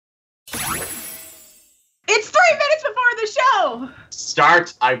go.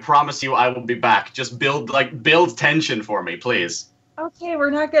 Start. I promise you I will be back. Just build tension for me, please. Okay, we're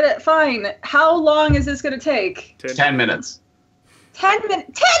not gonna... Fine. How long is this gonna take? 10 minutes. 10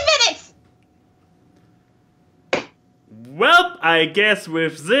 minutes? 10 minutes! Well, I guess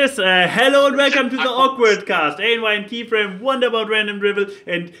with this, hello and welcome to the AWKWARDCast. ANY and Keyframe, wonder about random dribble,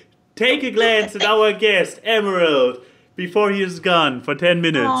 and take a glance at our guest, Emerald, before he is gone for 10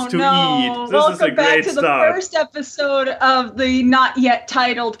 minutes to eat. This Welcome is a great back to start. the first episode of the not yet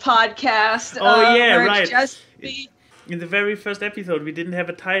titled podcast. Oh yeah, right. Just in the very first episode, we didn't have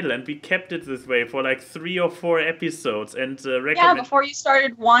a title, and we kept it this way for like 3 or 4 episodes. And yeah, before you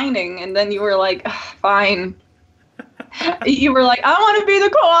started whining, and then you were like, fine. You were like, I want to be the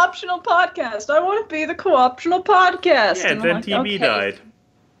co-optional podcast. I want to be the co-optional podcast. Yeah, and then like, TB died.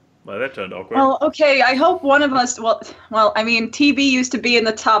 Well, that turned awkward. Well, okay, I hope one of us... Well, I mean, TB used to be in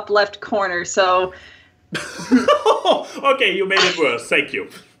the top left corner, so... Okay, you made it worse. Thank you.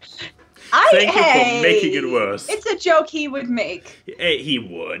 Thank you for making it worse. It's a joke he would make. He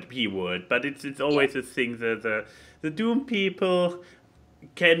would. But it's always a thing that the Doom people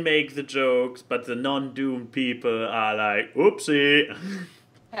can make the jokes, but the non-Doom people are like, oopsie.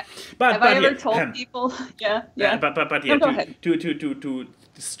 Have I ever told people? Yeah. But yeah, go ahead. To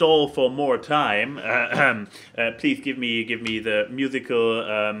stall for more time, please give me the musical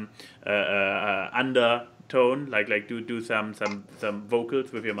undertone, like do some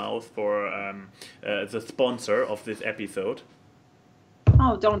vocals with your mouth for the sponsor of this episode.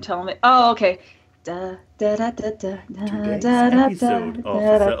 Oh, don't tell me. Oh, okay. Today's episode of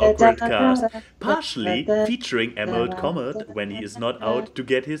the AWKWARDCast, partially featuring Emerald Comet when he is not out to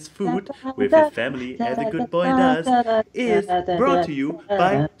get his food with his family as a good boy does, is brought to you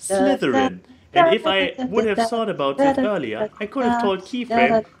by Slytherin. And if I would have thought about this earlier, I could have told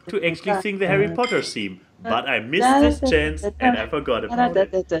Keyframe to actually sing the Harry Potter theme. But I missed this chance and I forgot about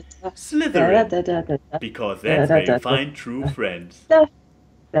it. Slytherin, because that's where you find true friends.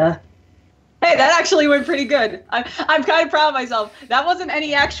 Hey, that actually went pretty good. I'm kind of proud of myself. That wasn't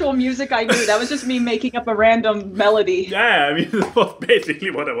any actual music I knew. That was just me making up a random melody. Yeah, I mean, that was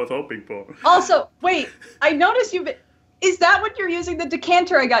basically what I was hoping for. Also, wait, I noticed you've... Is that what you're using the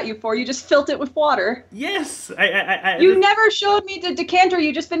decanter I got you for? You just filled it with water? Yes. You never showed me the decanter.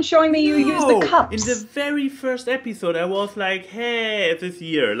 You just been showing me you use the cups. In the very first episode, I was like, hey, this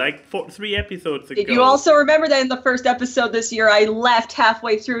year, like 3 episodes ago. Did you also remember that in the first episode this year, I left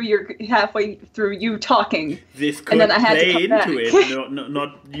halfway through you talking? This could and then I had play to come into back. it,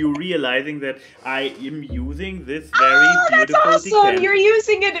 not you realizing that I am using this very beautiful that's awesome! decanter. You're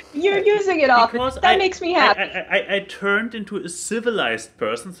using it often. Because That makes me happy. I turned into a civilized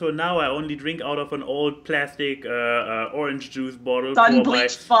person, so now I only drink out of an old plastic orange juice bottle.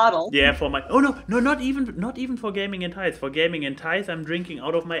 Unbleached bottle. Yeah, for my... Oh no, not even for Gaming and Ties. For Gaming and Ties, I'm drinking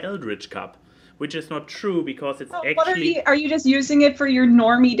out of my Eldritch cup. Which is not true because it's actually... What are you just using it for your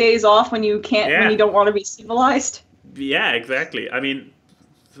normie days off when you can't, when you don't want to be civilized? Yeah, exactly. I mean,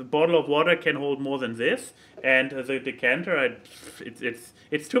 the bottle of water can hold more than this, and the decanter,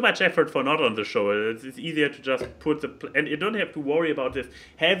 it's too much effort for not on the show. It's easier to just put and you don't have to worry about this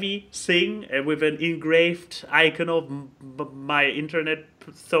heavy thing with an engraved icon of my internet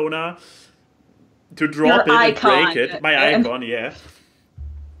persona to drop Your it icon. and break it. My icon, yeah.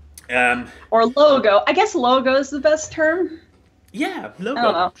 Or logo. I guess logo is the best term. Yeah, logo. I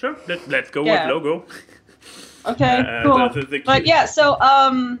don't know. Sure, let's go with logo. Okay, cool. But yeah, so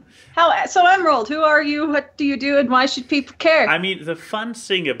Emerald, who are you? What do you do? And why should people care? I mean, the fun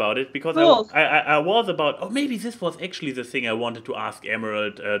thing about it, because I was about... Oh, maybe this was actually the thing I wanted to ask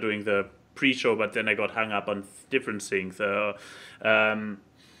Emerald during the pre-show, but then I got hung up on different things.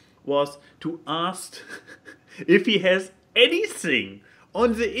 Was to ask if he has anything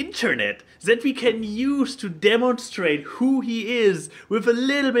on the internet that we can use to demonstrate who he is with a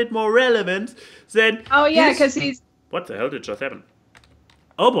little bit more relevance than... Oh yeah, because he's... What the hell did just happen?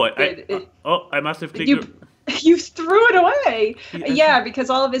 Oh boy, I must have clicked... You threw it away! Yeah, because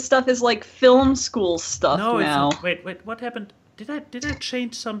all of his stuff is like film school stuff now. Wait, what happened? Did I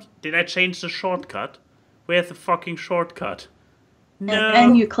change some... Did I change the shortcut? Where's the fucking shortcut? No.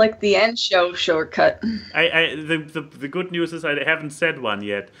 And you click the end show shortcut. The good news is I haven't said one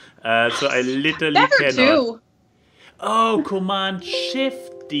yet, so I literally cannot. Do. Oh, Command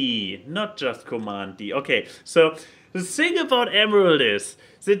Shift D, not just Command D. Okay, so the thing about Emerald is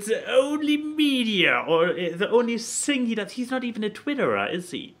that the only media or the only thing he does, he's not even a Twitterer, is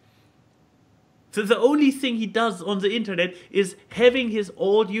he? So the only thing he does on the internet is having his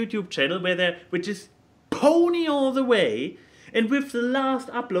old YouTube channel which is pony all the way. And with the last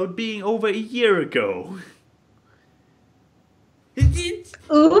upload being over a year ago.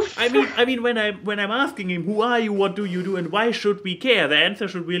 Oof. I mean, when I'm asking him, who are you, what do you do, and why should we care? The answer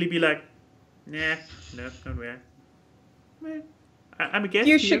should really be like, nah, no, don't care. I'm a guest.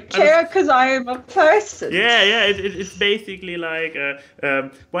 You should care because I am a person. Yeah. It's basically like,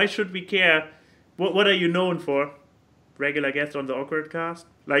 why should we care? What are you known for? Regular guest on the AWKWARDCast?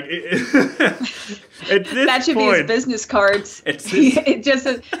 Like, at this that should point, be his business cards.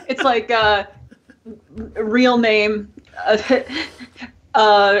 It's like real name,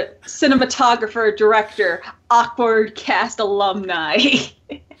 cinematographer, director, AWKWARDCast alumni.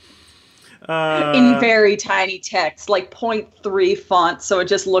 In very tiny text, like 0.3 font, so it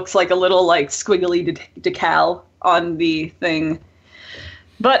just looks like a little like squiggly decal on the thing.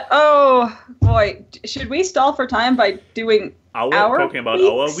 But oh boy, should we stall for time by doing our talking about weeks?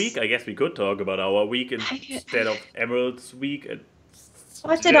 our week? I guess we could talk about our week instead of Emerald's week.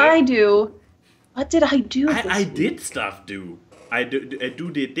 What did I do? What did I do? I did stuff. I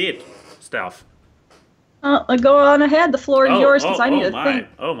did stuff. Go on ahead. The floor is yours because I need to think.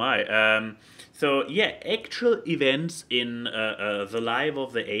 Oh my. So yeah, actual events in the life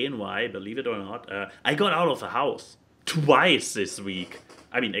of the ANY, believe it or not. I got out of the house twice this week.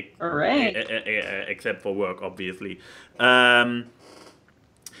 I mean, except for work, obviously. No,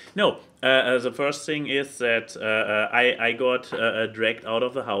 the first thing is that I got dragged out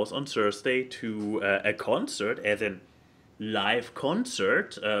of the house on Thursday to a concert, as in live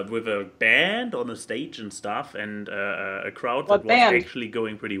concert with a band on a stage and stuff, and a crowd that was actually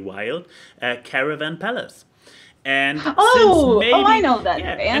going pretty wild. Caravan Palace. And I know that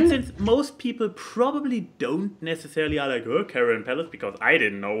band. And since most people probably don't necessarily are like, oh, Caravan Palace, because I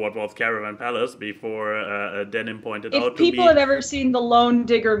didn't know what was Caravan Palace before Denim pointed out to me. If people have ever seen the Lone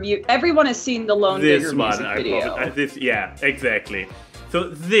Digger everyone has seen the Lone Digger music video. Yeah, exactly. So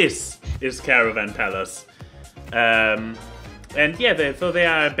this is Caravan Palace. And yeah, they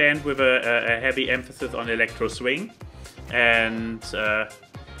are a band with a heavy emphasis on electro swing. And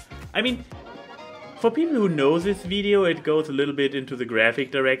I mean, for people who know this video, it goes a little bit into the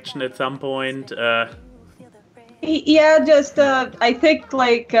graphic direction at some point. Yeah, just I think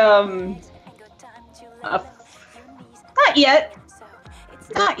like not yet.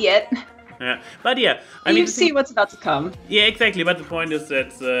 Yeah, but yeah, I mean, you see what's about to come. Yeah, exactly. But the point is that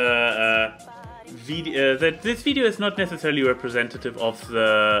that this video is not necessarily representative of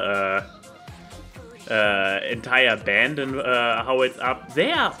the entire band and how it's up.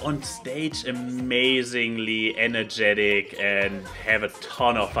 They are on stage amazingly energetic and have a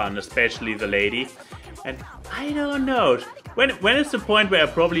ton of fun, especially the lady. And I don't know. When is the point where I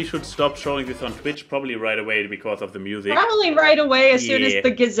probably should stop showing this on Twitch? Probably right away because of the music. Probably right away as soon as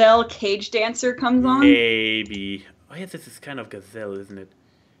the Gazelle Cage Dancer comes on. Maybe. Oh yeah, this is kind of Gazelle, isn't it?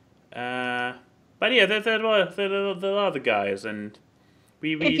 But yeah, there are the guys, and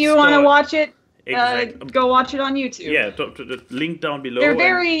we if you want to watch it, exactly. Go watch it on YouTube. Yeah, the link down below. They're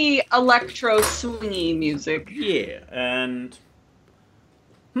very electro swingy music. Yeah, and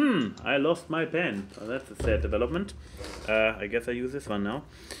I lost my pen. Oh, that's a sad development. I guess I use this one now.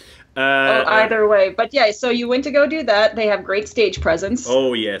 Either way, but yeah. So you went to go do that. They have great stage presence.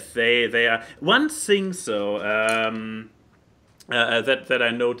 Oh yes, they are. One thing, so that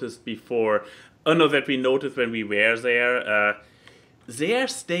I noticed before. Oh no, that we noticed when we were there. Their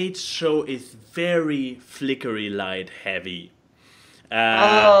stage show is very flickery light heavy.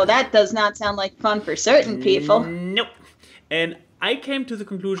 That does not sound like fun for certain people. Nope. And I came to the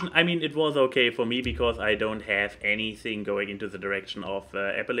conclusion, I mean, it was okay for me because I don't have anything going into the direction of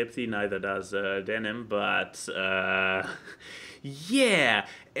epilepsy, neither does Denim, but yeah,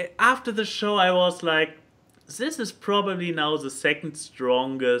 after the show I was like, this is probably now the second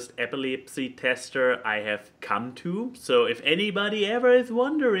strongest epilepsy tester I have come to. So if anybody ever is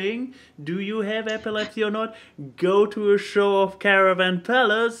wondering, do you have epilepsy or not, go to a show of Caravan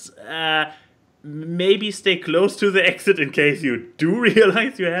Palace. Maybe stay close to the exit in case you do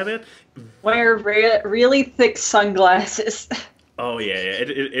realize you have it. Wear really thick sunglasses. Oh yeah,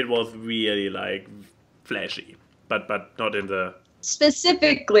 it was really like flashy, but not in the...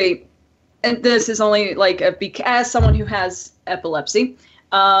 Specifically, and this is only like as someone who has epilepsy,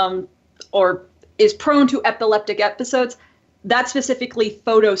 or is prone to epileptic episodes, that's specifically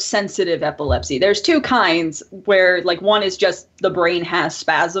photosensitive epilepsy. There's two kinds where like one is just the brain has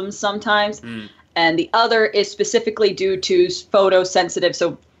spasms sometimes, and the other is specifically due to photosensitive.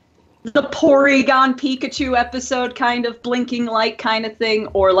 So the Porygon Pikachu episode kind of blinking light kind of thing,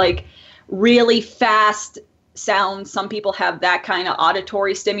 or like really fast sounds. Some people have that kind of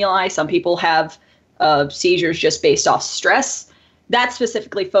auditory stimuli. Some people have seizures just based off stress. That's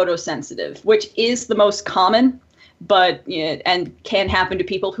specifically photosensitive, which is the most common. but and can happen to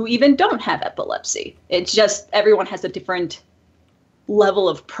people who even don't have epilepsy. It's just everyone has a different level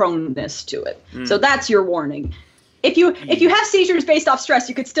of proneness to it. So that's your warning. If you have seizures based off stress,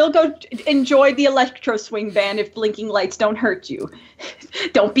 you could still go enjoy the electro swing band if blinking lights don't hurt you.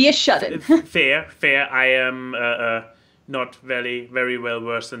 Don't be a shut-in. Fair. I am not very well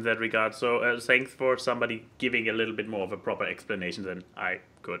versed in that regard. So thanks for somebody giving a little bit more of a proper explanation than I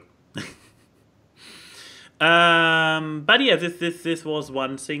could. But yeah, this was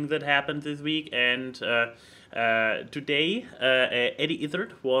one thing that happened this week, and today Eddie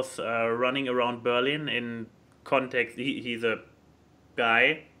Izzard was running around Berlin in context. He's a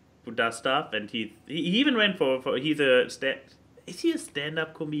guy who does stuff, and he even went for he's a is he a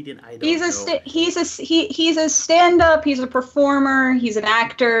stand-up comedian? I don't know. He's a stand-up. He's a performer. He's an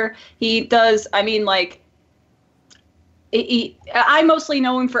actor. He does. I mean, like, I mostly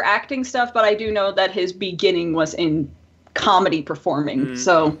know him for acting stuff, but I do know that his beginning was in comedy performing.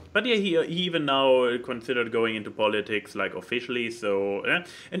 So, but yeah, he even now considered going into politics, like, officially. So,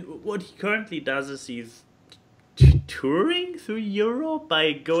 and what he currently does is he's touring through Europe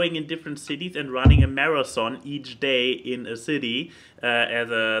by going in different cities and running a marathon each day in a city as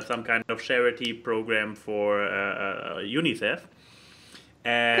some kind of charity program for UNICEF.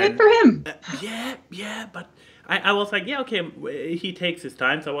 And, good for him. Yeah, but I was like, yeah, okay, he takes his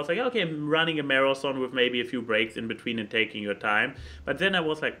time. So I was like, okay, I'm running a marathon with maybe a few breaks in between and taking your time. But then I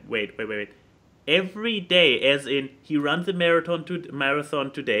was like, wait. Every day, as in he runs a marathon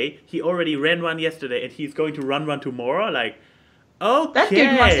today, he already ran one yesterday, and he's going to run one tomorrow. Like, okay, that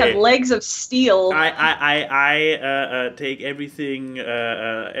dude must have legs of steel. I take everything,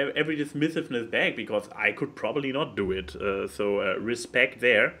 every dismissiveness back, because I could probably not do it. So respect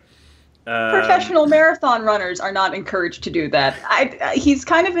there. Professional marathon runners are not encouraged to do that. He's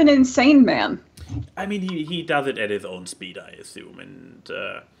kind of an insane man. I mean, he does it at his own speed, I assume, and.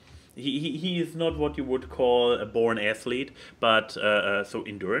 He is not what you would call a born athlete, but so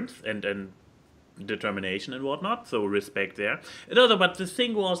endurance and determination and whatnot, so respect there. No, but the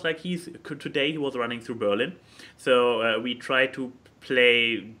thing was, like, today he was running through Berlin, so we tried to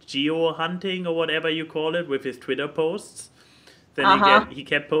play geo-hunting or whatever you call it with his Twitter posts. Then he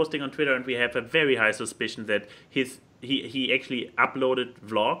kept posting on Twitter, and we have a very high suspicion that he actually uploaded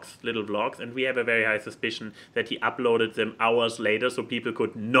little vlogs, and we have a very high suspicion that he uploaded them hours later so people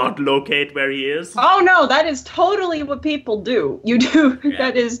could not locate where he is. Oh no, that is totally what people do. You do. Yeah.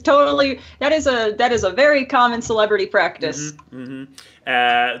 That is a very common celebrity practice. So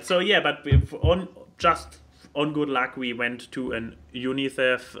yeah, but on good luck, we went to an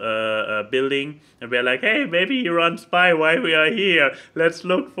UNICEF building, and we're like, hey, maybe he runs by while we are here. Let's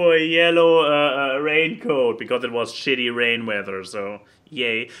look for a yellow raincoat, because it was shitty rain weather, so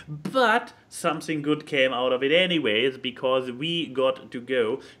yay. But something good came out of it anyways, because we got to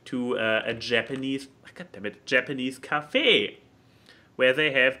go to a Japanese cafe, where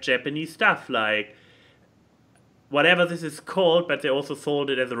they have Japanese stuff, like whatever this is called, but they also sold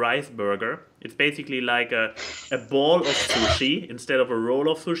it as a rice burger. It's basically like a ball of sushi. Instead of a roll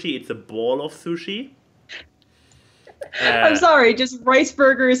of sushi, it's a ball of sushi. I'm sorry, just rice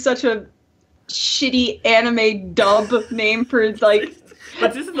burger is such a shitty anime dub name for, like,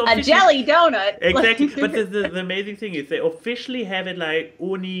 but this is a jelly donut. Exactly. But the amazing thing is they officially have it like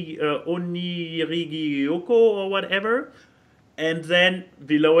onirigiyoko or whatever, and then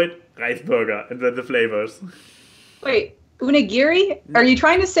below it, rice burger, and then the flavors. Wait, unagiri? Are you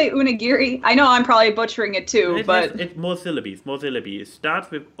trying to say unagiri? I know I'm probably butchering it too, but... It's more syllables. It starts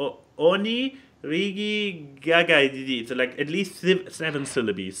with oni, rigi, gaga. It's like at least 7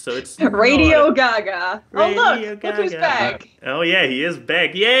 syllables, so it's... Radio Gaga. Look who's back. Oh yeah, he is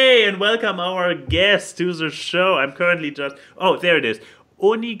back. Yay, and welcome our guest to the show. I'm currently just... Oh, there it is.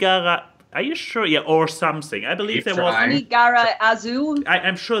 Onigara... Are you sure? Yeah, or something. I believe there was... Onigara Azu?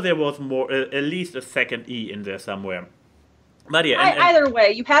 I'm sure there was more, at least a second E in there somewhere. But yeah, either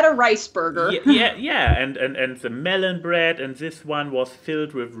way, you had a rice burger. Yeah, and the melon bread, and this one was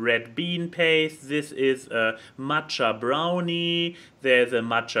filled with red bean paste. This is a matcha brownie. There's a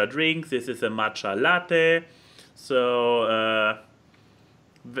matcha drink. This is a matcha latte. So,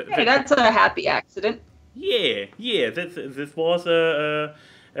 hey, that's a happy accident. Yeah. This was a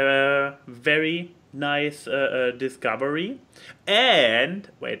very nice discovery. And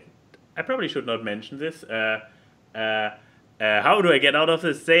wait, I probably should not mention this. How do I get out of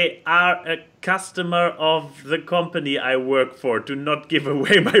this? They are a customer of the company I work for. Do not give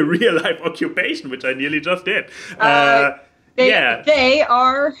away my real life occupation, which I nearly just did. They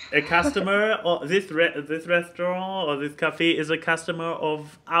are a customer. Or this restaurant or this cafe is a customer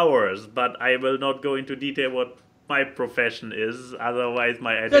of ours, but I will not go into detail what my profession is. Otherwise,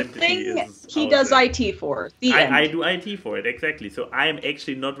 my The identity thing is. he out does there. IT for. The end. I do IT for it, exactly. So I'm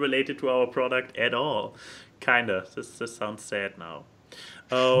actually not related to our product at all. Kinda. This sounds sad now.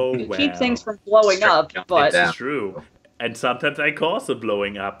 Oh, You well. keep things from blowing up, but It's true. And sometimes I cause a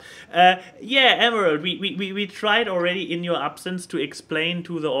blowing up. Yeah, Emerald, we tried already in your absence to explain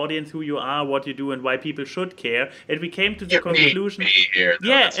to the audience who you are, what you do, and why people should care. And we came to the conclusion. Here, though,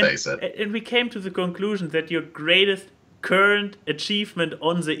 let's face it. And we came to the conclusion that your greatest current achievement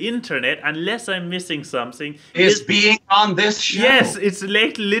on the internet, unless I'm missing something, is being on this show. Yes, it's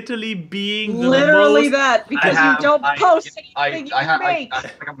like literally being literally the most, that, because you don't post anything you make. I had like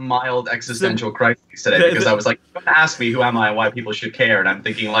a mild existential crisis today because I was like, you're gonna ask me who am I and why people should care, and I'm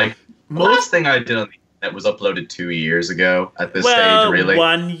thinking like, the last thing I did on the internet was uploaded 2 years ago at this stage, really.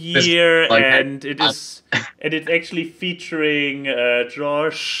 1 year, like, and it's actually featuring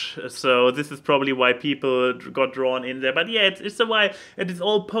Josh, so this is probably why people got drawn in there. But yeah, it's a while, and it's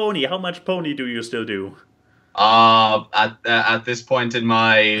all pony. How much pony do you still do? At this point in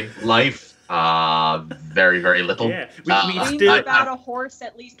my life, very, very little. Yeah, we knew about a horse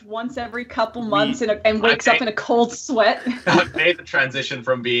at least once every couple months and wakes up in a cold sweat. I made the transition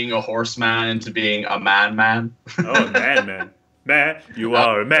from being a horseman into being a man. Oh, man. Man, you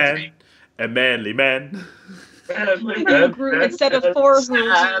are a man. A manly man. You grew, instead of 4 hooves,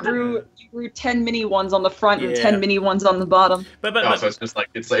 you grew 10 mini ones on the front and 10 mini ones on the bottom. But so it's just like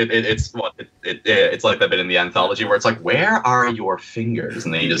it's like that bit in the anthology where it's like, where are your fingers?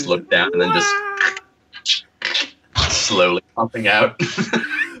 And then you just look down and then just slowly popping out.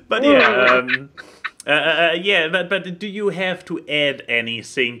 But yeah, but do you have to add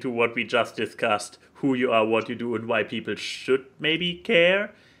anything to what we just discussed? Who you are, what you do, and why people should maybe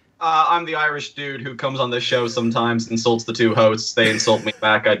care? I'm the Irish dude who comes on this show sometimes, insults the 2 hosts. They insult me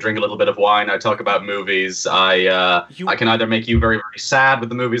back. I drink a little bit of wine. I talk about movies. I can either make you very, very sad with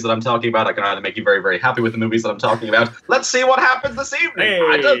the movies that I'm talking about. I can either make you very, very happy with the movies that I'm talking about. Let's see what happens this evening.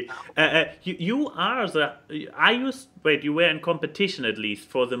 Hey, you are the. Wait, you were in competition at least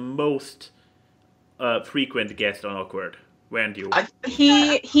for the most frequent guest on Awkward. Weren't you?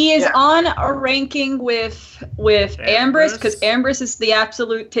 He is on a ranking with Ambrose, because Ambrose is the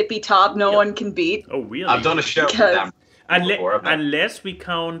absolute tippy top. No one can beat. Oh, really? I've done a show with Ambrose before. Unless we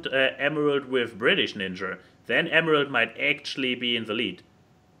count Emerald with British Ninja, then Emerald might actually be in the lead.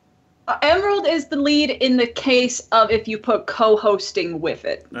 Emerald is the lead in the case of if you put co-hosting with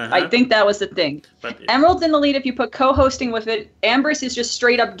it. I think that was the thing. Emerald's in the lead if you put co-hosting with it. Ambrose is just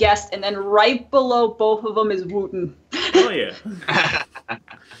straight up guest, and then right below both of them is Wooten. Oh yeah.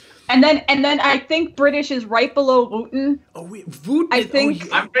 and then I think British is right below Wooten. Oh wait, Wooten. I think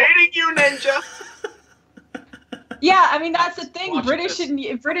I'm baiting you, Ninja. Yeah, I mean that's the thing.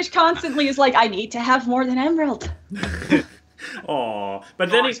 British constantly is like, I need to have more than Emerald. Oh, but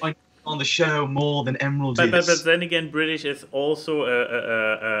then it's like on the show more than Emerald is. But then again, British is also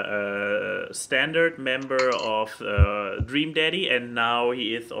a standard member of Dream Daddy, and now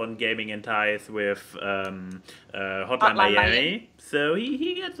he is on Gaming and Ties with Hotline Miami. So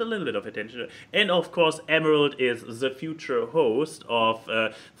he gets a little bit of attention. And of course, Emerald is the future host of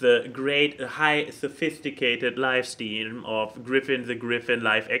the great, high, sophisticated live stream of Griffin the Griffin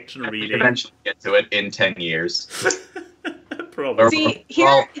live action reading. Eventually get to it in 10 years. Probably. See,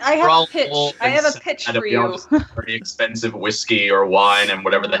 here I have a pitch. I have a pitch for you. Very expensive whiskey or wine and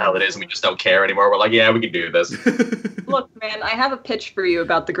whatever the hell it is, and we just don't care anymore. We're like, yeah, we can do this. Look, man, I have a pitch for you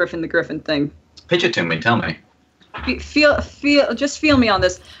about the Griffin thing. Pitch it to me. Tell me. Just feel me on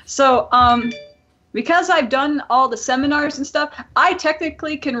this. So, because I've done all the seminars and stuff, I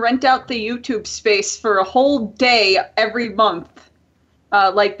technically can rent out the YouTube space for a whole day every month.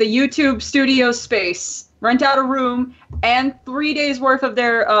 Like the YouTube studio space. Rent out a room and 3 days worth of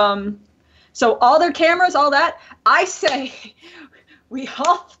their, so all their cameras, all that. I say we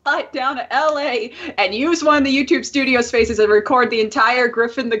all fly down to LA and use one of the YouTube studio spaces and record the entire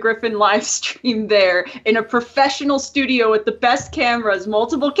Griffin the Griffin live stream there in a professional studio with the best cameras,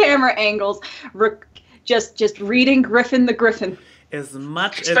 multiple camera angles, just reading Griffin the Griffin. As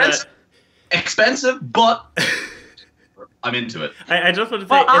much expensive, but I'm into it. I just want to say,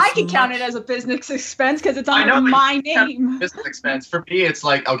 well, I can count it as a business expense because it's under my name. Business expense for me, it's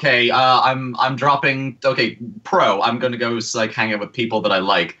like, okay, I'm dropping. Okay, pro, I'm gonna go like hang out with people that I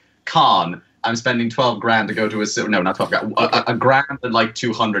like. Con, I'm spending 12 grand to go to a city. No, not 12 grand. A grand and like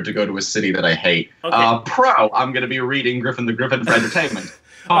 200 to go to a city that I hate. Okay. Pro, I'm gonna be reading Griffin the Griffin for entertainment.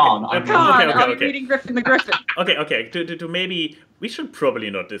 Con, I'm reading Griffin the Griffin. Okay. To maybe we should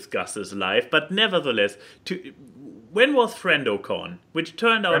probably not discuss this live, but nevertheless, when was FriendoCon, which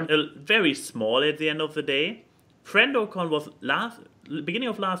turned out very small at the end of the day? FriendoCon was beginning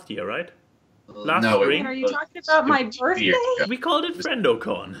of last year, right? Last No, spring. Are you talking about my birthday? We called it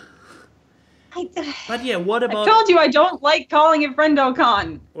FriendoCon. But yeah, what I about... told you I don't like calling it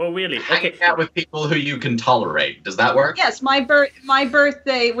FriendoCon. Well, really? Okay. Hanging out with people who you can tolerate. Does that work? Yes, my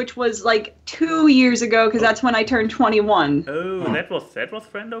birthday, which was like 2 years ago, because that's when I turned 21. Oh, that was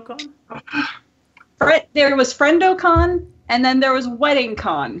FriendoCon? There was FriendoCon, and then there was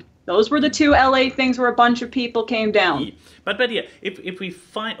WeddingCon. Those were the two LA things where a bunch of people came down. But yeah, if we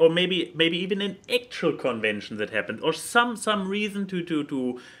find, or maybe even an actual convention that happened, or some reason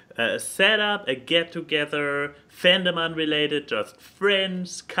to set up a get-together, fandom unrelated, just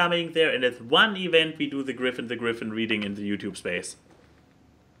friends coming there, and as one event we do the Griffin reading in the YouTube space.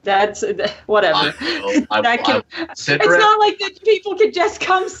 That's whatever. It's not like that people could just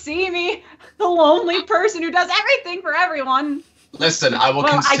come see me, the lonely person who does everything for everyone. Listen, I will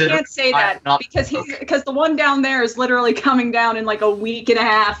consider... I can't say that because the one down there is literally coming down in like a week and a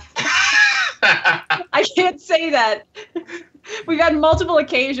half. I can't say that. We've had multiple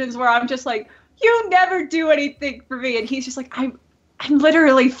occasions where I'm just like, you never do anything for me, and he's just like, I'm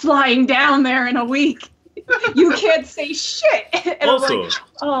literally flying down there in a week. You can't say shit. And also, like,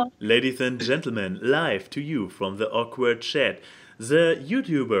 oh. Ladies and gentlemen, live to you from the awkward chat, the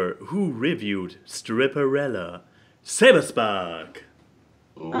YouTuber who reviewed Stripperella, Saberspark.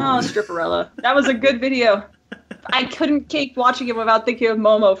 Oh, Stripperella. That was a good video. I couldn't keep watching it without thinking of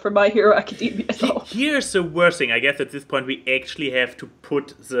Momo from My Hero Academia. Here's the worst thing. I guess at this point we actually have to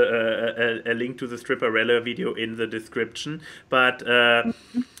put a link to the Stripperella video in the description. But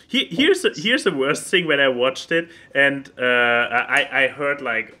here's the worst thing when I watched it, and I heard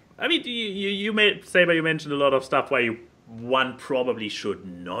like, I mean, you mentioned a lot of stuff why one probably should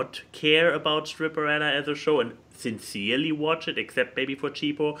not care about Stripperella as a show and sincerely watch it, except maybe for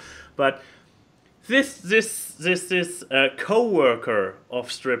cheapo, but. This co-worker of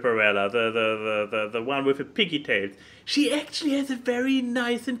Stripperella, the one with the piggy tails, she actually has a very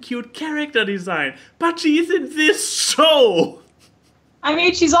nice and cute character design, but she's in this show. I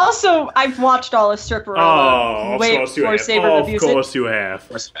mean, she's also... I've watched all of Stripperella. Oh, of course you have. Of course you have.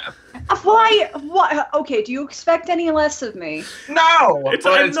 Why? What? Okay, do you expect any less of me? No!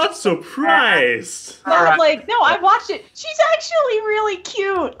 I'm not surprised. I watched it. She's actually really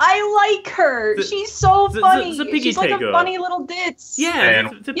cute. I like her. She's so funny. She's like a funny little ditz. Yeah,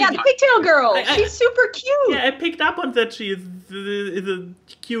 the pigtail girl. She's super cute. Yeah, I picked up on that she is a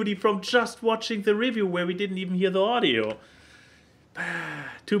cutie from just watching the review where we didn't even hear the audio.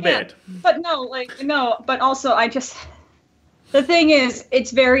 Too bad. But but also the thing is,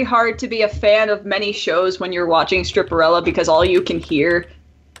 it's very hard to be a fan of many shows when you're watching Stripperella because all you can hear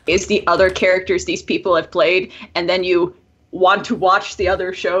is the other characters these people have played, and then you want to watch the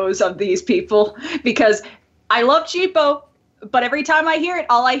other shows of these people because I love Cheapo, but every time I hear it,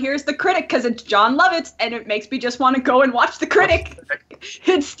 all I hear is the critic because it's John Lovitz, and it makes me just want to go and watch the critic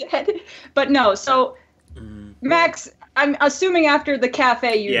instead. But no, so Max, I'm assuming after the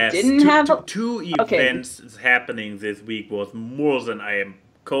cafe you didn't have... Two events happening this week was more than I am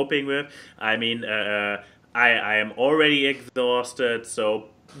coping with. I mean, I am already exhausted, so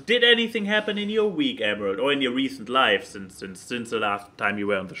did anything happen in your week, Emerald, or in your recent life since the last time you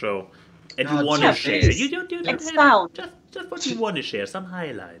were on the show? And you want to share? You don't have, just what you want to share, some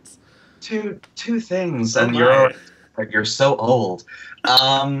highlights. Two things, and you're so old.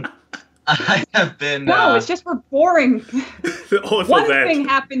 I have been... No, it's just we're boring. One that. thing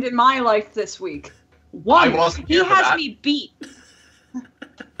happened in my life this week. One. He has me beat.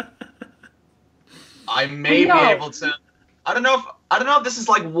 I may be able to... I don't know if this is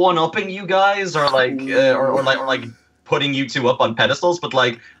like one-upping you guys or like or like putting you two up on pedestals, but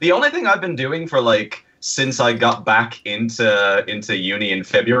like the only thing I've been doing for like since I got back into uni in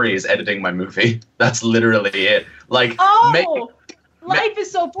February is editing my movie. That's literally it. Like life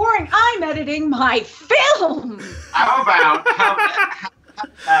is so boring. I'm editing my film. How about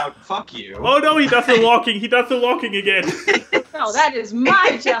fuck you? Oh no, he does the walking. He does the walking again. No, that is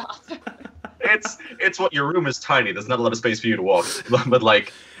my job. It's what your room is tiny. There's not a lot of space for you to walk. But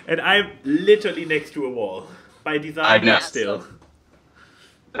like, and I'm literally next to a wall by design. Still.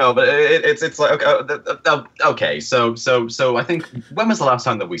 No, but it's like okay. So I think when was the last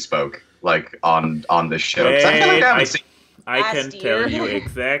time that we spoke like on this show? I can tell you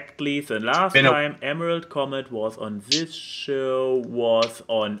exactly. The last time Emerald Comet was on this show was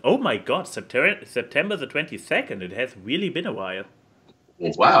on, oh my god, September the 22nd. It has really been a while.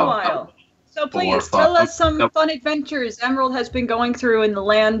 It's been a while. So please, tell us some fun adventures Emerald has been going through in the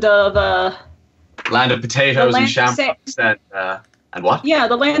land of... Land of potatoes and shamrocks and... And what? Yeah,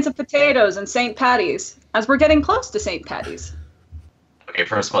 the lands of potatoes and St. Patty's, as we're getting close to St. Patty's. Okay,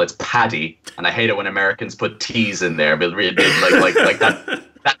 first of all, it's Paddy, and I hate it when Americans put T's in there, but really, like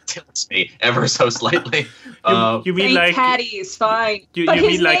that tilts me ever so slightly. You mean St. like Patty's, fine. But you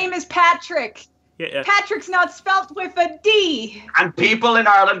his mean like- name is Patrick. Yeah. Patrick's not spelt with a D. And people in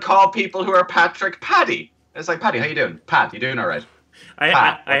Ireland call people who are Patrick Paddy. It's like, Paddy, how you doing? Pat, you doing all right?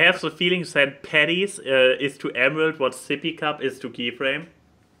 I have the feeling that Paddy's is to Emerald what Sippy Cup is to Keyframe.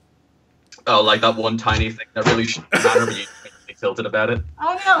 Oh, like that one tiny thing that really shouldn't matter, but you tilted about it.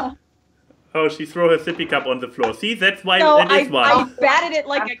 Oh no. Oh, she threw her sippy cup on the floor. See, that's why No, it is I one. batted it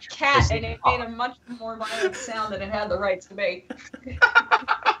like a cat, and it made a much more violent sound than it had the rights to make.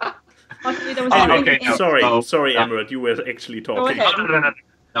 Luckily, there was okay, no. Sorry, Emerald, you were actually talking. Go ahead.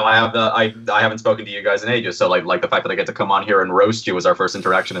 No, I haven't spoken to you guys in ages, so like the fact that I get to come on here and roast you as our first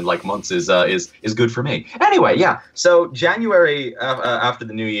interaction in like months is good for me. Anyway, yeah. So January after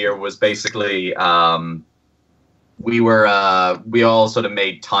the New Year was basically we all sort of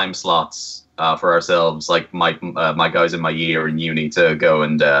made time slots for ourselves, like my guys in my year in uni, to go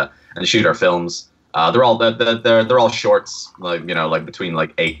and shoot our films. They're all shorts, like between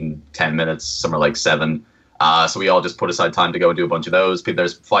like 8 and 10 minutes. Some are like 7. So we all just put aside time to go and do a bunch of those.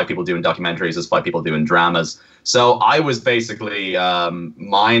 There's 5 people doing documentaries. There's 5 people doing dramas. So I was basically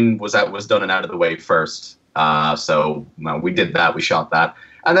mine was done and out of the way first. So we did that. We shot that.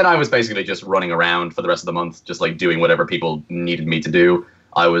 And then I was basically just running around for the rest of the month, just like doing whatever people needed me to do.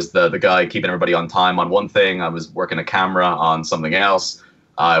 I was the guy keeping everybody on time on one thing. I was working a camera on something else.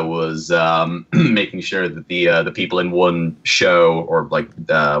 I was making sure that the people in one show or like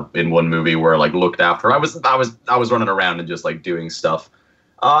in one movie were like looked after. I was running around and just like doing stuff.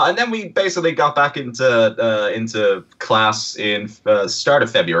 And then we basically got back into class in start of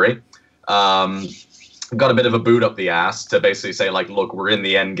February. Got a bit of a boot up the ass to basically say like, look, we're in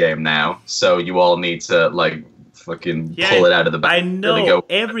the end game now, so you all need to like fucking pull it out of the bag. I know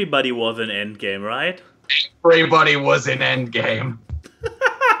everybody was in Endgame, right? Everybody was in Endgame.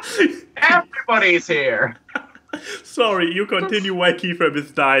 Everybody's here. Sorry, you continue while Keyframe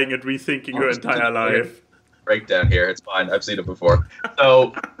is dying and rethinking her entire life. Breakdown here. It's fine. I've seen it before.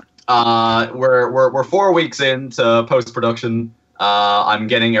 So we're 4 weeks into post-production. I'm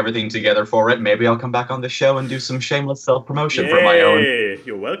getting everything together for it. Maybe I'll come back on the show and do some shameless self-promotion for my own.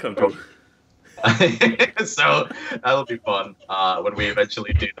 You're welcome to. So that'll be fun when we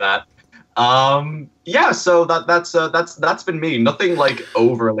eventually do that. Yeah, so that's been me. Nothing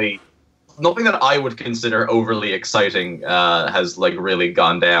that I would consider overly exciting has like really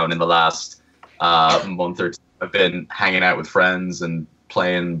gone down in the last month or two. I've been hanging out with friends and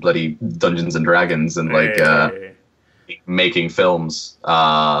playing bloody Dungeons and Dragons and making films.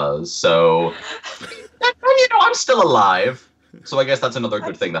 So I'm still alive. So I guess that's another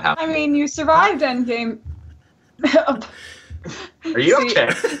good thing that happened. I mean, you survived Endgame. Are you okay?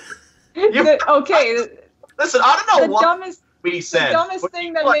 Okay. Listen, I don't know what dumbest, we said. The dumbest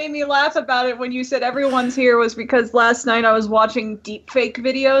thing that made me laugh about it when you said everyone's here was because last night I was watching deepfake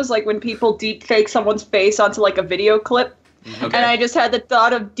videos, like when people deepfake someone's face onto like a video clip. Okay. And I just had the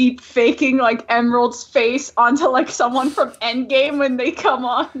thought of deep-faking like Emerald's face onto like someone from Endgame when they come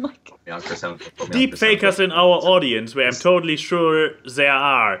on. Like deep-fakers in our audience, where I'm totally sure there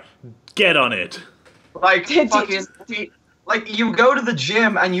are. Get on it. Like fucking, like you go to the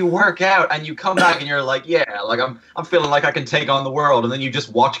gym and you work out and you come back and you're like, yeah, like I'm feeling like I can take on the world, and then you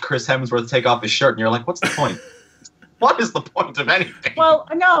just watch Chris Hemsworth take off his shirt and you're like, what's the point? What is the point of anything? Well,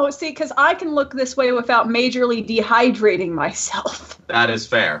 no, see, because I can look this way without majorly dehydrating myself. That is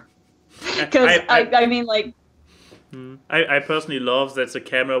fair. Because, I mean, like... I personally love that the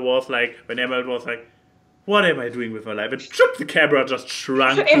camera was like, when Emerald was like, what am I doing with my life? And the camera just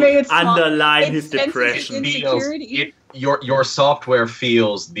shrunk to underline his depression. Your software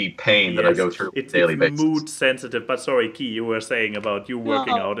feels the pain that I go through on a daily basis. It's mood sensitive, but sorry, Key, you were saying about you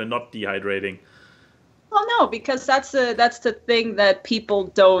working out and not dehydrating. Well, no, because that's the thing that people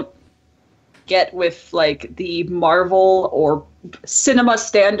don't get with like the Marvel or cinema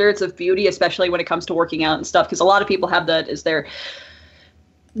standards of beauty, especially when it comes to working out and stuff. Because a lot of people have that as their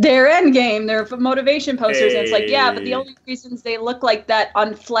end game, their motivation posters, and it's like, yeah, but the only reasons they look like that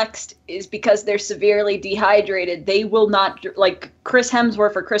unflexed is because they're severely dehydrated. They will not, like Chris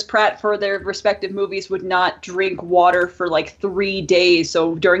Hemsworth or Chris Pratt for their respective movies would not drink water for like 3 days,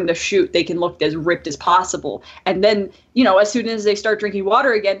 so during the shoot they can look as ripped as possible. And then, as soon as they start drinking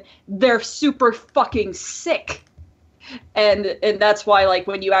water again, they're super fucking sick. And that's why, like,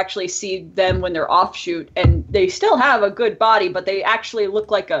 when you actually see them when they're off shoot, and they still have a good body, but they actually look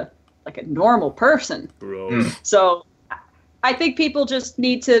like a normal person. Bro. So, I think people just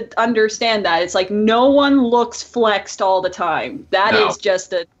need to understand that. It's like no one looks flexed all the time. That is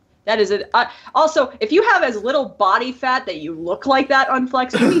just a... That is it. Also, if you have as little body fat that you look like that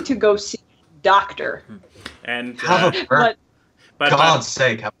unflexed, you need to go see a doctor. And but God's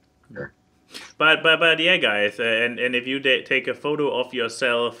sake, have a burger. But yeah, guys, and if you take a photo of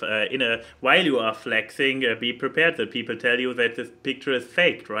yourself while you are flexing, be prepared that people tell you that this picture is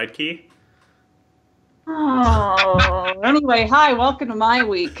faked, right, Key? Oh, anyway, hi, welcome to my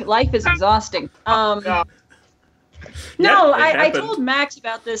week. Life is exhausting. No, I told Max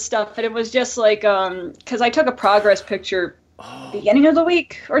about this stuff, and it was just like, because I took a progress picture beginning of the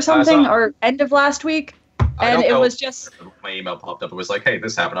week or something, or end of last week, and it was just... My email popped up, it was like, hey,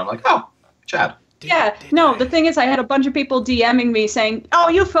 this happened. I'm like, oh, Chad. Yeah, no, the thing is, I had a bunch of people DMing me saying, oh,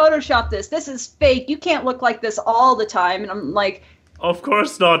 you photoshopped this is fake, you can't look like this all the time, and I'm like... Of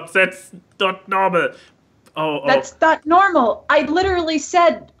course not, that's not normal. That's not normal. I literally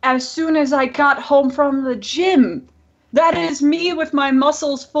said, as soon as I got home from the gym... That is me with my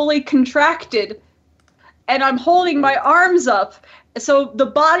muscles fully contracted, and I'm holding my arms up, so the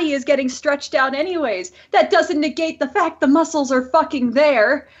body is getting stretched out anyways. That doesn't negate the fact the muscles are fucking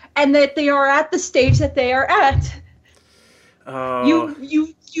there, and that they are at the stage that they are at.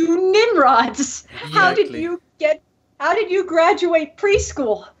 You nimrods! Exactly. How did you graduate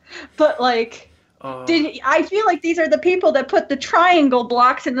preschool? But like... I feel like these are the people that put the triangle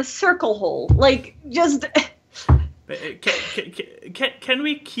blocks in the circle hole. Like, just... Can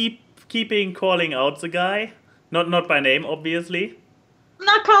we keeping calling out the guy? Not by name, obviously. I'm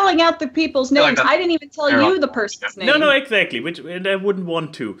not calling out the people's names. I didn't even tell you the person's name. No, exactly. And I wouldn't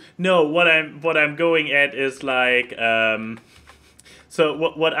want to. No, what I'm going at is like, so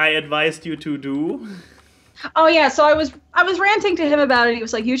what I advised you to do. Oh yeah, so I was ranting to him about it. He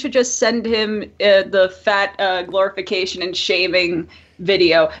was like, you should just send him the fat glorification and shaming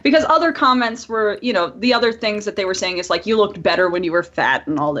video, because other comments were, the other things that they were saying is like, you looked better when you were fat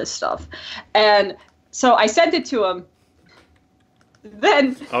and all this stuff. And so I sent it to him.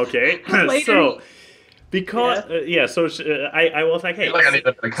 Then okay, later, so because so I was like, hey, I need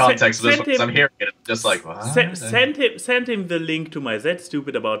the context of this because I'm hearing it just like, what? Send him the link to my That's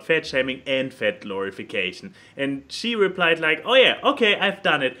Stupid About Fat Shaming and Fat Glorification. And she replied like, oh yeah, okay, I've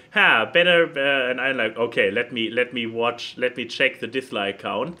done it. Better. And I'm like, okay, let me check the dislike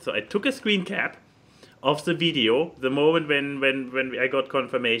count. So I took a screen cap of the video the moment when I got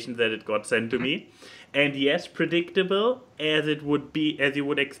confirmation that it got sent to me. And yes, predictable as it would be, as you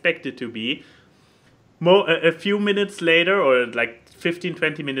would expect it to be. A few minutes later, or like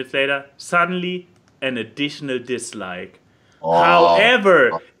 15-20 minutes later, suddenly an additional dislike.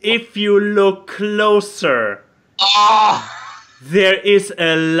 However, if you look closer, there is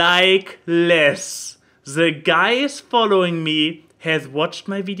a like less. The guy is following me, has watched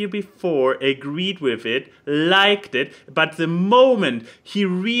my video before, agreed with it, liked it, but the moment he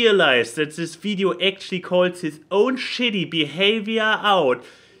realized that this video actually calls his own shitty behavior out,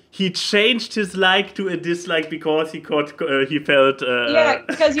 he changed his like to a dislike because he felt...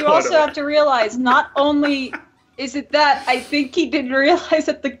 because you also have to realize, not only is it that, I think he didn't realize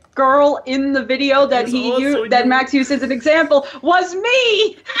that the girl in the video that that Max used as an example was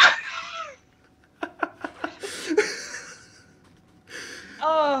me!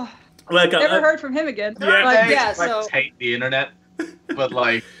 Oh, never heard from him again. I hate the internet, but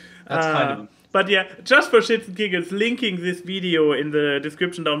like, that's kind of... But yeah, just for shits and giggles, linking this video in the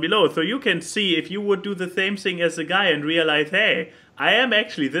description down below, so you can see if you would do the same thing as the guy and realize, hey, I am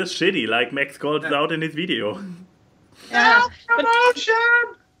actually this shitty, like Max called it out in his video. Yeah,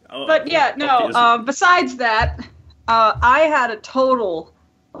 but yeah, no. Besides that, I had a total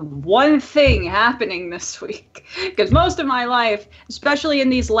of one thing happening this week, because most of my life, especially in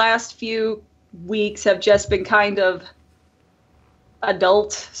these last few weeks, have just been kind of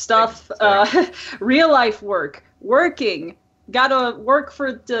adult stuff, real life working, gotta work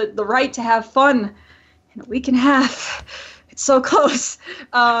for the right to have fun in a week and a half. It's so close.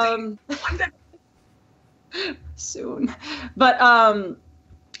 Soon. But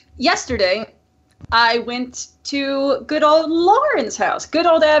yesterday I went to good old Lauren's house, good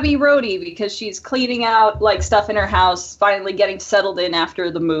old Abby Rohde, because she's cleaning out like stuff in her house, finally getting settled in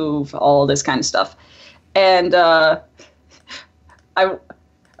after the move, all this kind of stuff. And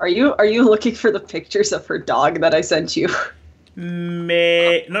are you looking for the pictures of her dog that I sent you?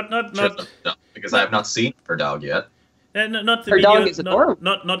 Not because I have not seen her dog yet. Not the her video, dog is adorable.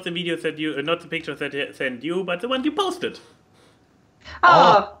 Not the videos that you, not the pictures that I sent you, but the one you posted.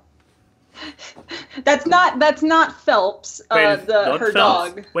 Oh. That's not Phelps, Wait, her not Phelps?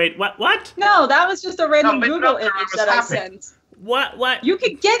 dog. Wait, what? No, that was just a random No, Google Phelps image was that I happy. sent. What? You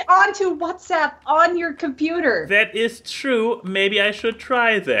could get onto WhatsApp on your computer. That is true. Maybe I should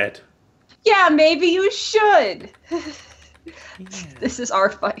try that. Yeah, maybe you should. This is our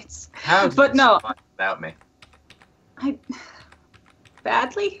fights. How did But you no. survive without me?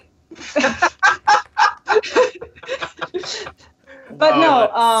 Badly? But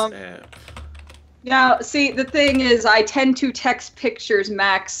no, now, see, the thing is, I tend to text pictures,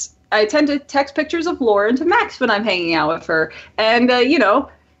 Max. I tend to text pictures of Lauren to Max when I'm hanging out with her. And,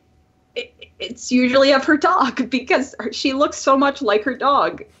 it's usually of her dog because she looks so much like her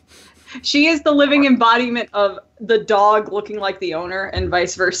dog. She is the living embodiment of the dog looking like the owner and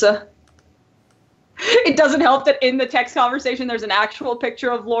vice versa. It doesn't help that in the text conversation, there's an actual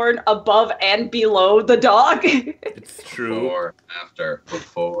picture of Lauren above and below the dog. It's true. Before, after,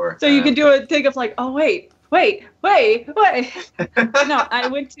 before. So you can do a thing of like, oh wait. No,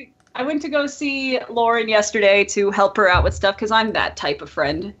 I went to go see Lauren yesterday to help her out with stuff because I'm that type of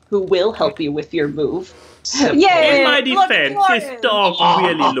friend who will help you with your move. Yay! In my Look, defense, Lauren! this dog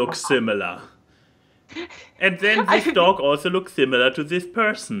really looks similar. And then this dog also looks similar to this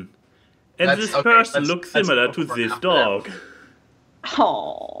person. And this person looks similar to this dog.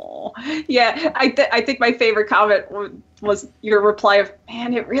 Oh, yeah. I think my favorite comment was your reply of,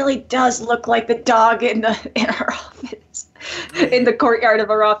 "Man, it really does look like the dog in our office, in the courtyard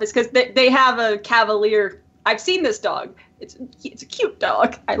of our office, because they have a Cavalier. I've seen this dog. It's a cute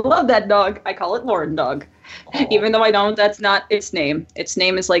dog. I love that dog. I call it Lauren Dog, even though I don't. That's not its name. Its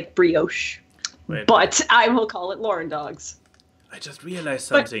name is like Brioche, but I will call it Lauren Dogs. I just realized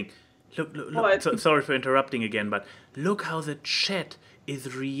something. Look. Sorry for interrupting again, but look how the chat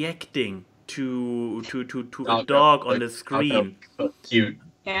is reacting to a dog on the screen. Cute.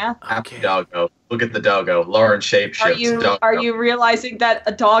 Yeah. Happy doggo. Look at the doggo. Lauren shapeshifts. Are you realizing that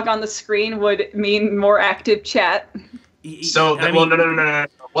a dog on the screen would mean more active chat? So, no.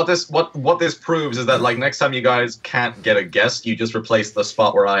 What this proves is that, like, next time you guys can't get a guest, you just replace the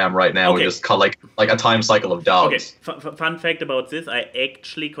spot where I am right now and just call like a time cycle of dogs. Okay. Fun fact about this: I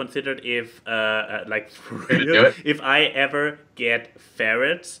actually considered if I ever get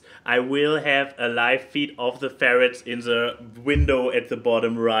ferrets, I will have a live feed of the ferrets in the window at the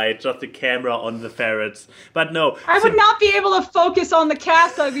bottom right, just a camera on the ferrets. But no, I would not be able to focus on the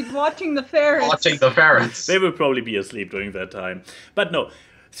cast. I'd be watching the ferrets. Watching the ferrets. They will probably be asleep during that time. But no.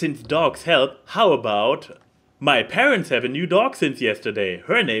 Since dogs help, how about my parents have a new dog since yesterday?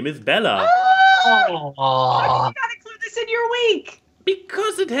 Her name is Bella. Oh! Why did you not include this in your week?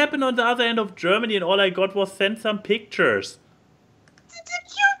 Because it happened on the other end of Germany and all I got was sent some pictures. It's a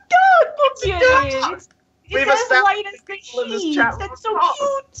cute dog, look at it. It's as light as the sheets. That's so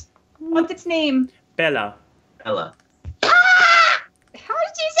cute. What's its name? Bella. Bella. Ah! How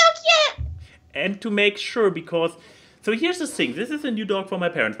is she so cute? And to make sure, because... So here's the thing. This is a new dog for my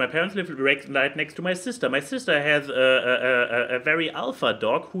parents. My parents live right next to my sister. My sister has a very alpha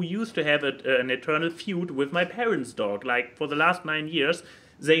dog who used to have an eternal feud with my parents' dog. Like, for the last 9 years,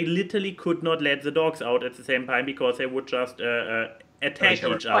 they literally could not let the dogs out at the same time because they would just attack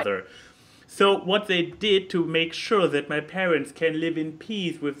each other. So what they did to make sure that my parents can live in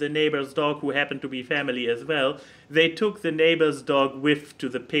peace with the neighbor's dog, who happened to be family as well, they took the neighbor's dog with to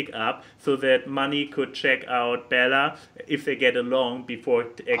the pickup so that Manny could check out Bella if they get along before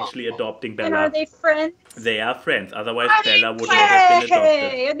actually adopting Bella. And are they friends? They are friends. Otherwise, Bella would not have been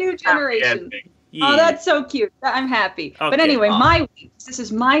adopted. A new generation. Yeah. Oh, that's so cute. I'm happy. Okay. But anyway, my week. This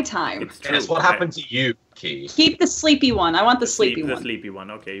is my time. It's true. Yes, what happened to you, Key? Keep the sleepy one. I want the sleepy one. The sleepy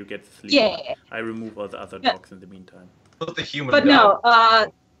one. Okay, you get the sleepy one. I remove all the other dogs in the meantime. Put the human but dog.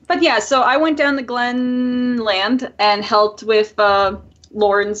 No, but yeah, so I went down to Glenland and helped with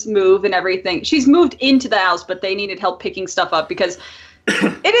Lauren's move and everything. She's moved into the house, but they needed help picking stuff up because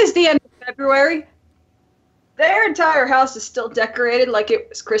it is the end of February. Their entire house is still decorated like it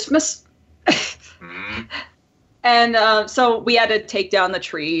was Christmas. And so we had to take down the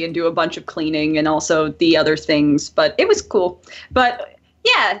tree and do a bunch of cleaning and also the other things, but it was cool. But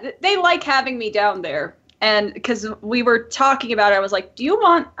yeah, they like having me down there. And because we were talking about it, I was like, do you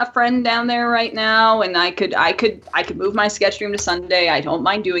want a friend down there right now? And I could move my sketch room to Sunday. I don't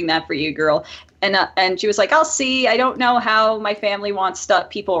mind doing that for you, girl. And she was like, I'll see. I don't know how my family wants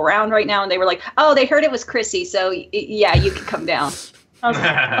people around right now. And they were like, oh, they heard it was Chrissy. So yeah, you can come down. I was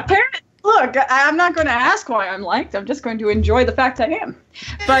like, apparently. Look, I'm not going to ask why I'm liked. I'm just going to enjoy the fact I am.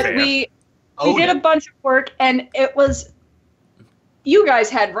 But we did a bunch of work, and it was... You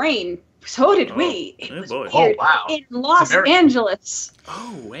guys had rain So did we. It was boy. weird. Oh, wow. In Los Angeles.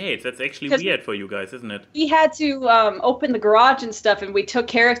 Oh, wait, that's actually 'Cause weird for you guys, isn't it? We had to open the garage and stuff, and we took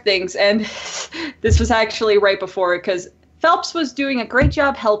care of things. And this was actually right before it, because Phelps was doing a great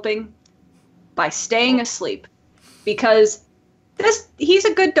job helping by staying asleep. Because he's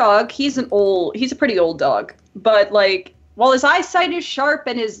a good dog. He's a pretty old dog. But, like, while his eyesight is sharp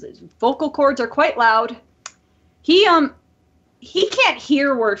and his vocal cords are quite loud, he can't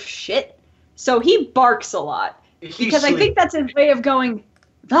hear worth shit. So he barks a lot. Because I think that's his way of going,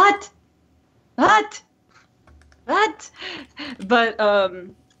 what? But,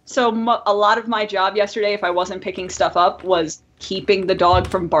 so a lot of my job yesterday, if I wasn't picking stuff up, was keeping the dog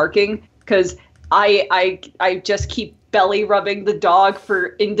from barking. Because I just keep belly rubbing the dog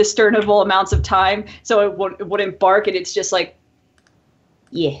for indiscernible amounts of time, so it wouldn't bark, and it's just like,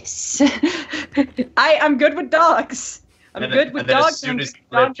 yes. I'm good with dogs. I'm good with dogs. As soon as you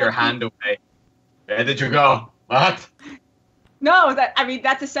lift your hand away, where did you go? What? No,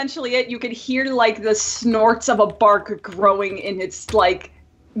 that's essentially it. You can hear like the snorts of a bark growing in its like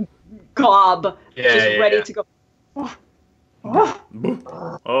gob, ready to go.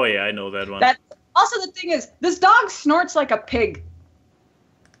 Oh yeah, I know that one. Also, the thing is, this dog snorts like a pig.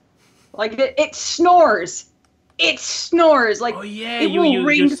 Like, it snores. It snores. Like, oh, yeah,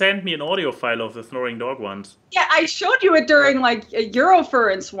 you sent me an audio file of the snoring dog once. Yeah, I showed you it during, like, a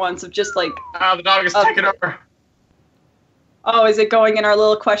Euroference once of just, like... the dog is taking over. Oh, is it going in our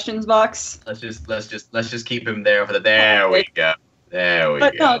little questions box? Let's just keep him there for the... There we go.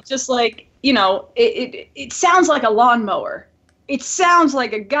 But no, just, like, you know, it sounds like a lawnmower. It sounds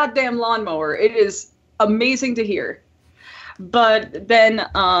like a goddamn lawnmower. It is amazing to hear. But then,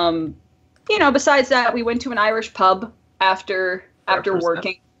 you know, besides that, we went to an Irish pub after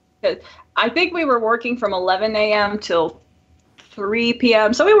working. I think we were working from 11 a.m. till 3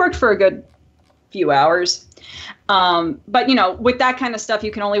 p.m. So we worked for a good few hours. But, you know, with that kind of stuff,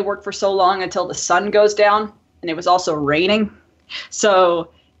 you can only work for so long until the sun goes down. And it was also raining. So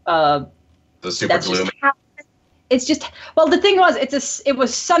the super gloomy. It's just, well, the thing was, it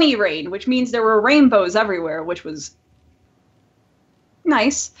was sunny rain, which means there were rainbows everywhere, which was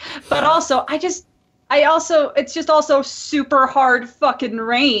nice. But also, it's just also super hard fucking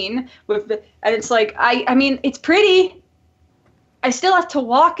rain and it's like, I mean, it's pretty. I still have to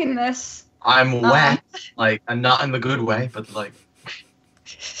walk in this. I'm wet, like, and not in the good way, but like.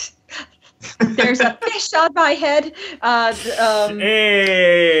 There's a fish on my head.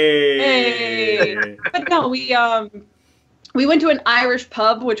 Hey. But no, we went to an Irish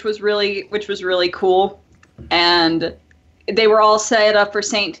pub, which was really cool, and they were all set up for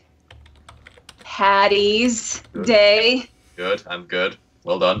St. Paddy's Day. Good, I'm good.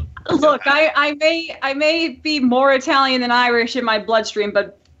 Well done. Look, I may be more Italian than Irish in my bloodstream,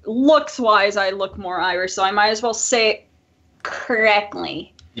 but looks-wise, I look more Irish, so I might as well say it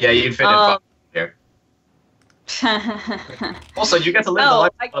correctly. Yeah, you'd fit in here. Also, you get to live the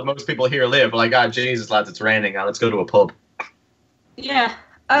life that most people here live. Like, Jesus, lads, it's raining. Now let's go to a pub. Yeah.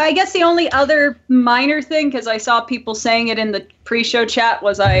 I guess the only other minor thing, because I saw people saying it in the pre-show chat,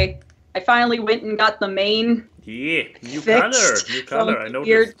 was I finally went and got the main new fixed color. I know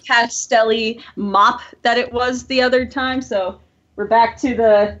weird pastelly mop that it was the other time. So we're back to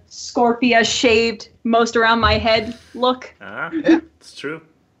the Scorpia shaved most around my head look. Yeah, it's true.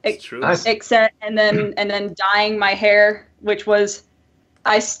 It's true. Nice. Except and then dyeing my hair, which was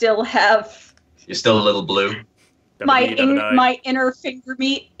I still have. You're still a little blue. My inner finger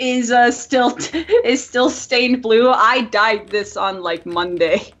meat is still stained blue. I dyed this on like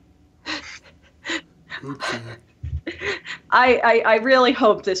Monday. I really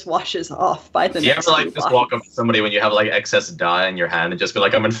hope this washes off by the next. You ever just walk up to somebody when you have like excess dye in your hand and just be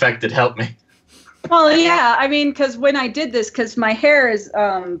like, "I'm infected, help me." Well, yeah, I mean, because when I did this, because my hair is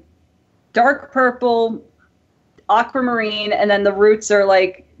dark purple, aquamarine, and then the roots are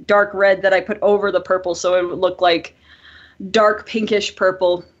like dark red that I put over the purple, so it would look like dark pinkish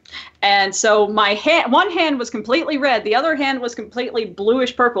purple. And so my one hand was completely red, the other hand was completely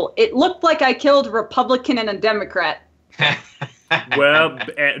bluish purple. It looked like I killed a Republican and a Democrat. Well,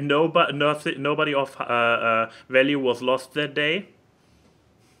 nobody of value was lost that day.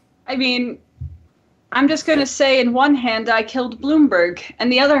 I mean, I'm just going to say in one hand I killed Bloomberg,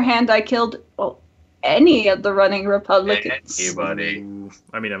 and the other hand I killed any of the running Republicans. Anybody.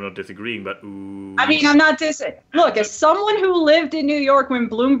 I mean, I'm not disagreeing, but ooh. I mean, I'm not Look, as someone who lived in New York when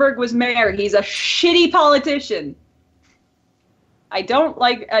Bloomberg was mayor, he's a shitty politician. I don't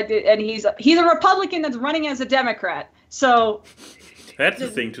like, and he's a Republican that's running as a Democrat. So That's the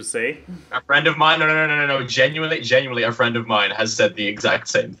thing to say. A friend of mine, no. Genuinely, a friend of mine has said the exact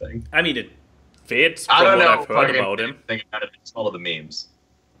same thing. I mean, it fits I from don't what know. I've heard about him. Think about it. It's all of the memes.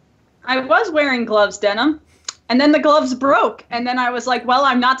 I was wearing gloves, Denim, and then the gloves broke, and then I was like, well,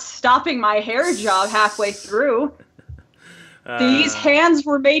 I'm not stopping my hair job halfway through. These hands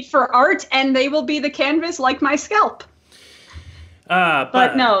were made for art, and they will be the canvas like my scalp.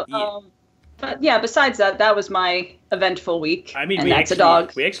 But no, but yeah, besides that, that was my eventful week. I mean, and that's a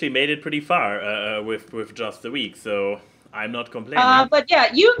dog. We actually made it pretty far with just the week, so I'm not complaining. But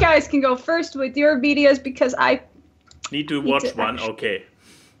yeah, you guys can go first with your medias because I need to watch one. Okay.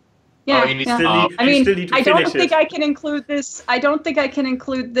 Yeah, I mean, I don't think I can include this. I don't think I can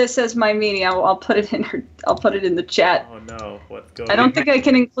include this as my media. I'll put it in. I'll put it in the chat. Oh no, what's going on? I don't think I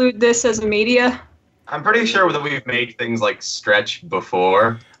can include this as a media. I'm pretty sure that we've made things like stretch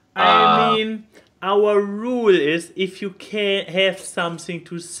before. I mean, our rule is if you can have something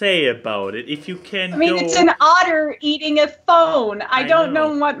to say about it, if you can. I mean, it's an otter eating a phone. I don't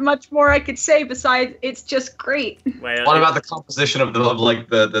know what much more I could say besides it's just great. Well, what about the composition of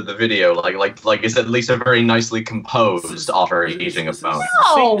the video? Like is it at least a very nicely composed otter eating a phone?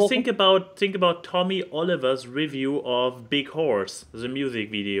 No. Think about Tommy Oliver's review of Big Horse, the music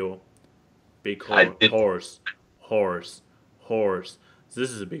video. Big horse. This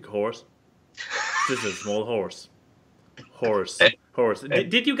is a big horse. This is a small horse. Horse.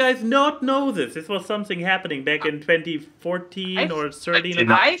 Did you guys not know this? This was something happening back in 2014 or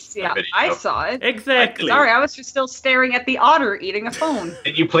 13. I saw it. Exactly. Sorry, I was just still staring at the otter eating a phone.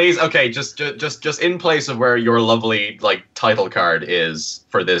 Can you please, okay, just in place of where your lovely title card is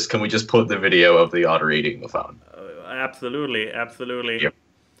for this, can we just put the video of the otter eating the phone? Absolutely. Yep.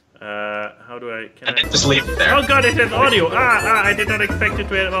 How do I? Just leave it there. Oh god, it has audio. I did not expect it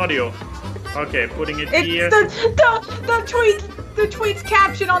to have audio. Okay, putting it here. The tweet's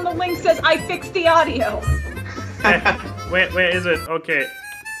caption on the link says, "I fixed the audio." Where is it? Okay.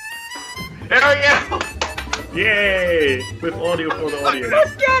 There we go. Yay! With audio for the audience.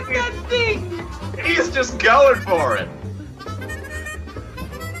 Look at that thing. He's just going for it.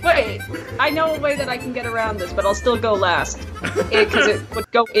 Wait, I know a way that I can get around this, but I'll still go last. Because it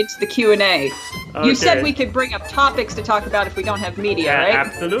would go into the Q&A. Okay. You said we could bring up topics to talk about if we don't have media, right?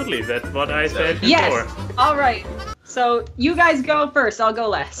 Absolutely, that's what I said before. Yes, alright. So, you guys go first, I'll go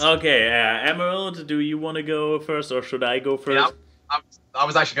last. Okay, Emerald, do you want to go first, or should I go first? Yeah, I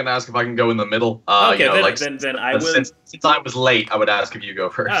was actually going to ask if I can go in the middle. Okay, then I will. Since I was late, I would ask if you go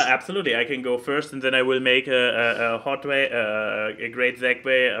first. Absolutely, I can go first, and then I will make a hot way, a great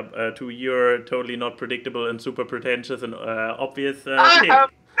segue to your totally not predictable and super pretentious and obvious I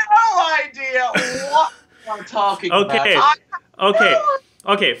have no idea what I'm talking about.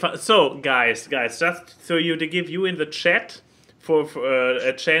 Okay. So guys, just so to give you in the chat. For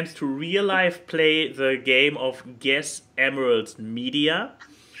a chance to real life play the game of Guess Emerald's Media.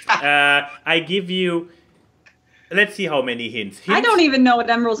 I give you, let's see how many hints. I don't even know what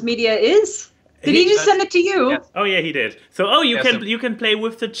Emerald's Media is. Did he just send it to you? Yes. Oh yeah, he did. So you can play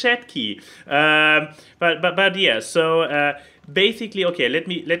with the chat key. But yeah. So basically, okay.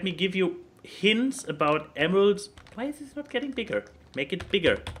 Let me give you hints about Emerald's. Why is this not getting bigger? Make it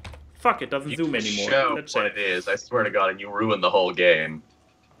bigger. Fuck, it doesn't zoom anymore. Show what it is. I swear to God, and you ruined the whole game.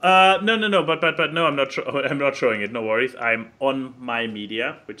 No, but no, I'm not showing it. No worries. I'm on my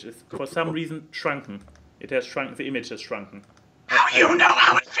media, which is for some reason shrunken. It has shrunken. The image has shrunken. You know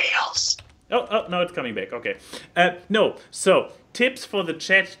how it feels. Oh, now it's coming back. Okay. No. So tips for the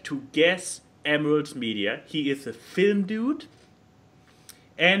chat to guess Emerald's Media. He is a film dude.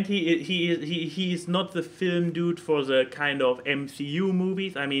 And he is not the film dude for the kind of MCU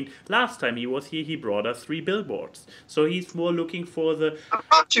movies. I mean, last time he was here, he brought us 3 billboards. So he's more looking for the. I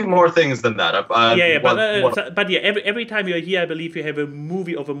brought you more things than that. But yeah, every time you're here, I believe you have a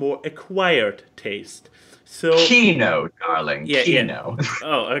movie of a more acquired taste. So Kino, darling. Kino. Yeah.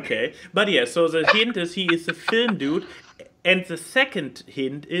 Oh, okay. But yeah, so the hint is he is a film dude, and the second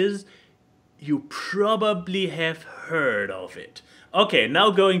hint is you probably have heard of it. Okay,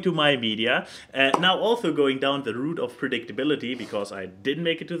 now going to my media. Now also going down the route of predictability because I didn't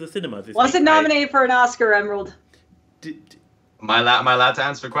make it to the cinema this week. Was it nominated for an Oscar, Emerald? Am I allowed to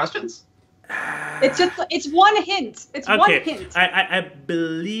answer questions? It's one hint. It's okay. One hint. I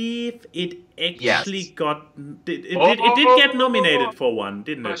believe it actually got. It did get nominated for one,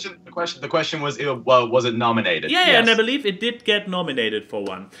 didn't it? The question was, was it nominated? Yeah, yes. And I believe it did get nominated for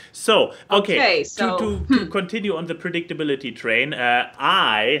one. So, okay, to continue on the predictability train,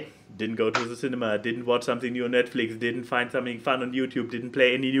 I didn't go to the cinema, didn't watch something new on Netflix, didn't find something fun on YouTube, didn't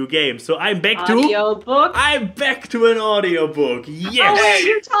play any new games. So I'm back to... Audiobook? I'm back to an audiobook. Yes! Oh, wait,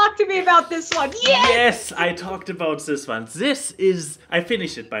 you talked to me about this one. Yes! Yes, I talked about this one. This is... I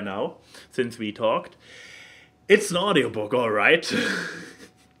finished it by now, since we talked. It's an audiobook, all right.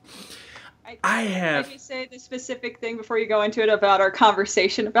 I have... Can you say the specific thing before you go into it about our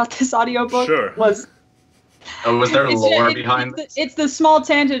conversation about this audiobook? Sure. Was there lore behind this? It's the small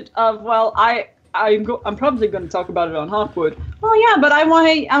tangent of, well, I'm probably going to talk about it on Hawkwood. Well, yeah, but I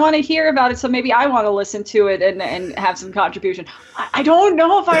want to hear about it, so maybe I want to listen to it and have some contribution. I don't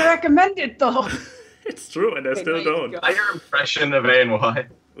know if I recommend it though. It's true, and I still don't. Your impression of A&Y.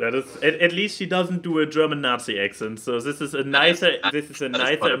 That is, at least she doesn't do a German Nazi accent, so this is a nicer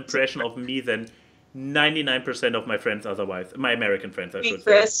impression of me than 99% of my friends otherwise. My American friends, I should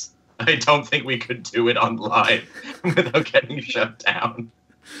say. I don't think we could do it online without getting shut down.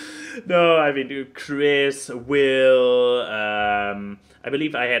 No, I mean, Chris, Will, I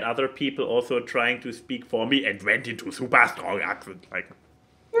believe I had other people also trying to speak for me and went into super strong accent. Like,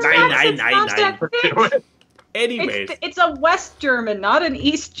 nine. Anyways. It's a West German, not an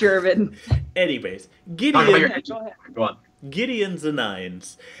East German. Anyways, Gideon. Go on. Gideon the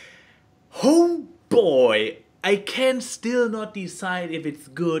Nines. Oh boy, I can still not decide if it's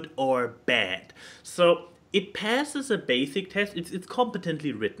good or bad. So it passes a basic test. It's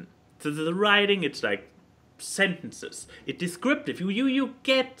competently written. So the writing, it's like sentences. It's descriptive. You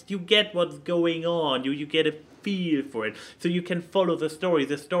get what's going on. You get a feel for it. So you can follow the story.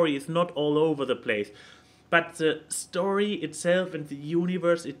 The story is not all over the place. But the story itself and the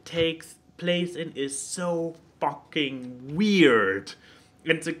universe it takes place in is so fucking weird.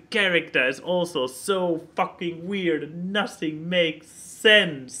 And the character is also so fucking weird and nothing makes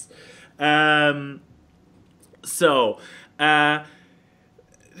sense.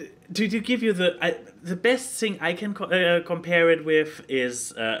 To give you the best thing I can compare it with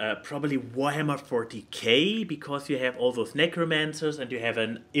is probably Warhammer 40k, because you have all those necromancers and you have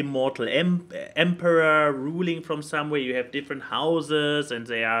an immortal emperor ruling from somewhere. You have different houses and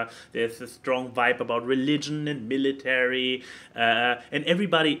there's a strong vibe about religion and military and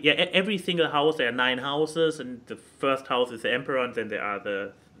everybody. Yeah, every single house, there are 9 houses, and the first house is the emperor, and then there are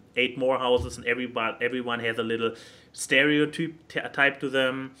the 8 more houses, and everyone has a little stereotype to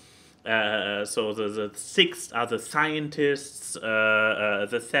them. So the 6th are the scientists,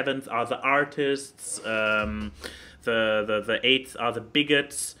 the 7th are the artists, the 8th are the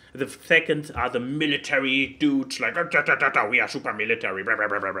bigots, the 2nd are the military dudes, like, we are super military, blah, blah,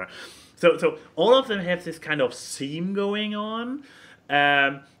 blah, blah, blah. So all of them have this kind of theme going on.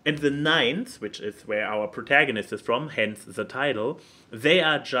 And the 9th, which is where our protagonist is from, hence the title, they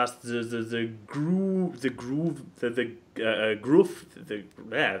are just the groove. This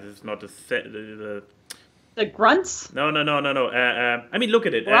is not the grunts. No. I mean, look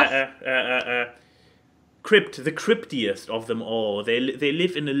at it. The cryptiest of them all. They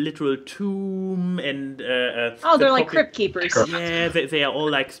live in a literal tomb, and they're like crypt keepers. Yeah, they are all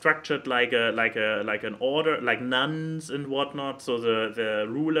like structured like an order, like nuns and whatnot. So the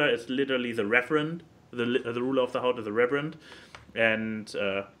ruler is literally the reverend. The ruler of the house is the reverend, and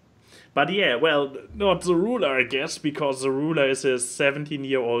but yeah, well, not the ruler, I guess, because the ruler is his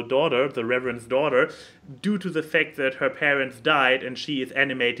 17-year-old daughter, the reverend's daughter, due to the fact that her parents died and she is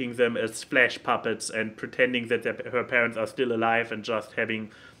animating them as flesh puppets and pretending that her parents are still alive and just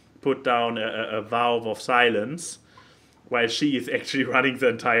having put down a vow of silence, while she is actually running the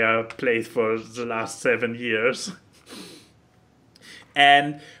entire place for the last 7 years.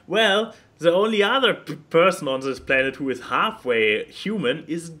 And, well, the only other person on this planet who is halfway human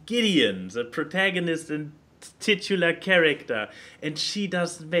is Gideon, the protagonist and titular character. And she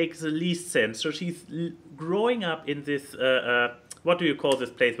doesn't make the least sense. So she's growing up in this, what do you call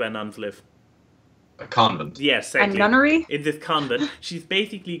this place where nuns live? A convent. Yes, exactly. A nunnery? In this convent. She's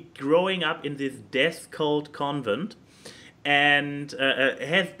basically growing up in this death cult convent. And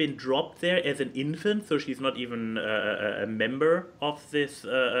has been dropped there as an infant, so she's not even a member of this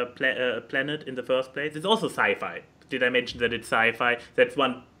planet in the first place. It's also sci-fi. Did I mention that it's sci-fi? That's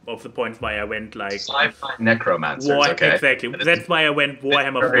one of the points why I went like... Sci-fi necromancers, okay. Exactly. That's why I went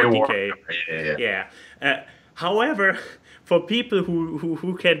Warhammer 40k. Yeah. However, for people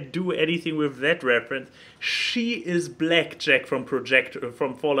who can do anything with that reference, she is Blackjack from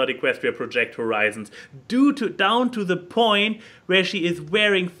Fallout Equestria Project Horizons, down to the point where she is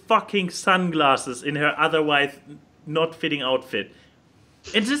wearing fucking sunglasses in her otherwise not fitting outfit.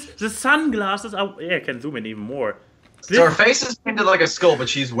 And the sunglasses are, I can zoom in even more. So her face is painted like a skull, but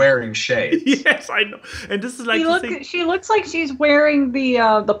she's wearing shades. Yes, I know. And this is like she looks like she's wearing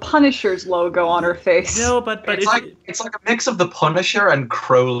the Punisher's logo on her face. No, but it's like a mix of the Punisher and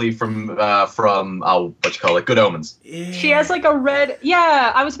Crowley from what you call it, Good Omens. Yeah. She has like a red.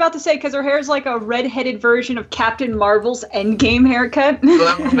 Yeah, I was about to say because her hair is like a red-headed version of Captain Marvel's Endgame haircut.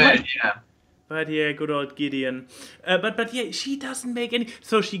 Yeah. But yeah, good old Gideon. But yeah, she doesn't make any...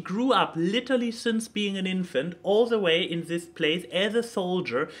 So she grew up literally since being an infant all the way in this place as a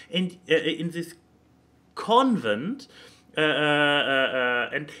soldier and in this convent.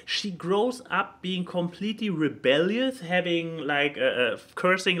 And she grows up being completely rebellious, having like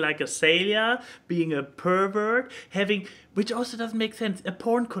cursing like a sailor, being a pervert, having... Which also doesn't make sense. A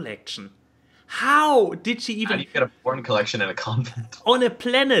porn collection. How did she even... How do you get a porn collection in a convent? On a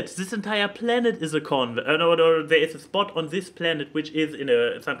planet. This entire planet is a convent. No, there is a spot on this planet which is in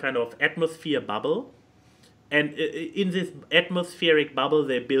some kind of atmosphere bubble. And in this atmospheric bubble,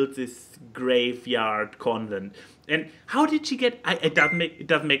 they built this graveyard convent. And how did she get... It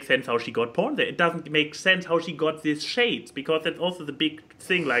doesn't make sense how she got porn there. It doesn't make sense how she got these shades. Because that's also the big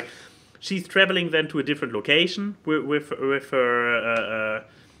thing. Like, she's traveling then to a different location with her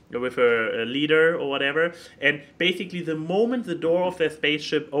leader or whatever, and basically the moment the door of their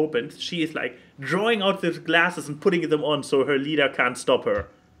spaceship opens, she is like drawing out those glasses and putting them on so her leader can't stop her.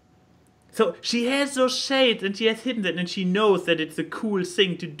 So she has those shades and she has hidden them and she knows that it's a cool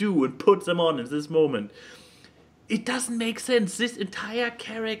thing to do and puts them on in this moment. It doesn't make sense. This entire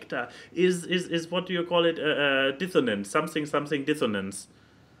character is what do you call it? Dissonance. Something dissonance.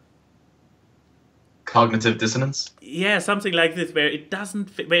 Cognitive dissonance? Yeah, something like this, where it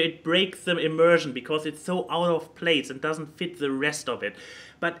doesn't fit, where it breaks the immersion because it's so out of place and doesn't fit the rest of it.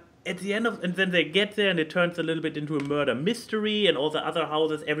 But at the end of, and then they get there and it turns a little bit into a murder mystery, and all the other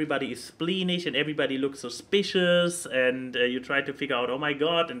houses, everybody is spleenish and everybody looks suspicious, and you try to figure out, oh my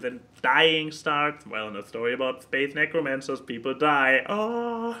god, and then dying starts. Well, in a story about space necromancers, people die.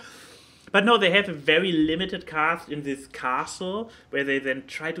 Oh. But no, they have a very limited cast in this castle where they then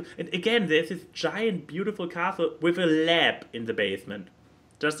try to... And again, there's this giant, beautiful castle with a lab in the basement.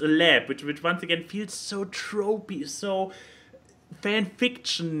 Just a lab, which once again feels so tropey, so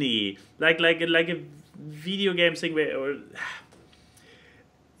fan-fiction-y. Like a video game thing where...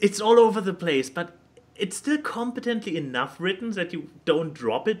 It's all over the place, but it's still competently enough written that you don't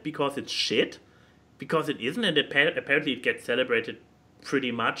drop it because it's shit. Because it isn't, and apparently it gets celebrated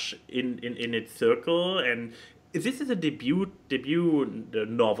pretty much in its circle, and this is a debut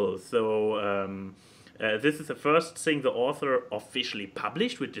novel, so this is the first thing the author officially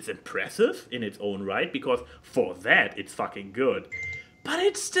published, which is impressive in its own right, because for that it's fucking good. But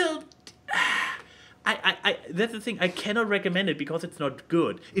it's still... I that's the thing, I cannot recommend it because it's not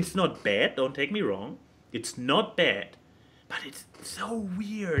good. It's not bad, don't take me wrong. It's not bad. But it's so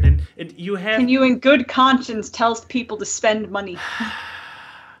weird, and you have... Can you in good conscience tell people to spend money?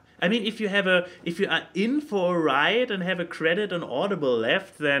 I mean, if you are in for a ride and have a credit on Audible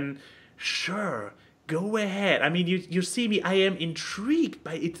left, then sure, go ahead. I mean, you see me, I am intrigued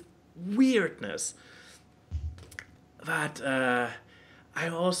by its weirdness. But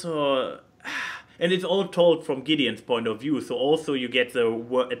I'm also... And it's all told from Gideon's point of view, so also you get the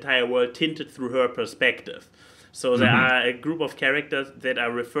entire world tinted through her perspective. So there are a group of characters that are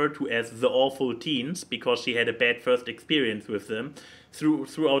referred to as the awful teens because she had a bad first experience with them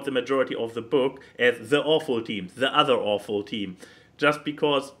throughout the majority of the book as the awful team, the other awful team. Just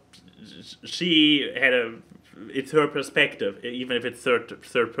because she had it's her perspective, even if it's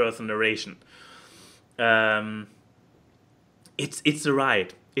third person narration. It's a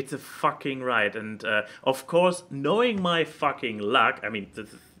ride. It's a fucking ride. And of course, knowing my fucking luck, I mean, this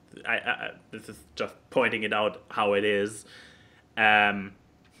is just pointing it out how it is.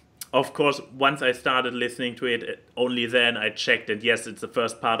 Of course, once I started listening to it, only then I checked, and yes, it's the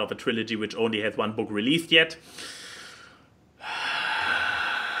first part of a trilogy which only has one book released yet.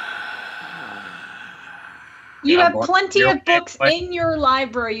 You have plenty of books in your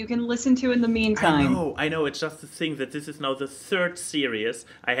library you can listen to in the meantime. I know. It's just the thing that this is now the third series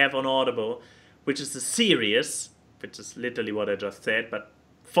I have on Audible, which is a series, which is literally what I just said, but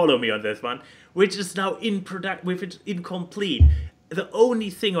follow me on this one, which is now in product, which is incomplete. The only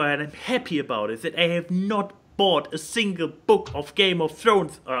thing I'm happy about is that I have not bought a single book of Game of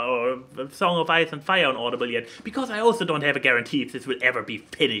Thrones or Song of Ice and Fire on Audible yet, because I also don't have a guarantee if this will ever be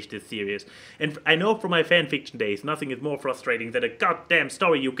finished, this series. And I know from my fanfiction days, nothing is more frustrating than a goddamn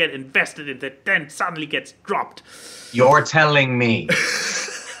story you get invested in that then suddenly gets dropped. You're telling me.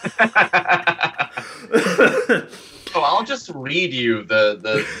 So I'll just read you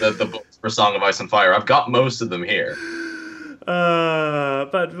the books for Song of Ice and Fire. I've got most of them here.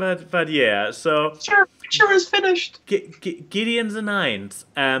 But yeah. So Sure is finished. Gideon's the Nines.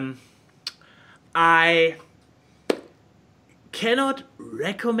 I cannot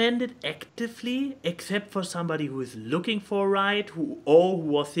recommend it actively, except for somebody who is looking for a ride, who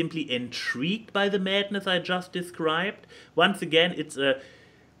was simply intrigued by the madness I just described. Once again, it's a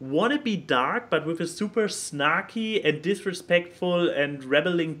wannabe dark, but with a super snarky and disrespectful and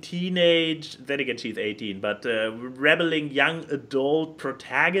rebelling teenage, then again she's 18, but rebelling young adult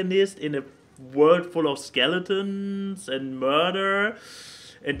protagonist in a world full of skeletons and murder,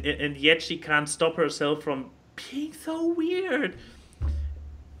 and yet she can't stop herself from being so weird.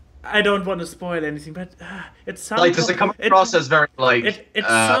 I don't want to spoil anything, but at some point... does it come across as very, at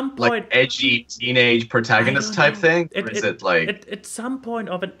some point, edgy teenage protagonist type thing? Or is it like... At some point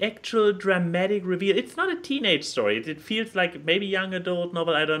of an actual dramatic reveal, it's not a teenage story. It feels like maybe young adult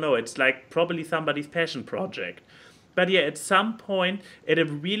novel, I don't know. It's like probably somebody's passion project. But yeah, at some point, at a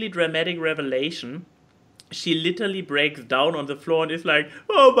really dramatic revelation, she literally breaks down on the floor and is like,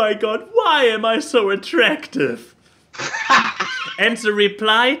 oh my god, why am I so attractive? And the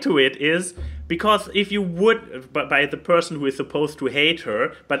reply to it is, because if you would, by the person who is supposed to hate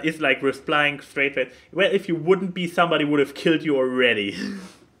her, but is like replying straight with, well, if you wouldn't be, somebody would have killed you already.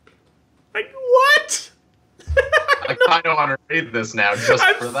 Like, what? I kind of want to read this now just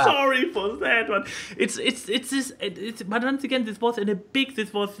for that. I'm sorry for that one. But once again, this was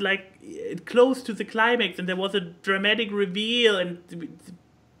like close to the climax, and there was a dramatic reveal, and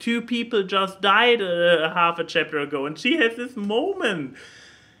 2 people just died half a chapter ago, and she has this moment,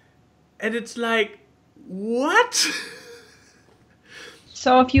 and it's like, what?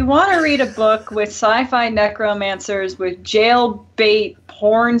 So if you want to read a book with sci-fi necromancers with jailbait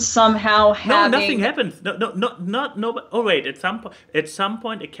porn somehow having... No, nothing happens. No. Oh wait, at some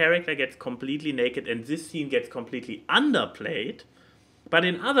point a character gets completely naked, and this scene gets completely underplayed. But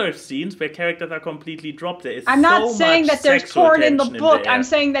in other scenes where characters are completely dropped, there is I'm not saying that there's porn in the book. I'm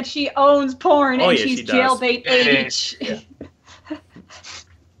saying that she owns porn and she's jailbait age. Yeah.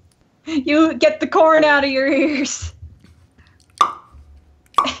 You get the corn out of your ears.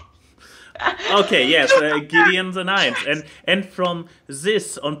 Okay, yes, Gideon's the Nines. And from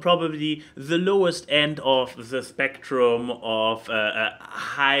this, on probably the lowest end of the spectrum of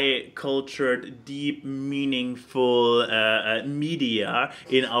high-cultured, deep, meaningful media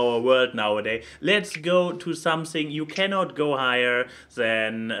in our world nowadays, let's go to something you cannot go higher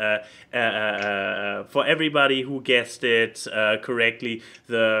than, for everybody who guessed it correctly,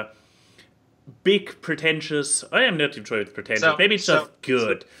 the big, pretentious... I am not even sure it's pretentious. Maybe it's just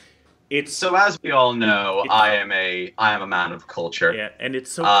good. So as we all know, I am a man of culture. Yeah, and it's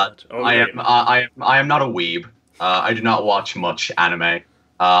so good. I am not a weeb. I do not watch much anime.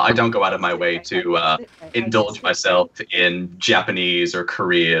 I don't go out of my way to indulge myself in Japanese or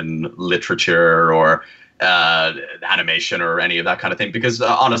Korean literature or animation or any of that kind of thing, because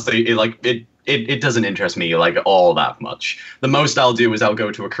honestly, it doesn't interest me like all that much. The most I'll do is I'll go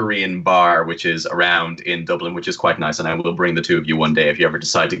to a Korean bar, which is around in Dublin, which is quite nice, and I will bring the 2 of you one day if you ever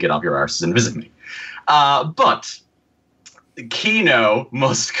decide to get off your arses and visit me. But Kino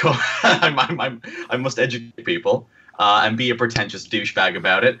must go. I must educate people and be a pretentious douchebag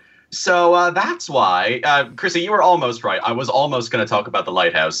about it. So that's why, Chrissy, you were almost right. I was almost going to talk about The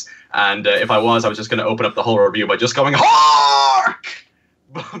Lighthouse, and if I was just going to open up the whole review by just going, HARK!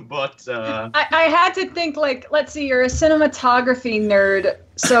 But I had to think, like, let's see, you're a cinematography nerd,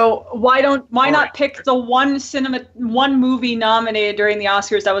 so why not pick the one movie nominated during the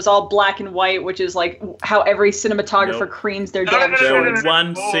Oscars that was all black and white, which is like how every cinematographer creams their damn shirts.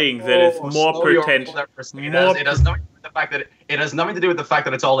 One thing that is more pretentious. It has nothing to do with the fact that it has nothing to do with the fact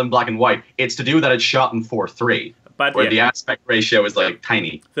that it's all in black and white. It's to do that it's shot in 4:3, where the aspect ratio is like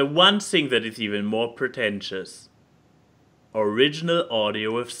tiny. The one thing that is even more pretentious. Original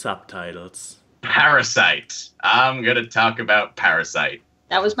audio with subtitles. Parasite. I'm going to talk about Parasite.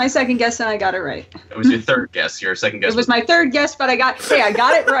 That was my second guess, and I got it right. It was your third guess. Your second guess. It was my third guess, but I got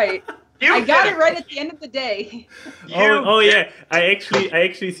it right. I got it right at the end of the day. Yeah. I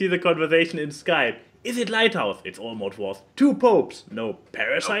actually see the conversation in Skype. Is it Lighthouse? It's almost was. 2 popes. No.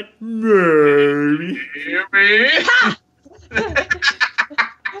 Parasite? Maybe.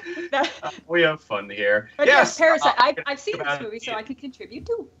 We have fun here. But yes, Parasite. I've seen this movie, so I can contribute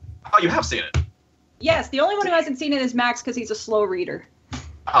too. Oh, you have seen it? Yes, the only one who hasn't seen it is Max because he's a slow reader.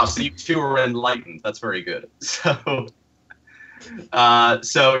 Oh, so you 2 are enlightened. That's very good. So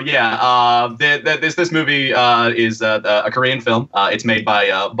this movie is a Korean film. It's made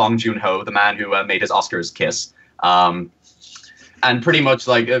by Bong Joon-ho, the man who made his Oscars Kiss. And pretty much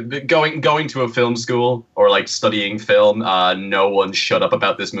like going to a film school or like studying film, no one shut up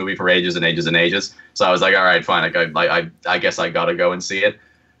about this movie for ages and ages and ages. So I was like, all right, fine. I guess I gotta go and see it.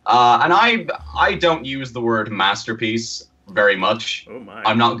 And I don't use the word masterpiece very much. Oh my.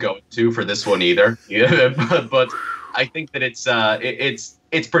 I'm not going to for this one either. Yeah, but I think that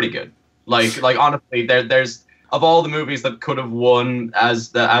it's pretty good. Like honestly, there's of all the movies that could have won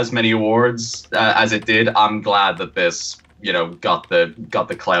as many awards as it did, I'm glad that this, you know, got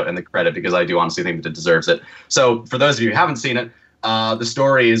the clout and the credit, because I do honestly think that it deserves it. So for those of you who haven't seen it, the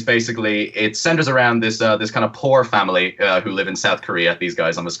story is basically, it centers around this kind of poor family who live in South Korea. These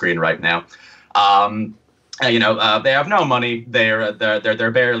guys on the screen right now. You know, they have no money.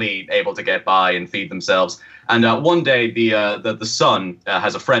 They're barely able to get by and feed themselves. And one day, the son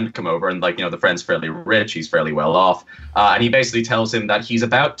has a friend come over, and like, you know, the friend's fairly rich. He's fairly well off, and he basically tells him that he's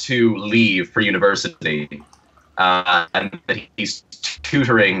about to leave for university, and that he's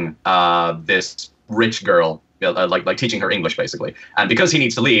tutoring this rich girl, like teaching her English basically. And because he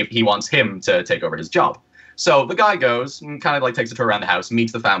needs to leave, he wants him to take over his job. So the guy goes and kind of like takes a tour around the house,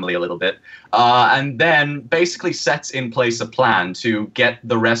 meets the family a little bit, and then basically sets in place a plan to get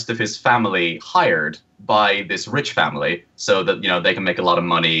the rest of his family hired by this rich family, so that, you know, they can make a lot of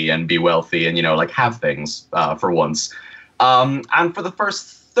money and be wealthy and, you know, like have things for once. And for the first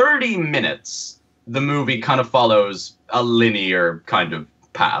 30 minutes, the movie kind of follows a linear kind of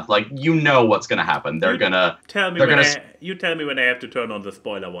path. Like, you know what's going to happen. They're gonna tell me when I have to turn on the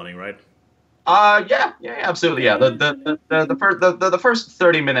spoiler warning, right? Yeah, absolutely, yeah. The first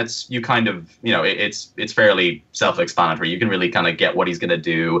 30 minutes, you kind of, you know, it's fairly self-explanatory. You can really kind of get what he's gonna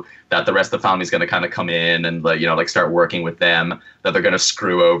do. That the rest of the family's gonna kind of come in and, you know, like start working with them. That they're gonna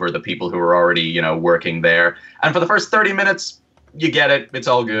screw over the people who are already, you know, working there. And for the first 30 minutes, you get it. It's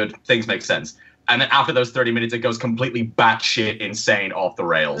all good. Things make sense. And then after those 30 minutes, it goes completely batshit insane off the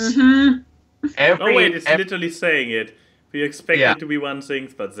rails. Mm-hmm. It's literally saying it. We expect it to be one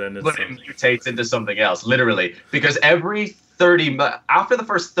thing, but then it mutates into something else, literally. Because after the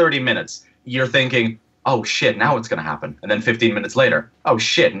first 30 minutes, you're thinking, oh shit, now what's going to happen? And then 15 minutes later, oh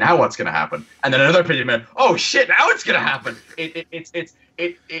shit, now what's going to happen? And then another 15 minutes, oh shit, now it's going to happen.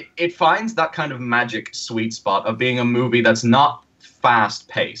 It finds that kind of magic sweet spot of being a movie that's not fast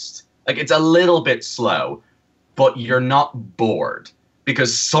paced. Like, it's a little bit slow, but you're not bored,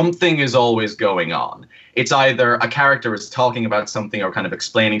 because something is always going on. It's either a character is talking about something or kind of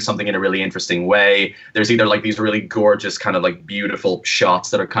explaining something in a really interesting way. There's either like these really gorgeous kind of like beautiful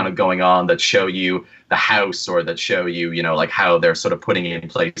shots that are kind of going on that show you the house, or that show you, you know, like how they're sort of putting in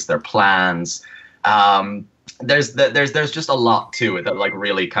place their plans. There's just a lot to it that like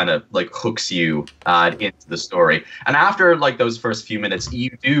really kind of like hooks you into the story. And after like those first few minutes,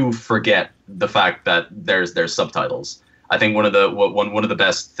 you do forget the fact that there's subtitles. I think one of the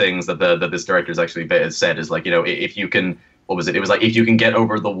best things that this director's actually said is, like, you know, if you can, what was it? It was like, if you can get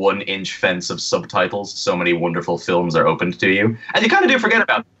over the 1-inch fence of subtitles, so many wonderful films are opened to you. And you kind of do forget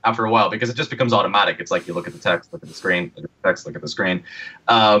about it after a while, because it just becomes automatic. It's like you look at the text, look at the screen, look at the text, look at the screen.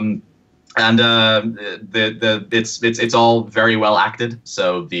 It's all very well acted.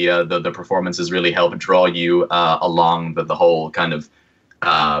 So the performances really help draw you along the whole kind of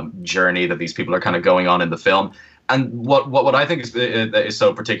journey that these people are kind of going on in the film. And what I think is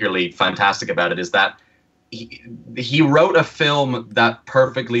so particularly fantastic about it is that he wrote a film that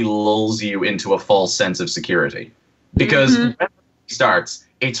perfectly lulls you into a false sense of security. Because when it starts,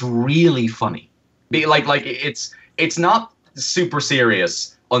 it's really funny. Like it's not super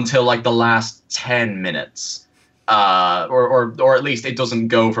serious until like the last 10 minutes, or at least it doesn't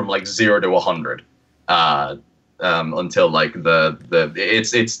go from like 0 to 100. Until like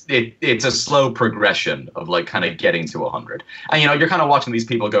it's a slow progression of like kind of getting to 100. And, you know, you're kind of watching these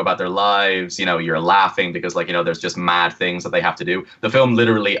people go about their lives. You know, you're laughing because, like, you know, there's just mad things that they have to do. The film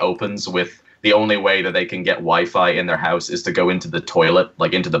literally opens with the only way that they can get Wi-Fi in their house is to go into the toilet,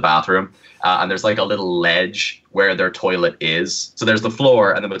 like into the bathroom. And there's like a little ledge where their toilet is. So there's the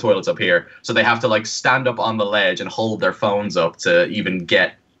floor and then the toilet's up here. So they have to like stand up on the ledge and hold their phones up to even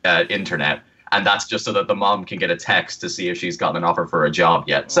get internet. And that's just so that the mom can get a text to see if she's gotten an offer for a job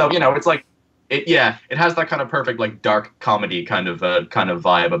yet. So, you know, it's like, it has that kind of perfect, like, dark comedy kind of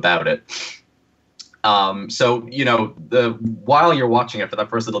vibe about it. So, you know, while you're watching it for that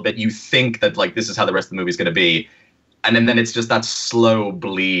first little bit, you think that, like, this is how the rest of the movie is going to be. And then it's just that slow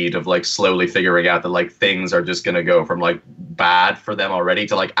bleed of, like, slowly figuring out that, like, things are just going to go from, like, bad for them already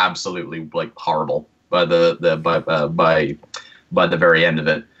to, like, absolutely, like, horrible by the very end of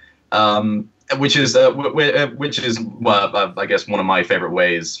it. which is well, I guess one of my favorite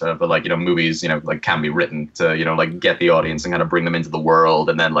ways for like, you know, movies, you know, like can be written to, you know, like get the audience and kind of bring them into the world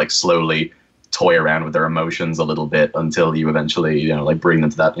and then like slowly toy around with their emotions a little bit until you eventually, you know, like bring them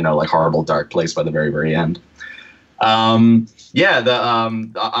to that, you know, like horrible dark place by the very, very end. I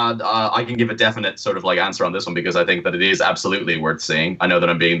can give a definite sort of like answer on this one because I think that it is absolutely worth seeing. I know that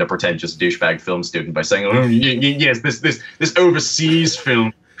I'm being the pretentious douchebag film student by saying, oh, yes, this overseas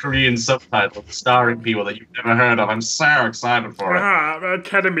film, Korean subtitles starring people that you've never heard of. I'm so excited for it.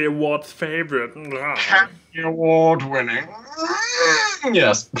 Academy Awards favorite. Academy Award winning.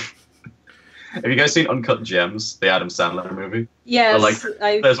 Yes. Have you guys seen Uncut Gems, the Adam Sandler movie? Yes.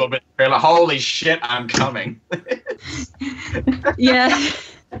 Like, there's one bit where like, holy shit, I'm coming. Yeah.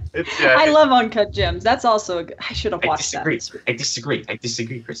 I love Uncut Gems. That's also a good... I should have watched that. I disagree,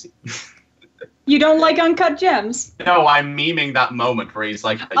 Chrissy. You don't like Uncut Gems? No, I'm memeing that moment where he's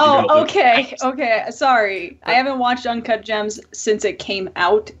like... Okay. Sorry. I haven't watched Uncut Gems since it came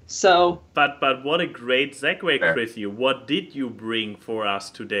out, so... But what a great segue, Chrissy. What did you bring for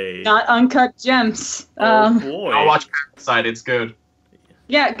us today? Not Uncut Gems. Oh, boy. I'll watch Parasite. It's good.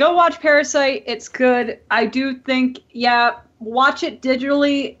 Yeah, go watch Parasite. It's good. I do think, watch it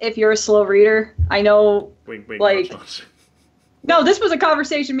digitally if you're a slow reader. I know, wink, like... No, this was a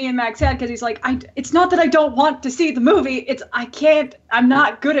conversation me and Max had because he's like, it's not that I don't want to see the movie. I'm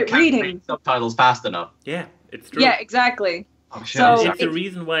not good at reading. Read subtitles fast enough. Yeah, it's true. Yeah, exactly. Oh, shit. So it's the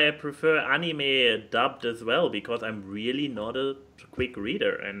reason why I prefer anime dubbed as well, because I'm really not a quick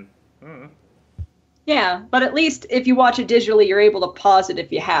reader. And yeah, but at least if you watch it digitally, you're able to pause it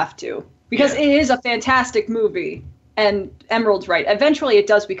if you have to. Because it is a fantastic movie. And Emerald's right. Eventually, it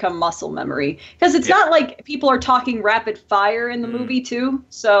does become muscle memory. Because it's not like people are talking rapid fire in the movie, too.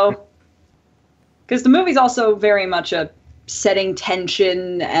 So, because the movie's also very much a setting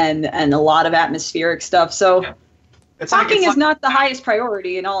tension and a lot of atmospheric stuff. So, talking is not the highest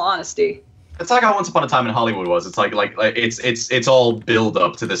priority, in all honesty. It's like how Once Upon a Time in Hollywood was. It's like it's all build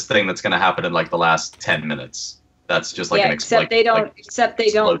up to this thing that's going to happen in like the last 10 minutes. That's just like except they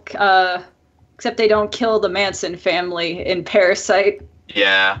don't kill the Manson family in Parasite.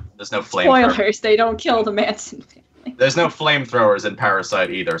 Yeah, there's no flamethrowers. Spoilers, they don't kill the Manson family. There's no flamethrowers in Parasite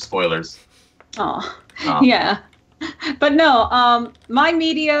either. Spoilers. Oh, yeah. But no, my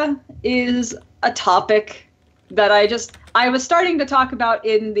media is a topic that I was starting to talk about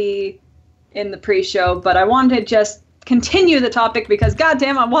in the pre-show, but I wanted to just continue the topic because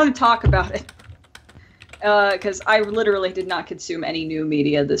goddamn, I want to talk about it. Because I literally did not consume any new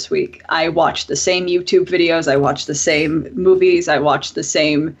media this week. I watched the same YouTube videos, I watched the same movies, I watched the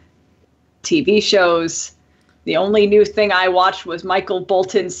same TV shows. The only new thing I watched was Michael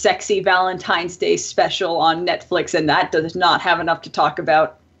Bolton's sexy Valentine's Day special on Netflix, and that does not have enough to talk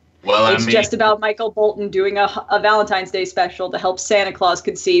about. Well, it's just about Michael Bolton doing a Valentine's Day special to help Santa Claus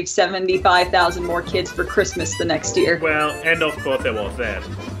conceive 75,000 more kids for Christmas the next year. Well, and of course there was that.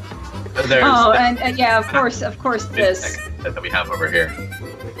 And yeah, of course this that we have over here.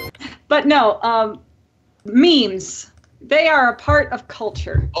 But no, memes, they are a part of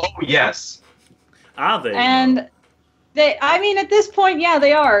culture. Oh yes. Are they? And at this point, yeah,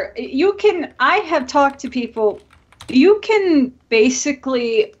 they are. I have talked to people, you can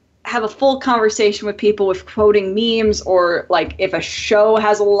basically have a full conversation with people with quoting memes, or like if a show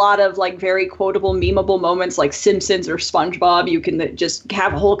has a lot of like very quotable, memeable moments like Simpsons or SpongeBob, you can just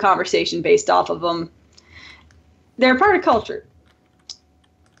have a whole conversation based off of them. They're part of culture.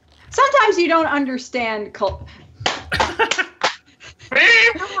 Sometimes you don't understand some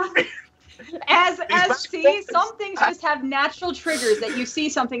things just have natural triggers that you see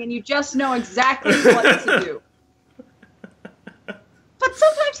something and you just know exactly what to do. But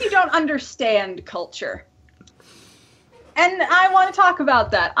sometimes you don't understand culture. And I want to talk about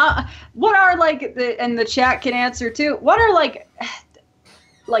that. What are and the chat can answer too, what are like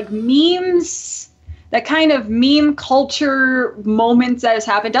memes, that kind of meme culture moments that has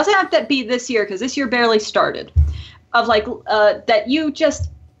happened? Doesn't have to be this year, because this year barely started. Of that you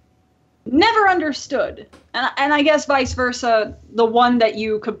just never understood. And I guess vice versa, the one that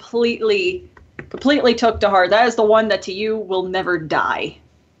you completely took to heart, that is the one that to you will never die.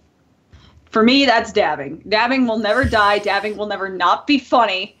 For me, that's dabbing. Dabbing will never die. Dabbing will never not be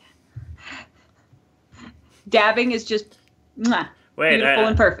funny. Dabbing is just beautiful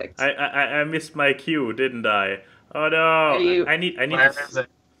and perfect. I missed my cue, didn't I? Oh no! I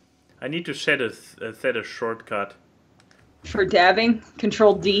need to set a shortcut for dabbing.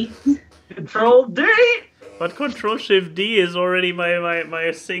 Control D. Control D. But Control-Shift-D is already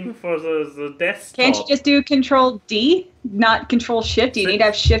my thing for the desktop. Can't you just do Control-D, not Control-Shift? Do you need to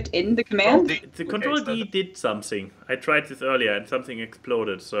have Shift in the command? The Control-D did something. I tried this earlier and something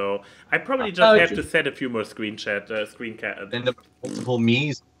exploded. So I probably just have to set a few more screen cap. And the multiple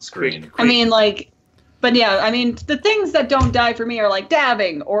me's screen. I mean, like... But yeah, I mean, the things that don't die for me are like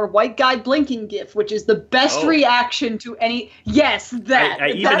dabbing or white guy blinking gif, which is the best reaction to any... Yes, that!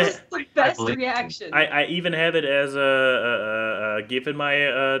 That's the best reaction. I even have it as a gif in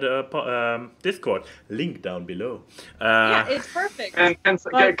my Discord. Link down below. Yeah, it's perfect. Can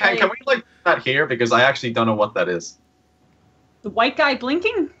we like that here? Because I actually don't know what that is. The white guy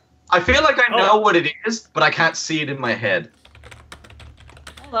blinking? I feel like I know what it is, but I can't see it in my head.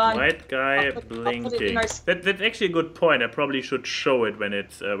 White guy blinking. That's actually a good point. I probably should show it when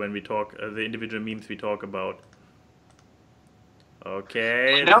it's when we talk the individual memes we talk about.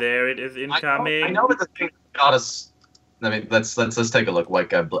 Okay, there it is incoming. I know what the thing got us. I mean, let's take a look. White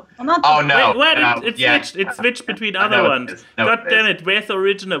guy. Oh no! It switched between other ones. God damn it! Where's the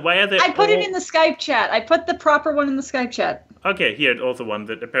original? Why are they? I put it in the Skype chat. I put the proper one in the Skype chat. Okay, here it's also one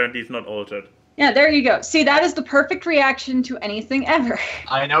that apparently is not altered. Yeah, there you go. See, that is the perfect reaction to anything ever.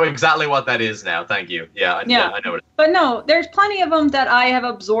 I know exactly what that is now. Thank you. Yeah, I know what it is. But no, there's plenty of them that I have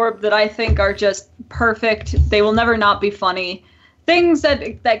absorbed that I think are just perfect. They will never not be funny. Things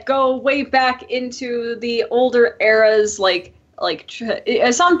that go way back into the older eras, like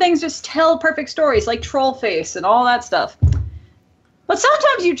some things just tell perfect stories, like Trollface and all that stuff. But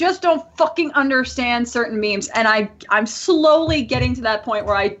sometimes you just don't fucking understand certain memes, and I'm slowly getting to that point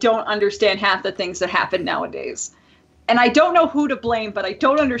where I don't understand half the things that happen nowadays. And I don't know who to blame, but I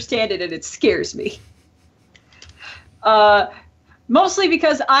don't understand it, and it scares me. Mostly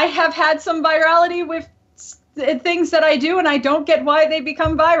because I have had some virality with things that I do, and I don't get why they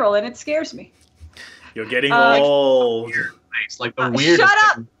become viral, and it scares me. You're getting old. It's like the weirdest shut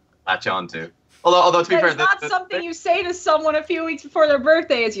up! thing to latch onto. Although to be fair, it's not something you say to someone a few weeks before their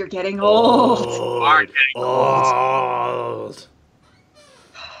birthday is you're getting old. Old.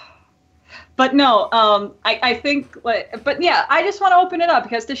 But no, I think, but yeah, I just want to open it up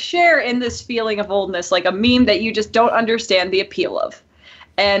because to share in this feeling of oldness, like a meme that you just don't understand the appeal of.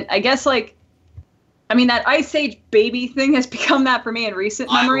 And I guess that Ice Age baby thing has become that for me in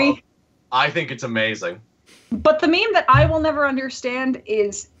recent memory. I think it's amazing. But the meme that I will never understand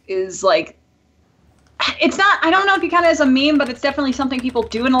is like, it's not, I don't know if you count it as a meme, but it's definitely something people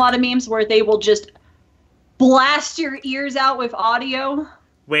do in a lot of memes where they will just blast your ears out with audio.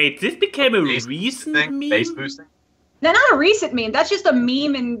 Wait, this became a recent meme? Bass boosting? No, not a recent meme. That's just a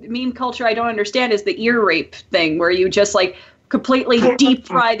meme in meme culture I don't understand is the ear rape thing where you just like completely deep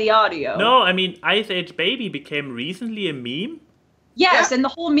fry the audio. No, I mean, Ice Age Baby became recently a meme? Yes, and the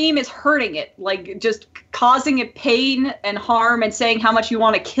whole meme is hurting it, like just causing it pain and harm and saying how much you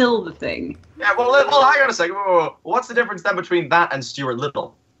want to kill the thing. Yeah, well, hang on a second. Whoa. What's the difference then between that and Stuart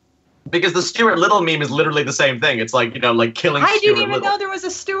Little? Because the Stuart Little meme is literally the same thing. It's like, like killing Stuart Little. I didn't even know there was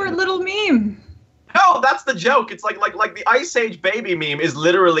a Stuart Little meme. No, that's the joke. It's like the Ice Age Baby meme is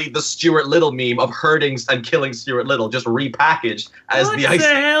literally the Stuart Little meme of hurting and killing Stuart Little, just repackaged as the Ice Age Baby. What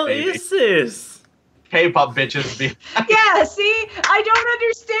the hell is this? K-pop bitches be. Yeah, see? I don't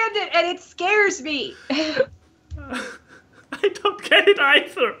understand it, and it scares me. I don't get it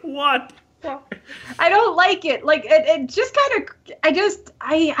either. What? I don't like it. Like, it just kind of... I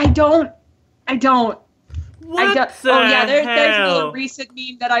don't... What the Oh, yeah, there's a recent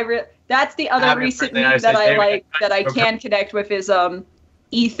meme that that's the other recent meme that I like, that I can connect with is,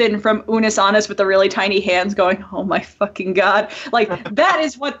 Ethan from Unis Honest with the really tiny hands going, oh my fucking god. Like, that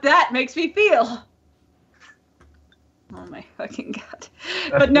is what that makes me feel. Oh my fucking god.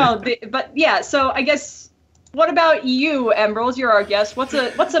 But no, but yeah, so I guess, what about you, Ambrose? You're our guest. What's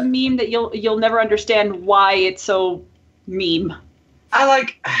a meme that you'll never understand why it's so meme? I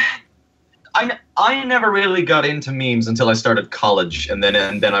never really got into memes until I started college, and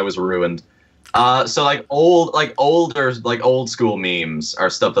then I was ruined. So older old school memes are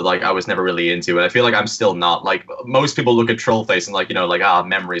stuff that I was never really into, and I feel like I'm still not. Like most people look at Trollface and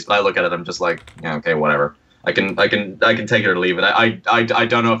memories, but I look at it, I'm just like, yeah, okay, whatever. I can take it or leave it. I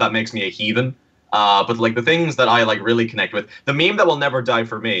don't know if that makes me a heathen. But the things that I really connect with, the meme that will never die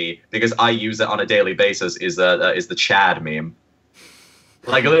for me because I use it on a daily basis is the Chad meme.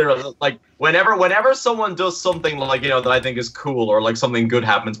 Literally, whenever someone does something that I think is cool or something good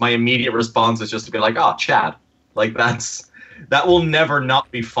happens, my immediate response is just to be like, oh, Chad. That will never not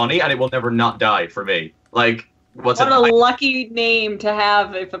be funny and it will never not die for me. What a lucky name to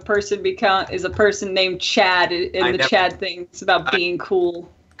have if a person is a person named Chad in the Chad thing. It's about being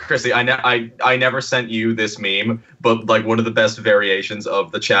cool. Chrissy, I never sent you this meme, but like one of the best variations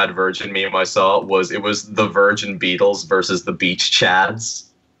of the Chad Virgin meme I saw was the Virgin Beatles versus the Beach Chads.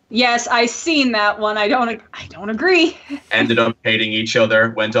 Yes, I seen that one. I don't agree. Ended up hating each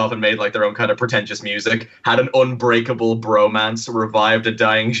other, went off and made like their own kind of pretentious music, had an unbreakable bromance, revived a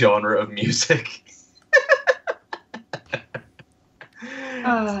dying genre of music.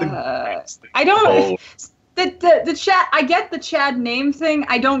 I don't. The Chad. I get the Chad name thing.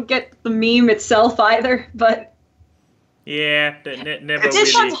 I don't get the meme itself either. But yeah, never.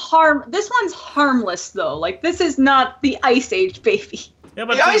 This one's harmless though. Like this is not the Ice Age baby. Yeah,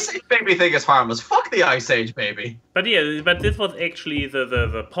 but the Ice Age baby thing is harmless. Fuck the Ice Age baby. But yeah, but this was actually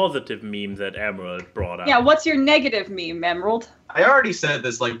the positive meme that Emerald brought up. Yeah, what's your negative meme, Emerald? I already said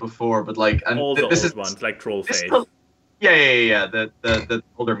this like before, but like all the old ones like Trollface. Yeah. The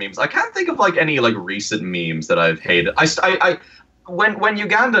older memes. I can't think of like any like recent memes that I've hated. When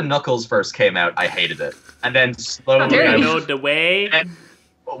Uganda Knuckles first came out, I hated it, and then slowly.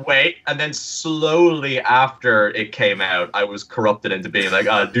 And then slowly after it came out, I was corrupted into being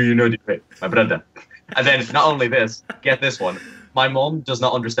like, do you know my brother? And then not only this, get this one. My mom does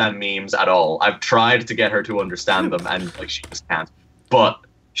not understand memes at all. I've tried to get her to understand them, and like she just can't. But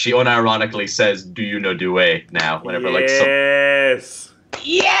she unironically says, "Do you know Dewey?" now whenever yes.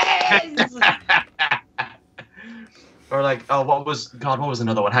 Yes. Or like, oh, what was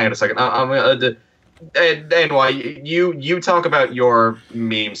another one? Hang on a second. Anyway, you talk about your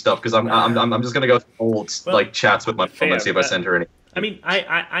meme stuff because I'm just gonna go through old like chats with my phone and see if I send her any. I mean,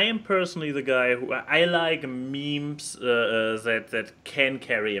 I am personally the guy who I like memes that can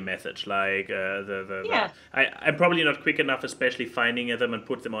carry a message. Like I'm probably not quick enough, especially finding them and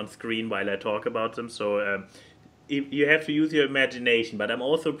put them on screen while I talk about them. So you have to use your imagination. But I'm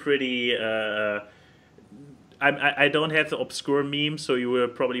also pretty. I don't have the obscure memes, so you will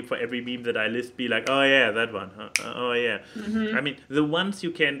probably for every meme that I list be like, oh yeah, that one. Oh yeah. Mm-hmm. I mean, the ones you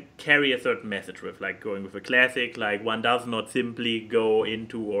can carry a certain message with, like going with a classic, like one does not simply go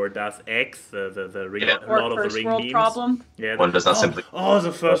into or does X, the Lord of the Ring memes. Problem. Yeah, one does not simply. Oh,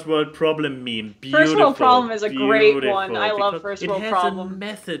 the first world problem meme. Beautiful. First world problem is a great one. I love first world problem. It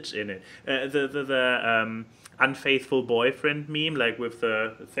has a message in it. The unfaithful boyfriend meme, like with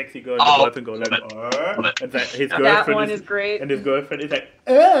the sexy girl and the boyfriend going like, and his girlfriend that one is great. And his girlfriend is like,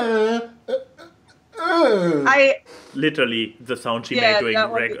 literally the sound she made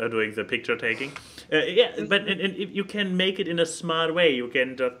doing the picture taking. But and you can make it in a smart way. You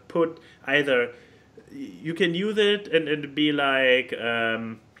can just put either, you can use it and be like,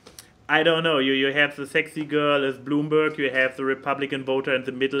 I don't know, you have the sexy girl as Bloomberg, you have the Republican voter in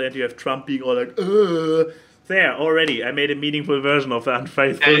the middle, and you have Trump being all like, There, already, I made a meaningful version of the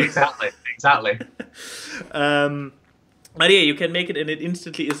unfaithful. Yeah, exactly. But yeah, you can make it and it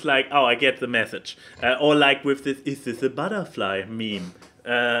instantly is like, oh, I get the message. Or like with this, is this a butterfly meme?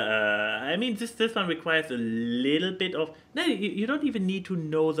 I mean, this one requires a little bit of... No, you don't even need to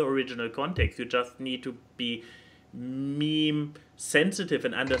know the original context. You just need to be meme sensitive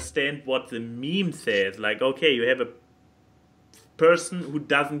and understand what the meme says. Like, okay, you have a person who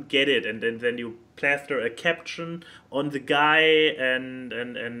doesn't get it, and then you plaster a caption on the guy and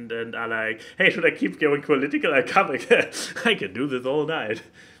are like, hey, should I keep going political? I can do this all night.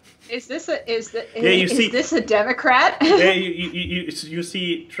 Is this a Democrat? Yeah, you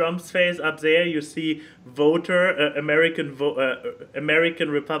see Trump's face up there. You see voter, American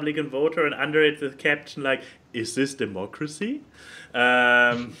Republican voter, and under it the caption like, "Is this democracy?"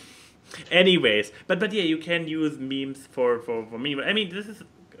 Anyways, but yeah, you can use memes for meme. I mean, this is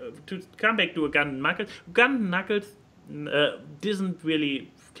to come back to a Gun and Knuckles. Gun and Knuckles doesn't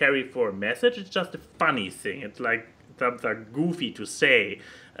really carry for a message. It's just a funny thing. It's like something goofy to say.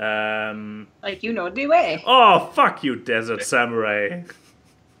 Like, you know the way. Oh, fuck you, Desert Samurai.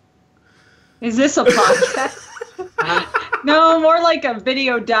 Is this a podcast? No, more like a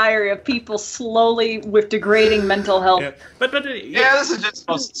video diary of people slowly with degrading mental health. Yeah. But this is just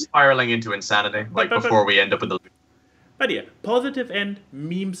us spiraling into insanity, before we end up in the... But yeah, positive end,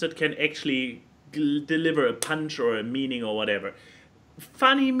 memes that can actually deliver a punch or a meaning or whatever.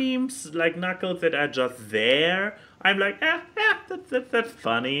 Funny memes like Knuckles that are just there, I'm like, that's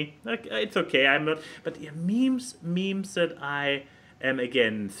funny. Like, it's okay, I'm not... But yeah, memes that I am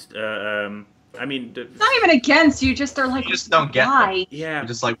against... I mean, it's not even against, you just are like, you just don't get why? Yeah. You're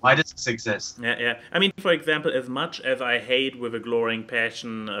just like, why does this exist? Yeah. I mean, for example, as much as I hate with a glowing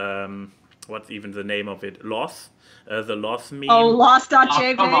passion, what's even the name of it? Loss. The Loss meme. Oh,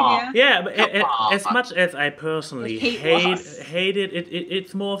 Lost.jpg. Oh, Yeah, but as much as I personally hate it,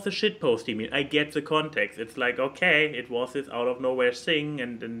 it's more of the shitposty meme. I get the context. It's like, okay, it was this out of nowhere thing,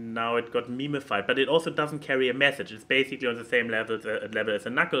 and now it got memeified. But it also doesn't carry a message. It's basically on the same level as a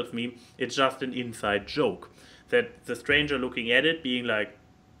Knuckles meme. It's just an inside joke. That the stranger looking at it being like,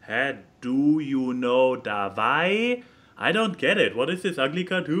 hey, do you know Davai? I don't get it. What is this ugly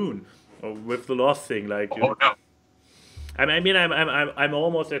cartoon? Or with the Lost thing, like... Oh, no. I mean, I'm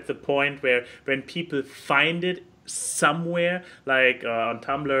almost at the point where when people find it somewhere, like on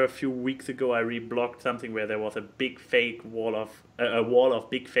Tumblr a few weeks ago, I reblogged something where there was a big fake wall of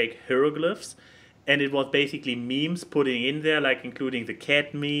big fake hieroglyphs, and it was basically memes putting in there, like including the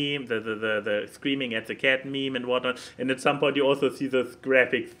cat meme, the screaming at the cat meme and whatnot. And at some point, you also see those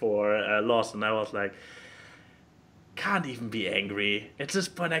graphics for Lost, and I was like, can't even be angry. At this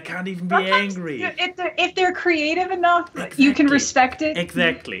point, I can't even be angry. If they're creative enough, you can respect it.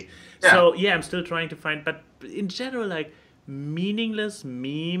 Exactly. Yeah. So yeah, I'm still trying to find, but in general, like meaningless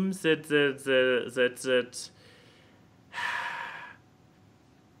memes that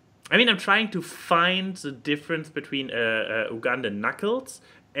I mean, I'm trying to find the difference between Ugandan Knuckles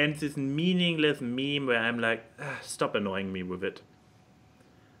and this meaningless meme where I'm like, stop annoying me with it.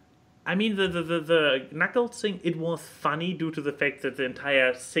 I mean, the Knuckles thing, it was funny due to the fact that the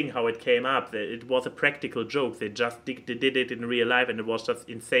entire thing, how it came up, it was a practical joke. They just did it in real life, and it was just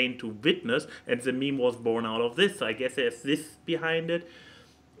insane to witness, and the meme was born out of this. So I guess there's this behind it.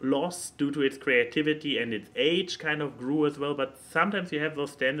 Lost, due to its creativity and its age, kind of grew as well, but sometimes you have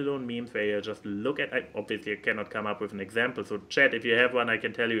those standalone memes where you just look at... obviously, I cannot come up with an example, so chat, if you have one, I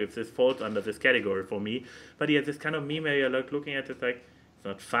can tell you if this falls under this category for me. But yeah, this kind of meme where you're like looking at it like, it's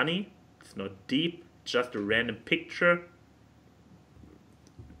not funny, it's not deep, it's just a random picture.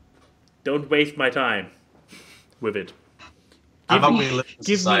 Don't waste my time with it.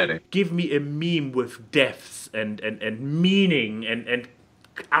 Give me a meme with depths and meaning and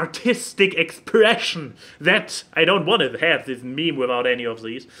artistic expression. That I don't want to have this meme without any of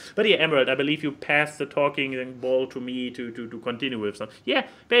these. But yeah, Emerald, I believe you passed the talking ball to me to continue with some. Yeah,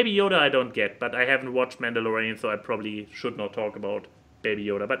 Baby Yoda I don't get, but I haven't watched Mandalorian, so I probably should not talk about Baby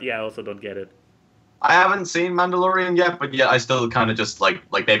Yoda. But yeah, I also don't get it. I haven't seen Mandalorian yet, but yeah, I still kind of just like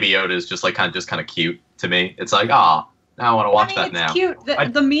Baby Yoda is just kind of cute to me. It's like, now I want to watch that now. It's cute.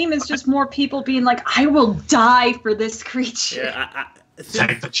 The meme is just more people being like, I will die for this creature. Yeah,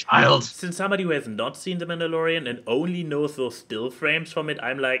 Take the child. Since somebody who has not seen The Mandalorian and only knows those still frames from it,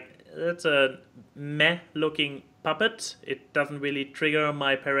 I'm like, it's a meh-looking puppet. It doesn't really trigger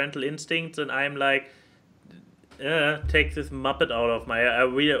my parental instincts, and I'm like, take this Muppet out of my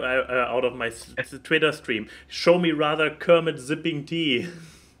Twitter stream. Show me rather Kermit zipping tea.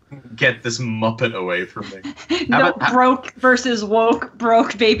 Get this Muppet away from me. Broke versus woke.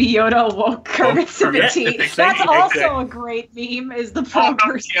 Broke Baby Yoda, woke Kermit zipping tea. That's also a great meme, is the broke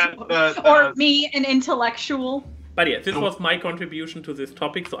versus woke. Or me, an intellectual. But yeah, this was my contribution to this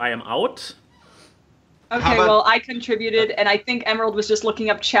topic, so I am out. Okay, well, I contributed, and I think Emerald was just looking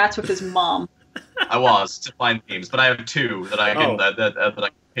up chats with his mom. I was to find memes, but I have two that I can that I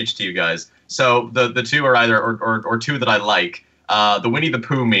can pitch to you guys. So the two are either or two that I like. The Winnie the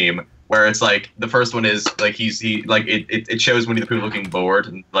Pooh meme, where it's like the first one is like it shows Winnie the Pooh looking bored,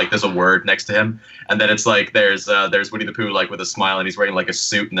 and like there's a word next to him, and then it's like there's Winnie the Pooh like with a smile, and he's wearing like a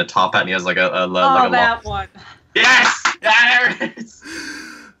suit and a top hat, and he has like a that one. Yes, there it is.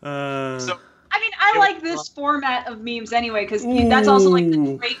 So. I mean, I like this format of memes anyway, because that's also like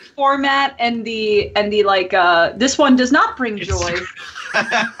the Drake format, and the like. This one does not bring joy.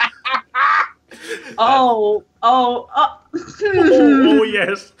 Oh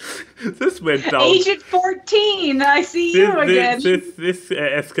yes, this went down. Agent 14, I see you again. This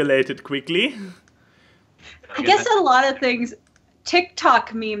escalated quickly. I guess a lot of things,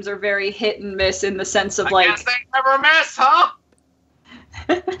 TikTok memes are very hit and miss in the sense of like. I guess they never miss, huh?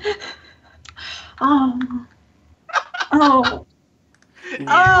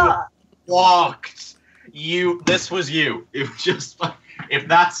 Walked. This was you. It was just if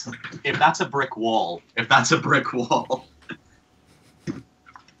that's a brick wall. If that's a brick wall.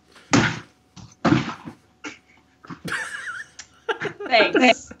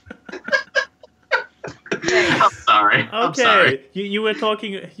 Thanks. I'm sorry. Okay. I'm sorry. You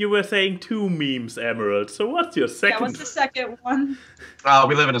were saying two memes, Emerald. So what's your second? Yeah, what's the second one?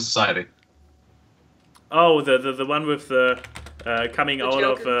 We live in a society. Oh, the one with the coming the out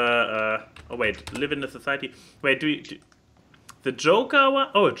Joker. of oh wait, live in a society. Wait, The Joker one?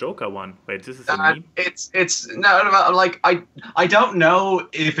 Oh, a Joker one. Wait, this is a meme? It's no, like I don't know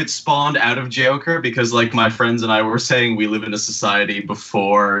if it spawned out of Joker because like my friends and I were saying we live in a society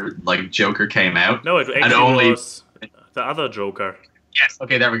before like Joker came out. No, it actually was the other Joker. Yes.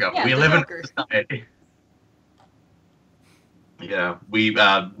 Okay, there we go. Yeah, we live Joker. in a society. Yeah, we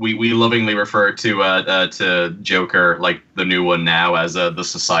lovingly refer to Joker, like the new one now, as the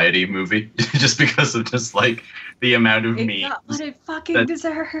Society movie, just because of just like the amount of memes. Got what it fucking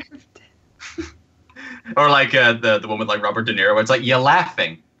deserved. Or like the one with like Robert De Niro, where it's like you're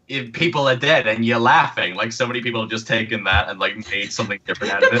laughing if people are dead and you're laughing. Like so many people have just taken that and like made something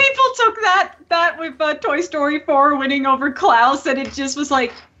different out of it. People took that with Toy Story 4 winning over Klaus, and it just was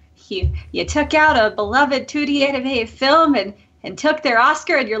like you took out a beloved 2D animated film and took their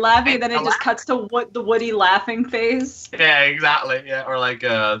Oscar, and you're laughing, and then it just cuts to the Woody laughing face. Yeah, exactly. Yeah, or like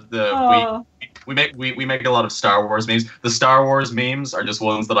we make a lot of Star Wars memes. The Star Wars memes are just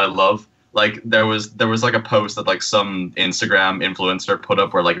ones that I love. Like there was like a post that like some Instagram influencer put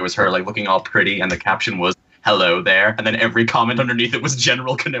up where like it was her like looking all pretty, and the caption was "Hello there," and then every comment underneath it was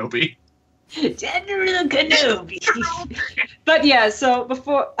General Kenobi. General Kenobi. But yeah, so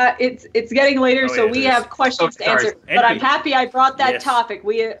before it's getting later, so we have questions to answer. But I'm happy I brought that topic.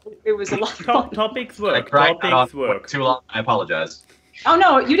 It was a lot of fun. Topics work. Topics work. Too long. I apologize. Oh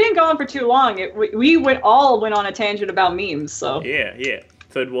no, you didn't go on for too long. We went on a tangent about memes. So yeah.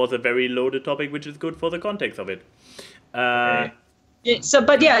 So it was a very loaded topic, which is good for the context of it.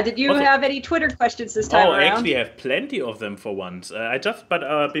 Did you have any Twitter questions this time around? I actually have plenty of them for once.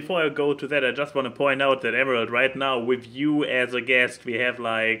 Before I go to that, I just want to point out that Emerald, right now, with you as a guest, we have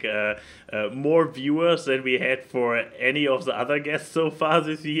like more viewers than we had for any of the other guests so far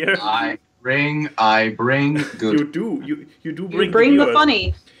this year. I bring good. You bring the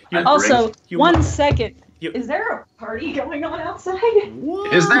funny. Also, 1 second. Is there a party going on outside?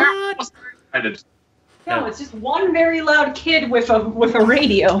 What? Is there? No, it's just one very loud kid with a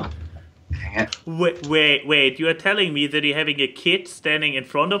radio. Dang it. Wait, you are telling me that you're having a kid standing in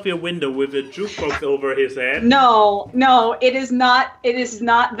front of your window with a jukebox over his head? No, it is not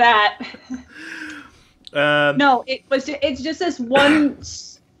that. No, it's just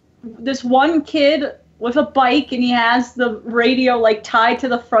this one kid with a bike, and he has the radio like tied to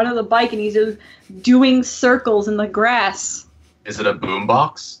the front of the bike, and he's just doing circles in the grass. Is it a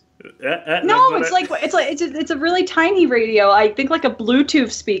boombox? No, it's a really tiny radio. I think like a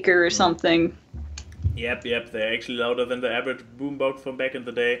Bluetooth speaker or something. Yep. They're actually louder than the average boombox from back in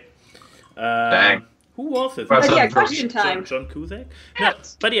the day. Dang. Who was it? Question time. John Cusack? No,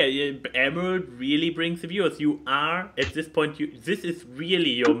 but Emerald really brings the viewers. You are, at this point, this is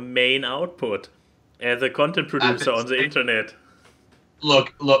really your main output as a content producer on the internet.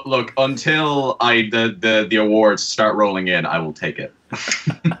 Look, until the awards start rolling in, I will take it.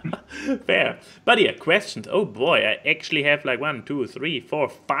 Fair. But questions. Oh boy, I actually have like 1, 2, 3, 4,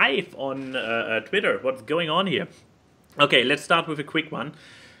 5 on Twitter. What's going on here? Okay, let's start with a quick one.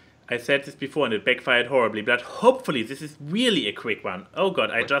 I said this before and it backfired horribly, but hopefully this is really a quick one. Oh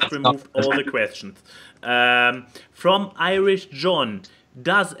god, I just removed all the questions. From Irish John,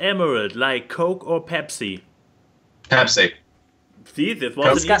 does Emerald like Coke or Pepsi? Pepsi. See, this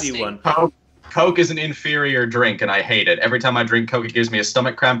was an easy one. Coke is an inferior drink, and I hate it. Every time I drink Coke, it gives me a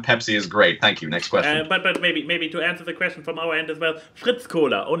stomach cramp. Pepsi is great. Thank you. Next question. But maybe to answer the question from our end as well, Fritz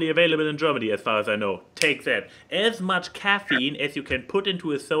Cola, only available in Germany as far as I know. Take that. As much caffeine as you can put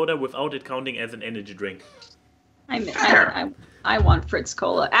into a soda without it counting as an energy drink. I want Fritz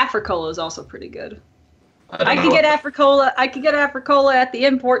Cola. Africola is also pretty good. I could get Africola at the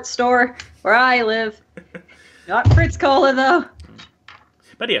import store where I live. Not Fritz Cola though.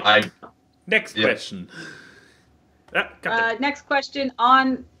 But next question. Next question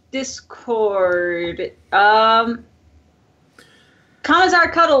on Discord. Kamazar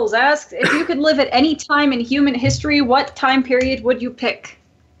Cuddles asks, if you could live at any time in human history, what time period would you pick?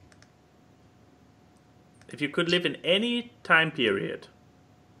 If you could live in any time period.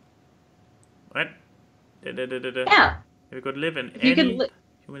 What? Yeah. If you could live in any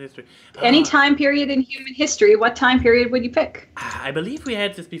human history. Any time period in human history, what time period would you pick? I believe we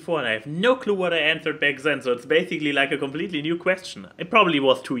had this before, and I have no clue what I answered back then, so it's basically like a completely new question. It probably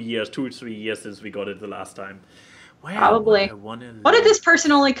was 2 years, 2-3 years since we got it the last time. Probably. What if this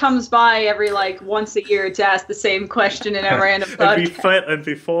person only comes by every once a year to ask the same question in a random podcast? And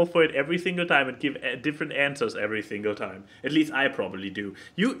we fall for it every single time and give different answers every single time. At least I probably do.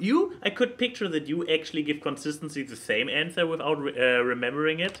 I could picture that you actually give consistency the same answer without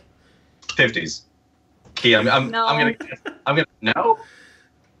remembering it. 50s. Key, I'm gonna no.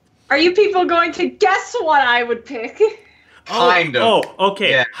 Are you people going to guess what I would pick? Kind of. Oh,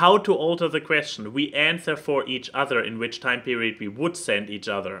 okay. Yeah. How to alter the question? We answer for each other in which time period we would send each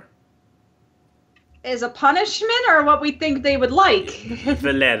other. Is a punishment or what we think they would like?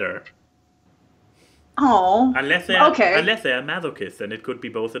 The latter. Oh. Unless they're masochists, then it could be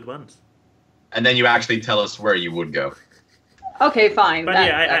both at once. And then you actually tell us where you would go. Okay, fine. But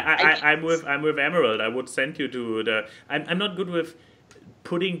I'm with Emerald. I would send you to the. I'm not good with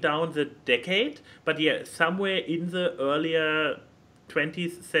putting down the decade, but yeah, somewhere in the earlier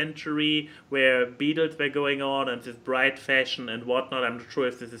 20th century where Beatles were going on and this bright fashion and whatnot. I'm not sure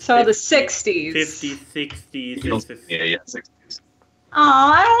if this is so 50s, the 60s, 50s, 60s. Yeah, 60s.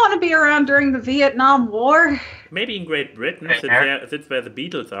 Oh, I don't want to be around during the Vietnam War. Maybe in Great Britain, since where the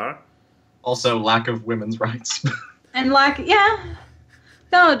Beatles are. Also, lack of women's rights. And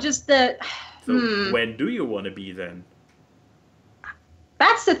no, just the. So when do you want to be then?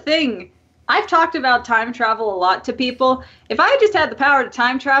 That's the thing. I've talked about time travel a lot to people. If I just had the power to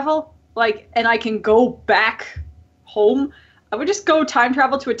time travel, and I can go back home, I would just go time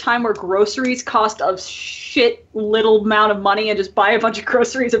travel to a time where groceries cost a shit little amount of money and just buy a bunch of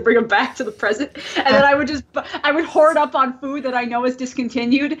groceries and bring them back to the present. And then I would hoard up on food that I know is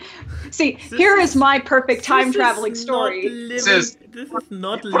discontinued. See, here is my perfect time traveling story. This is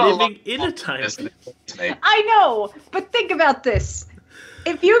not living in a time. I know, but think about this.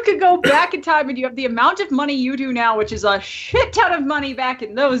 If you could go back in time and you have the amount of money you do now, which is a shit ton of money back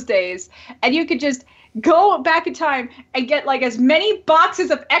in those days, and you could just go back in time and get as many boxes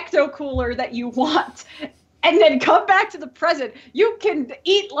of Ecto Cooler that you want, and then come back to the present, you can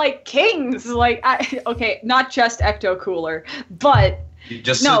eat like kings. Okay, not just Ecto Cooler, but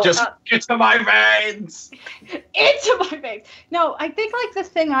just into my veins. Into my veins. No, I think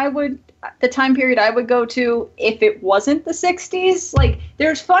the time period I would go to if it wasn't the 60s.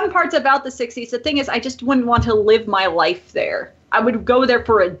 There's fun parts about the 60s. The thing is, I just wouldn't want to live my life there. I would go there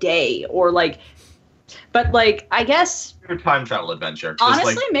for a day or but I guess a time travel adventure.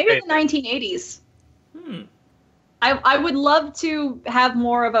 Honestly, maybe the 1980s. I would love to have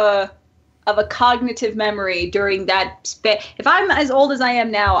more of a cognitive memory during that if I'm as old as I am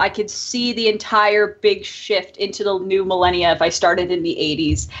now, I could see the entire big shift into the new millennia if I started in the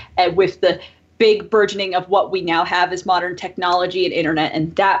 80s and with the big burgeoning of what we now have as modern technology and internet,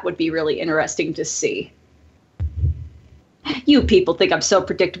 and that would be really interesting to see. You people think I'm so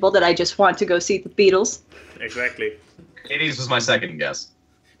predictable that I just want to go see the Beatles. Exactly. 80s was my second guess.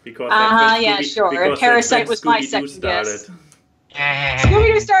 Because sure. Parasite was my second guess.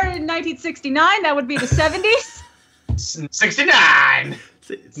 Scooby-Doo started in 1969. That would be the 70s. 69.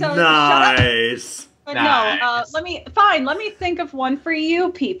 So, nice. But nice. No, let me think of one for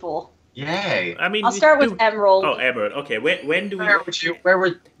you people. Yay! I mean, I'll start with Emerald. Oh, Emerald. Okay, when do we? Where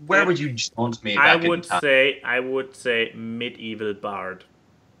would you want me? I would say medieval bard.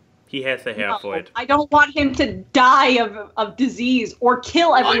 He has the hair for it. I don't want him to die of disease or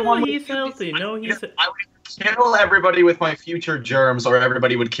kill everyone. He's healthy. No, he's. I would kill everybody with my future germs, or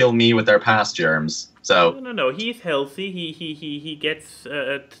everybody would kill me with their past germs. So no. He's healthy. He gets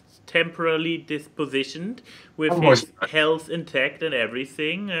temporarily dispositioned with his health intact and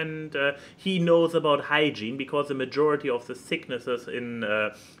everything, and he knows about hygiene because the majority of the sicknesses in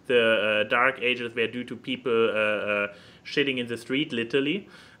the Dark Ages were due to people shitting in the street, literally.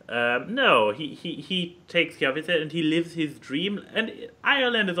 No, he takes care of it and he lives his dream. And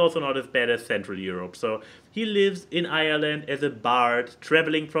Ireland is also not as bad as Central Europe, so he lives in Ireland as a bard,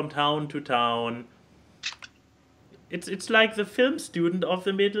 traveling from town to town. It's like the film student of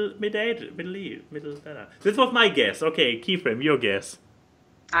the middle. This was my guess. Okay, Keyframe, your guess.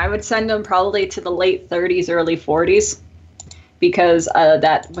 I would send him probably to the late 30s, early 40s, because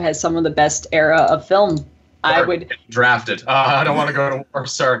that has some of the best era of film. I would drafted. I don't want to go to war,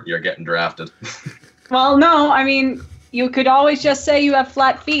 sir. You're getting drafted. Well, no, I mean, you could always just say you have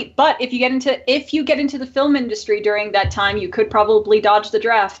flat feet, but if you get into the film industry during that time, you could probably dodge the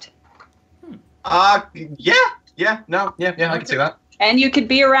draft. Yeah, I can see that. And you could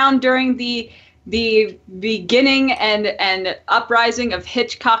be around during the beginning and uprising of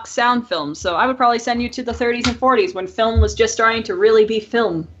Hitchcock's sound films. So I would probably send you to the 30s and 40s when film was just starting to really be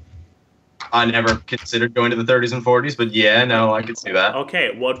film. I never considered going to the 30s and 40s, but yeah, no, I could see that.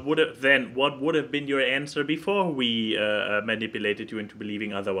 Okay, what would have been your answer before we manipulated you into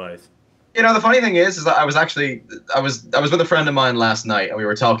believing otherwise? You know, the funny thing is that I was with a friend of mine last night, and we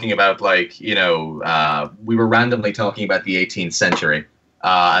were talking about we were randomly talking about the 18th century,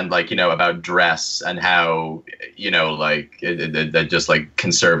 and about dress and how just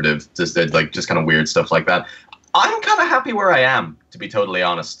conservative, just kind of weird stuff like that. I'm kind of happy where I am, to be totally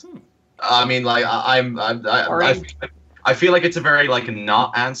honest. I mean, I feel like it's a very like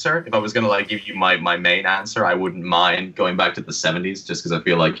not answer. If I was gonna like give you my main answer, I wouldn't mind going back to the 70s, just because I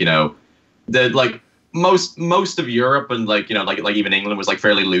feel like the like most of Europe and like like even England was like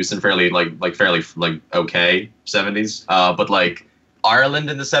fairly loose and fairly okay 70s. But like Ireland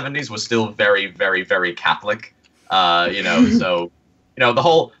in the 70s was still very very very Catholic. So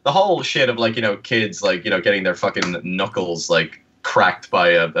the whole shit of like kids like getting their fucking knuckles like cracked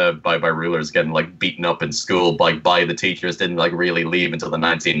by rulers, getting like beaten up in school by the teachers didn't like really leave until the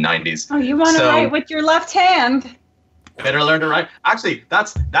 1990s. Oh, you want to write with your left hand? Better learn to write. Actually,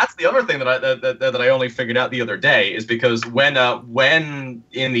 that's the other thing that I only figured out the other day is because when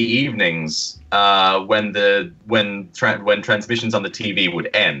in the evenings when transmissions on the TV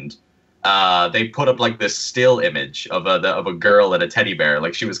would end, they put up like this still image of a girl and a teddy bear,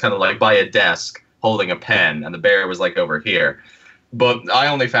 like she was kind of like by a desk holding a pen and the bear was like over here. But I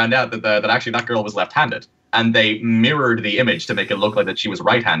only found out that actually that girl was left-handed, and they mirrored the image to make it look like that she was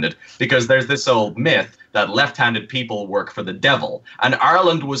right-handed, because there's this old myth that left-handed people work for the devil, and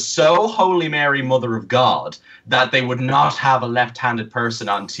Ireland was so Holy Mary, Mother of God, that they would not have a left-handed person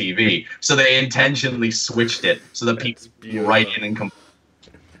on TV, so they intentionally switched it so that people write in and come.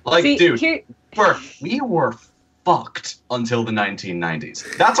 Like, see, dude, we were fucked until the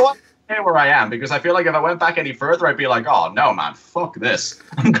 1990s. That's why. Where I am, because I feel like if I went back any further, I'd be like, oh no, man, fuck this.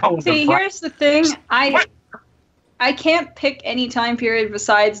 I'm going. See, here's the thing: I can't pick any time period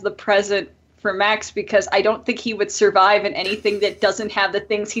besides the present for Max, because I don't think he would survive in anything that doesn't have the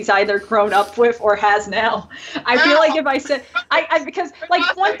things he's either grown up with or has now. I feel like if I said, because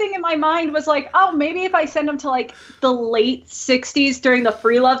like one thing in my mind was like, oh, maybe if I send him to like the late 60s during the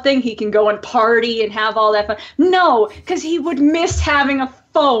free love thing, he can go and party and have all that fun. No, because he would miss having a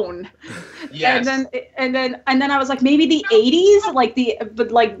phone. Yes. And then I was like, maybe the 80s,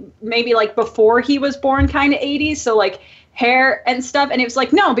 but maybe like before he was born, kind of 80s. So like hair and stuff. And it was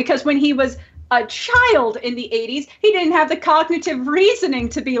like, no, because when he was a child in the 80s, he didn't have the cognitive reasoning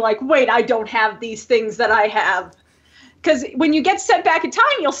to be like, wait, I don't have these things that I have. Because when you get sent back in time,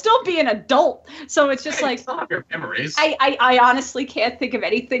 you'll still be an adult. So it's just like, your memories. I honestly can't think of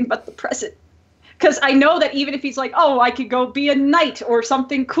anything but the present. Because I know that even if he's like, oh, I could go be a knight or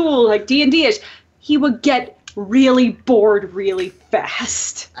something cool like D&D-ish, he would get really bored really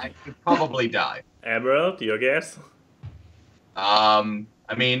fast. I could probably die. Emerald, your guess? I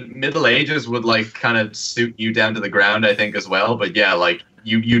mean, Middle Ages would like kind of suit you down to the ground, I think, as well. But yeah, like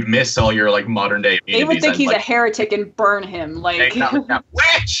you'd miss all your like modern day. They would think he's a heretic and burn him. Like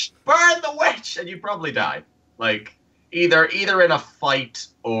witch, burn the witch, and you'd probably die. Like either in a fight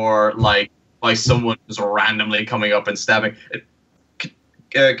or like by someone just randomly coming up and stabbing.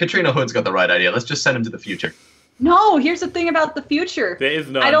 Katrina Hood's got the right idea. Let's just send him to the future. No, here's the thing about the future. There is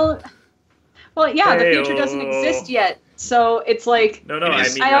none. I don't. Well, yeah, the future doesn't exist yet. So it's like. No, I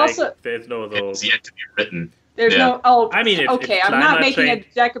mean, I also. There's no those. It's yet to be written. There's no. Oh, I mean, okay, I'm not making a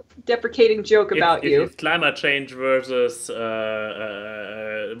deprecating joke about you. It's climate change versus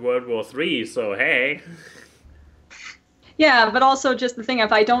World War III, so hey. Yeah, but also just the thing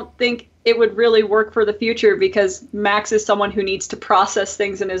of I don't think it would really work for the future, because Max is someone who needs to process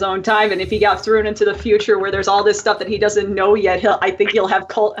things in his own time, and if he got thrown into the future where there's all this stuff that he doesn't know yet, I think he'll have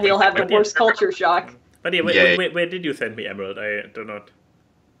the worst culture shock. But yeah, where did you send me, Emerald? I do not.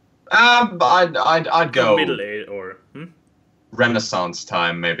 I'd go Middle Age or Renaissance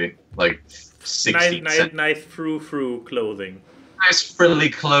time, maybe like 60s. Nice frou clothing. Nice frilly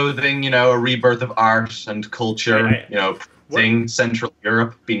clothing, a rebirth of art and culture, Central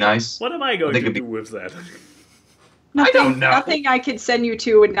Europe, be nice. What am I going to do with that? Nothing, I don't know. Nothing I could send you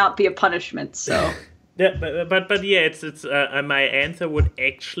to would not be a punishment, so. Yeah, but yeah, it's my answer would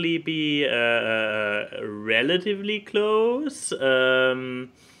actually be relatively close.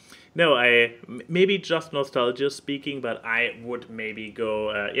 No, I maybe just nostalgia speaking, but I would maybe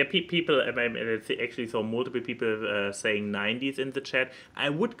go. People. I actually saw multiple people saying 90s in the chat. I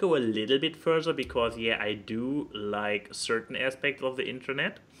would go a little bit further because I do like certain aspects of the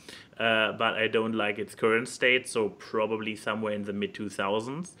internet, but I don't like its current state. So probably somewhere in the mid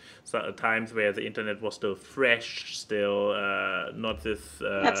 2000s, so times where the internet was still fresh, still not this.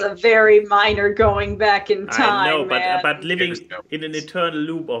 That's a very minor going back in time. I know, man. but living in an eternal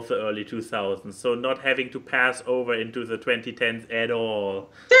loop of the early 2000s, so not having to pass over into the 2010s at all.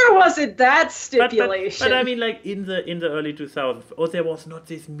 There wasn't that stipulation. But I mean, like in the early 2000s, there was not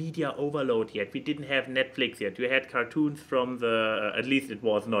this media overload yet. We didn't have Netflix yet. You had cartoons from the at least it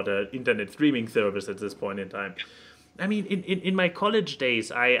was not an internet streaming service at this point in time. I mean, in my college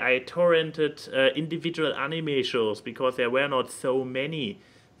days, I torrented individual anime shows because there were not so many.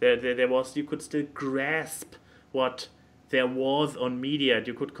 There was, you could still grasp what there was on media,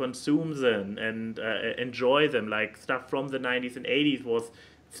 you could consume them and enjoy them. Like stuff from the 90s and 80s was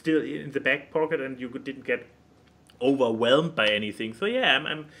still in the back pocket, and you didn't get overwhelmed by anything. So yeah,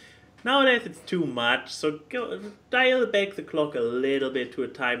 I'm nowadays it's too much. So dial back the clock a little bit to a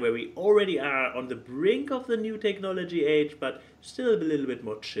time where we already are on the brink of the new technology age, but still a little bit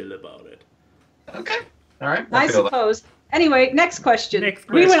more chill about it. Okay. All right. I suppose. Anyway, next question.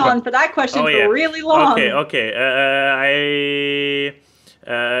 We went on for that question for really long. Okay.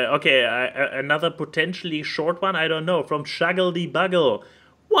 Another potentially short one. I don't know. From Shuggledy Buggle.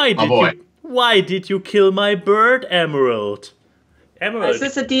 Why did you kill my bird, Emerald? Emerald. Is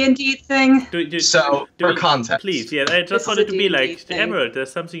this a D&D thing? For context. Please, yeah. I just wanted to be like, thing. Emerald,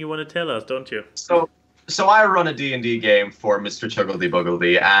 there's something you want to tell us, don't you? So I run a D&D game for Mr. Chuggledy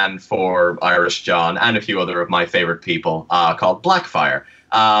Buggledy and for Irish John and a few other of my favorite people called Blackfire.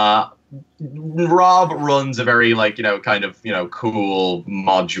 Rob runs a very cool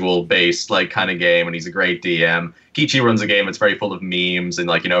module-based kind of game, and he's a great DM. Kichi runs a game that's very full of memes and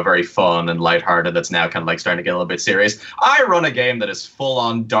very fun and lighthearted. That's now kind of starting to get a little bit serious. I run a game that is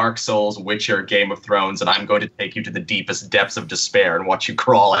full-on Dark Souls, Witcher, Game of Thrones, and I'm going to take you to the deepest depths of despair and watch you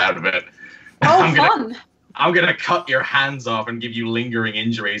crawl out of it. Fun! I'm going to cut your hands off and give you lingering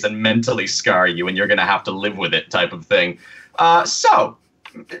injuries and mentally scar you, and you're going to have to live with it type of thing. So,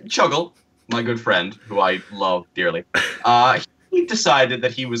 Chuggle, my good friend, who I love dearly, he decided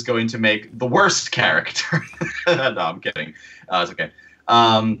that he was going to make the worst character. No, I'm kidding. It's okay.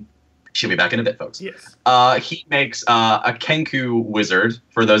 She'll be back in a bit, folks. Yes. He makes a Kenku wizard.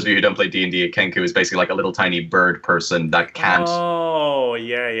 For those of you who don't play D&D, a Kenku is basically like a little tiny bird person that can't... Oh,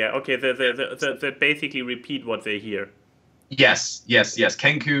 yeah. Okay, they basically repeat what they hear. Yes.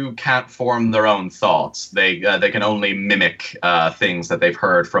 Kenku can't form their own thoughts. They can only mimic things that they've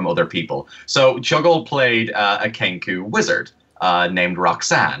heard from other people. So Chuggle played a Kenku wizard named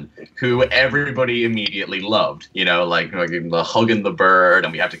Roxanne, who everybody immediately loved. Hugging the bird,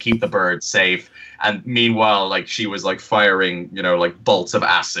 and we have to keep the bird safe. And meanwhile, she was firing, bolts of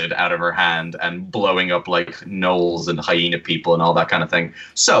acid out of her hand and blowing up gnolls and hyena people and all that kind of thing.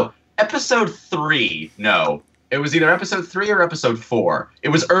 So episode 3, no. It was either episode 3 or episode 4. It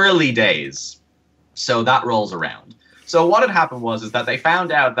was early days. So that rolls around. So what had happened was that they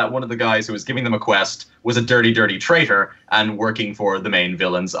found out that one of the guys who was giving them a quest was a dirty, dirty traitor and working for the main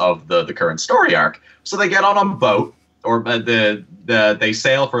villains of the current story arc. So they get on a boat, or they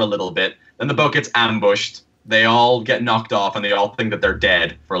sail for a little bit. Then the boat gets ambushed. They all get knocked off, and they all think that they're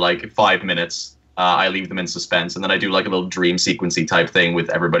dead for 5 minutes. I leave them in suspense, and then I do a little dream sequency type thing with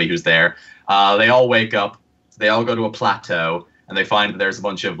everybody who's there. They all wake up. They all go to a plateau, and they find that there's a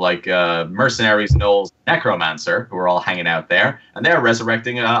bunch of mercenaries, gnolls, necromancer, who are all hanging out there, and they're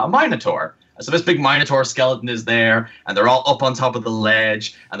resurrecting a minotaur. So this big minotaur skeleton is there, and they're all up on top of the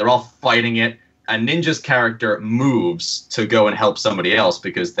ledge, and they're all fighting it. And Ninja's character moves to go and help somebody else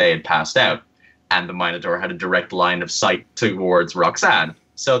because they had passed out, and the minotaur had a direct line of sight towards Roxanne.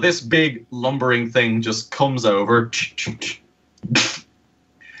 So this big lumbering thing just comes over.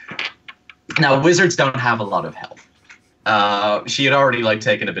 Now, wizards don't have a lot of health. She had already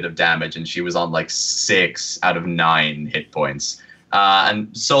taken a bit of damage, and she was on 6 out of 9 hit points.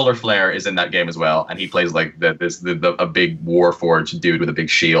 And Solar Flare is in that game as well, and he plays a big Warforged dude with a big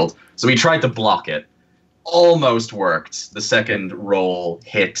shield. So he tried to block it. Almost worked. The second roll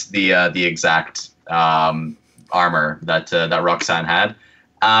hit the exact armor that Roxanne had,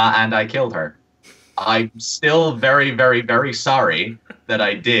 and I killed her. I'm still very, very, very sorry that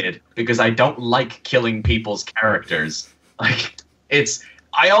I did, because I don't like killing people's characters. I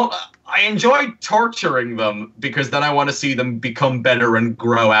enjoy torturing them because then I want to see them become better and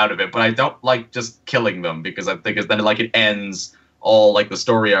grow out of it. But I don't like just killing them because I think then it ends all the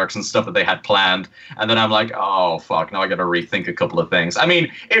story arcs and stuff that they had planned. And then I'm like, oh fuck, now I got to rethink a couple of things. I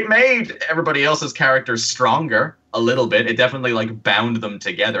mean, it made everybody else's characters stronger a little bit. It definitely bound them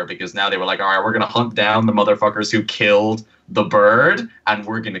together because now they were all right, we're gonna hunt down the motherfuckers who killed the bird and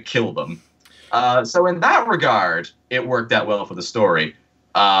we're gonna kill them. So in that regard, it worked out well for the story.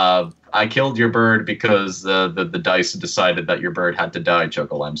 I killed your bird because the dice decided that your bird had to die,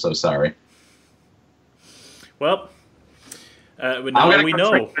 Chuckle. I'm so sorry. Well, now we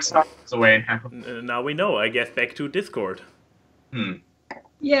know. Now we know. I guess back to Discord.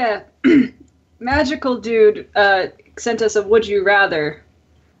 Yeah. Magical Dude sent us a Would You Rather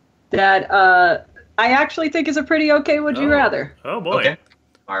that I actually think is a pretty okay Would You Rather. Oh, boy. Okay.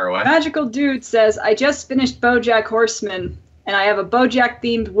 Fire away. Magical Dude says, I just finished BoJack Horseman, and I have a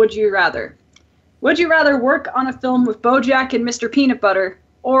BoJack-themed Would You Rather. Would you rather work on a film with BoJack and Mr. Peanut Butter,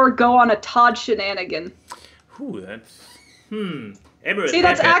 or go on a Todd shenanigan? Ooh, that's Emerald, See,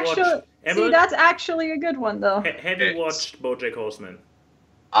 that's actually a good one, though. Have you watched BoJack Horseman?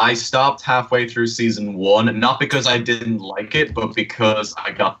 I stopped halfway through season 1, not because I didn't like it, but because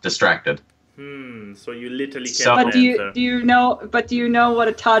I got distracted. So you literally can't But do you know what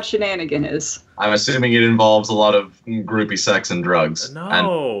a Todd shenanigan is? I'm assuming it involves a lot of groupie sex and drugs.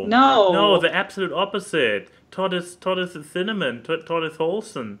 No, the absolute opposite. Todd is a cinnamon. Todd is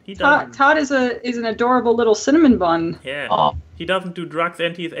wholesome. Todd is an adorable little cinnamon bun. Yeah. He doesn't do drugs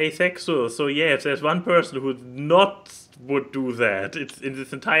and he's asexual. So yeah, if there's one person who would do that, it's in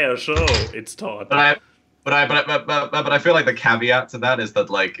this entire show. It's Todd. But I feel like the caveat to that is that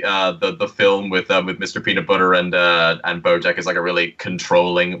like the film with Mr. Peanut Butter and BoJack is like a really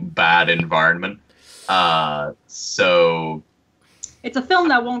controlling bad environment. So it's a film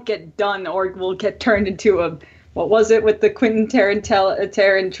that won't get done or will get turned into a, what was it with the Quentin Tarantula,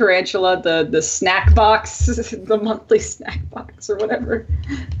 the snack box, the monthly snack box or whatever.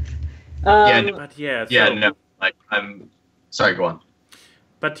 Sorry, go on.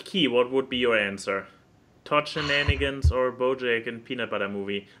 But Key, what would be your answer? Todd shenanigans or BoJack and Peanut Butter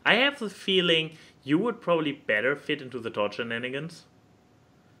movie? I have the feeling you would probably better fit into the Todd shenanigans.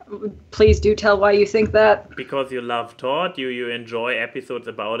 Please do tell why you think that. Because you love Todd, you enjoy episodes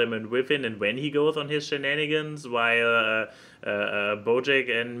about him and with him and when he goes on his shenanigans, while BoJack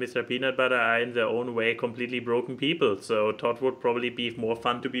and Mr. Peanut Butter are in their own way completely broken people. So Todd would probably be more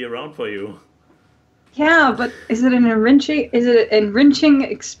fun to be around for you. Yeah, but is it an enriching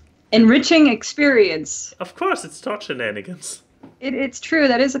experience? Of course, it's Todd shenanigans. It's true,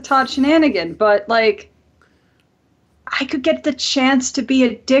 that is a Todd shenanigan, but like, I could get the chance to be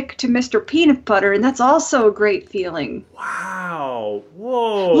a dick to Mr. Peanut Butter, and that's also a great feeling. Wow!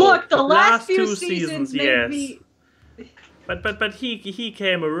 Whoa! Look, the last few seasons made yes. me... But he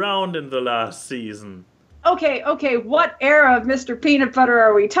came around in the last season. Okay, what era of Mr. Peanut Butter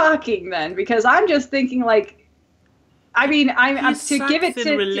are we talking then? Because I'm just thinking like, I mean, I'm to give it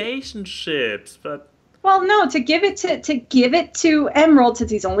to relationships, but. Well, no, to give it to Emerald, since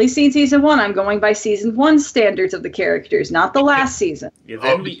he's only seen season 1, I'm going by season 1 standards of the characters, not the last season. Yeah,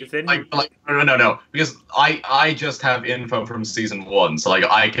 no, because I just have info from season 1, so like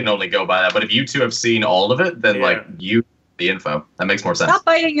I can only go by that. But if you two have seen all of it, then like you the info. That makes more sense. Stop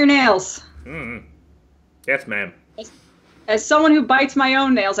biting your nails. Mm-hmm. Yes, ma'am. As someone who bites my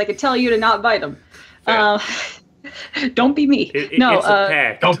own nails, I could tell you to not bite them. Don't be me. It's a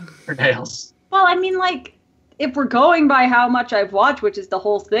pact. Don't bite your nails. Well, I mean, like, if we're going by how much I've watched, which is the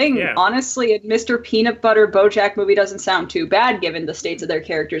whole thing, honestly, a Mr. Peanut Butter BoJack movie doesn't sound too bad given the states of their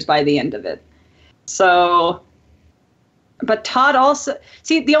characters by the end of it. So, but Todd also...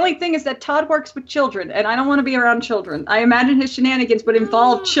 See, the only thing is that Todd works with children, and I don't want to be around children. I imagine his shenanigans would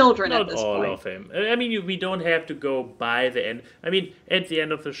involve children at this point. Not all of him. I mean, we don't have to go by the end. I mean, at the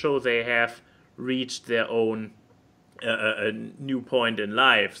end of the show, they have reached their own... a new point in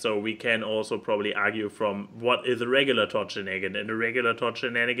life, so we can also probably argue from what is a regular Todd shenanigan, and a regular Todd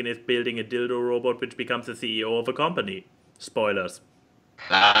shenanigan is building a dildo robot which becomes the CEO of a company. Spoilers.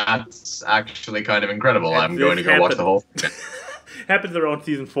 That's actually kind of incredible. I'm going to go watch the whole thing. Happens around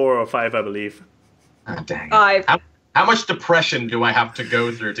season 4 or 5, I believe. Oh, dang. 5. How much depression do I have to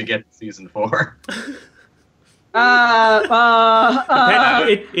go through to get to season 4? It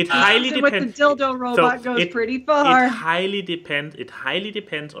highly depends. With the dildo robot goes pretty far. It highly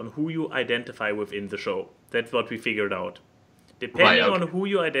depends on who you identify with in the show. That's what we figured out. Depending on who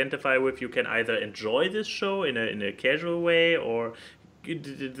you identify with, you can either enjoy this show in a casual way, or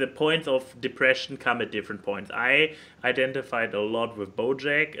the points of depression come at different points. I identified a lot with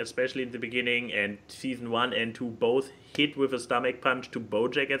BoJack, especially in the beginning, and season 1 and 2 both hit with a stomach punch to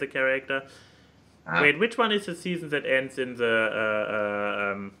BoJack as a character. Wait, which one is the season that ends in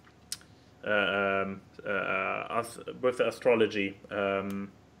the with the astrology? With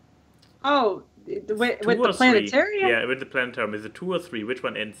the planetarium? Yeah, with the planetarium. Is it 2 or 3? Which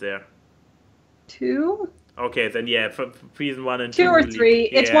one ends there? 2? Okay, then for season 1 and 2. 2 or 3.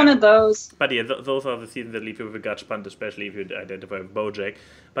 It's one of those. But yeah, those are the seasons that leave you with a gut punch, especially if you identify with BoJack.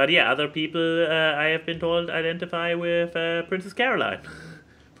 But yeah, other people, I have been told, identify with Princess Caroline,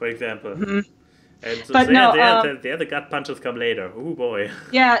 for example. Mm-hmm. And so there the gut punches come later. Oh boy.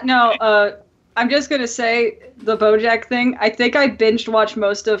 Yeah, no, I'm just gonna say the BoJack thing. I think I binged watched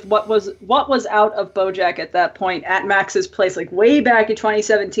most of what was out of BoJack at that point at Max's place, like way back in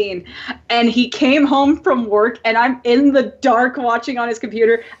 2017. And he came home from work, and I'm in the dark watching on his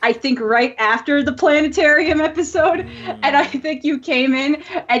computer. I think right after the planetarium episode, and I think you came in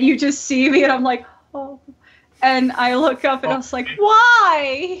and you just see me, and I'm like, oh. And I look up and I was like,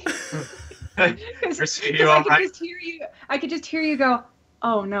 why? Because I could just hear you go,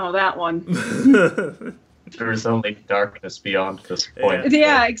 oh no, that one. There is only darkness beyond this point.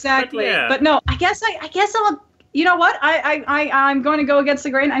 Yeah, exactly. But no, I guess I'll. You know what? I'm going to go against the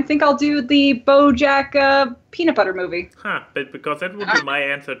grain. I think I'll do the BoJack peanut butter movie. But because that would be my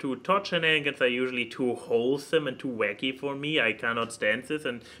answer too. Todd shenanigans are usually too wholesome and too wacky for me. I cannot stand this,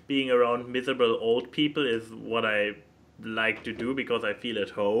 and being around miserable old people is what I like to do because I feel at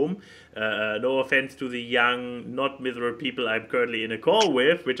home. No offense to the young, not miserable people I'm currently in a call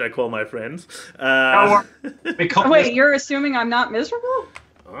with, which I call my friends. Wait, you're assuming I'm not miserable?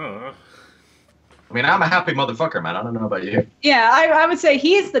 I mean, I'm a happy motherfucker, man. I don't know about you. Yeah, I would say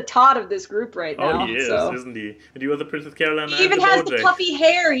he's the Todd of this group right now. Oh, he is, isn't he? And you are the Princess Caroline. He even has the puffy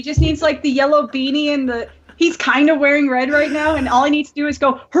hair. He just needs like the yellow beanie and the. He's kind of wearing red right now, and all he needs to do is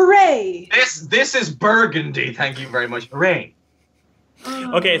go, hooray! This is burgundy. Thank you very much. Hooray!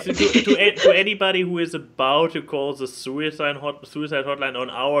 Okay, so to anybody who is about to call the suicide hotline on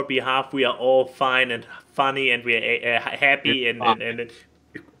our behalf, we are all fine and funny, and we are happy and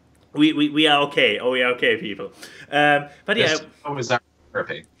we are okay. Oh, we are okay, people. But yeah, what was that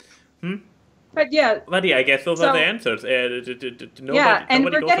therapy? But yeah, I guess those are the answers. And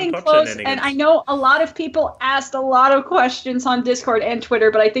we're getting close. And I know a lot of people asked a lot of questions on Discord and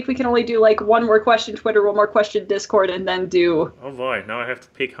Twitter, but I think we can only do like one more question Twitter, one more question Discord, and then do. Oh boy, now I have to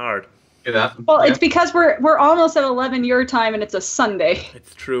pick hard. Well, it's because we're almost at 11 your time, and it's a Sunday.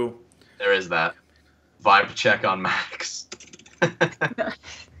 It's true. There is that. Vibe check on Max.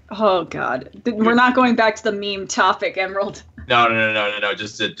 Oh God, we're not going back to the meme topic, Emerald. No.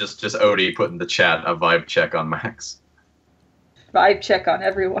 Just Odie put in the chat a vibe check on Max. Vibe check on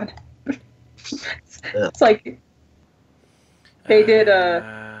everyone. It's like they did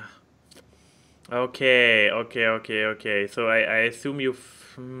a. Okay. So I assume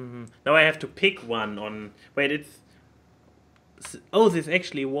you've. Now I have to pick one on. Wait, it's. Oh, this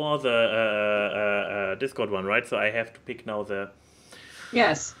actually was a Discord one, right? So I have to pick now the.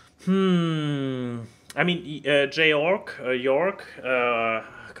 Yes. I mean, York.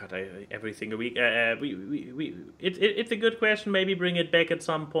 God, every single week. It's a good question. Maybe bring it back at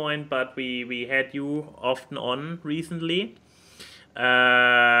some point. But we had you often on recently.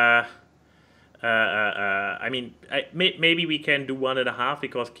 I mean, maybe we can do 1.5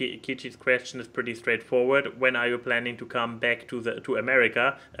 because Kichi's question is pretty straightforward. When are you planning to come back to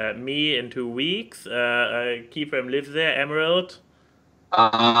America? Me in 2 weeks. Keyframe lives there. Emerald.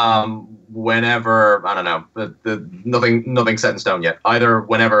 Whenever, I don't know, nothing set in stone yet. Either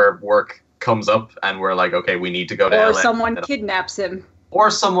whenever work comes up and we're like, okay, we need to go to LA. Or someone kidnaps him. Or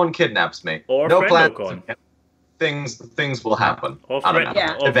someone kidnaps me. Or no plans. Things will happen. Or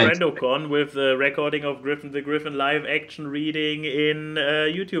FriendoCon with the recording of Griffin the Griffin live action reading in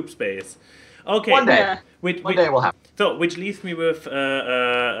YouTube space. Okay. One day. One day will happen. So, which leaves me with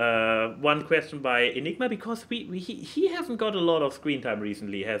one question by Enigma, because he hasn't got a lot of screen time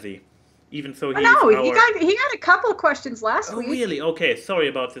recently, has he? Even so, he got a couple of questions last week. Oh, really? Okay, sorry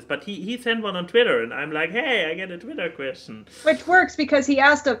about this, but he sent one on Twitter, and I'm like, hey, I get a Twitter question. Which works because he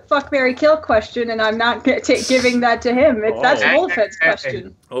asked a fuck, marry, kill question, and I'm not giving that to him. That's Wolfhead's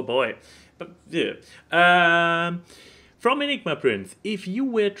question. Oh boy, but yeah. From Enigma Prince, if you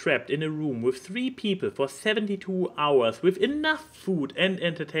were trapped in a room with 3 people for 72 hours with enough food and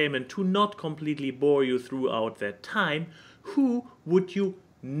entertainment to not completely bore you throughout that time, who would you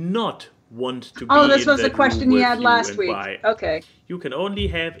not want to be in that room? Oh, this was the question he had last week. Why? Okay. You can only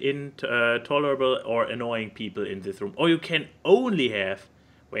have intolerable or annoying people in this room. Or you can only have...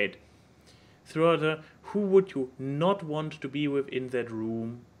 Wait. Who would you not want to be within that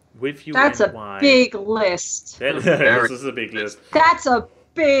room? With you. That's and a why? Big list. This is a big list. That's a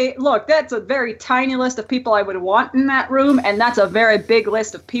very tiny list of people I would want in that room, and that's a very big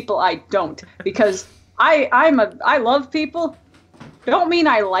list of people I don't, because I love people. Don't mean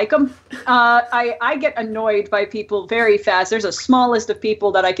I like them. I get annoyed by people very fast. There's a small list of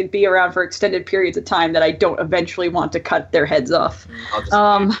people that I can be around for extended periods of time that I don't eventually want to cut their heads off.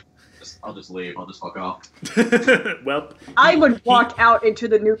 I'll just leave. I'll just fuck off. Well, I would walk out into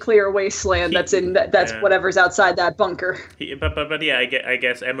the nuclear wasteland that's whatever's outside that bunker. But yeah, I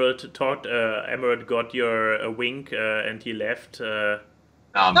guess Emerald got your wink and he left.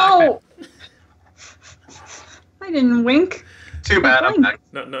 No, I didn't wink. Too bad. I'm back.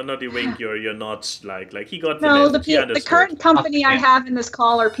 No, not the wink. You're not like he got. No, the current company I have in this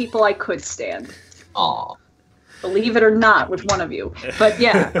call are people I could stand. Aw. Believe it or not, with one of you. But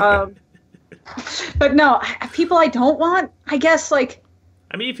yeah. But no, people I don't want, I guess, like...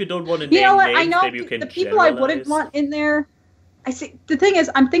 I mean, if you don't want to name you know what? names, I know maybe you can the people I wouldn't generalize. want in there I see. The thing is,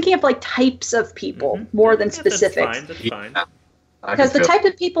 I'm thinking of like types of people more than specifics. That's fine. Because the type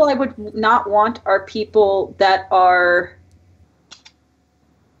of people I would not want are people that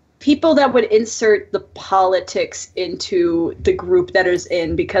would insert the politics into the group that is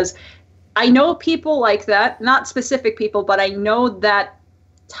in, because I know people like that, not specific people, but I know that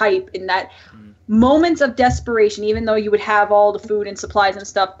type in that moments of desperation, even though you would have all the food and supplies and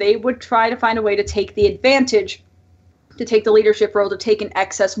stuff, they would try to find a way to take the advantage, to take the leadership role, to take an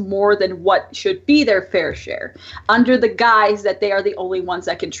excess more than what should be their fair share, under the guise that they are the only ones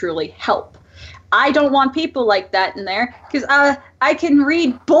that can truly help. I don't want people like that in there, because I can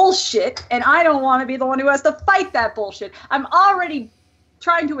read bullshit, and I don't want to be the one who has to fight that bullshit. I'm already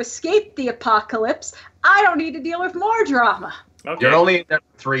trying to escape the apocalypse. I don't need to deal with more drama. Okay. You're only in there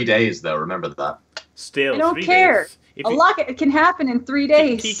for 3 days, though. Remember that. Still, I don't care. A lot can happen in 3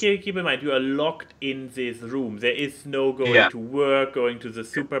 days. Keep in mind, you are locked in this room. There is no going to work, going to the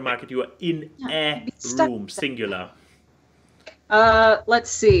supermarket. You are in a room, singular.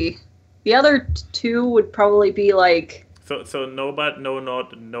 Let's see. The other two would probably be like. So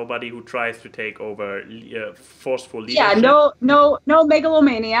nobody who tries to take over forceful leadership. Yeah, no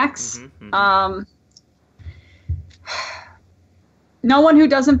megalomaniacs. No one who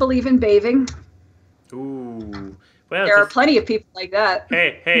doesn't believe in bathing. Ooh. Well, there are plenty of people like that.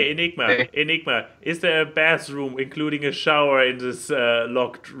 Hey, Enigma. Is there a bathroom, including a shower, in this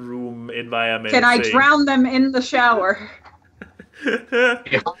locked room environment? Can I drown them in the shower?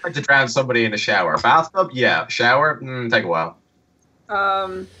 It's hard to drown somebody in a shower. Bathtub, yeah. Shower, take a while.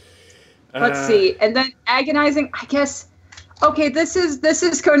 Let's see. And then agonizing, I guess. Okay, this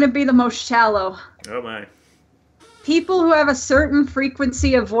is going to be the most shallow. Oh my. People who have a certain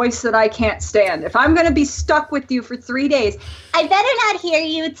frequency of voice that I can't stand. If I'm going to be stuck with you for 3 days, I better not hear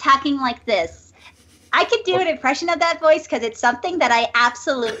you talking like this. I could do an impression of that voice because it's something that I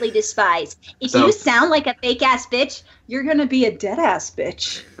absolutely despise. If you sound like a fake-ass bitch, you're going to be a dead-ass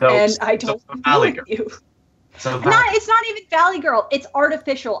bitch. And I don't agree with you. It's not even Valley Girl. It's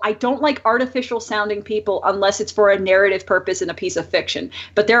artificial. I don't like artificial sounding people unless it's for a narrative purpose in a piece of fiction.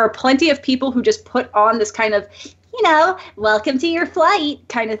 But there are plenty of people who just put on this kind of, welcome to your flight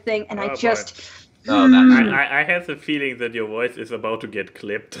kind of thing. And I just... I have the feeling that your voice is about to get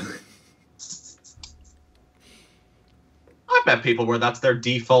clipped. I've met people where that's their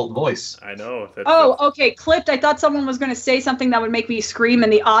default voice. I know. Okay, clipped. I thought someone was going to say something that would make me scream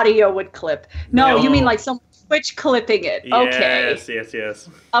and the audio would clip. No, you mean like someone Twitch clipping it. Okay. Yes.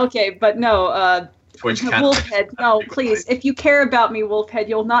 Okay, but no, Twitch Wolfhead, no, please. If you care about me, Wolfhead,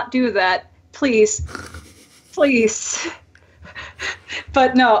 you'll not do that. Please. Please.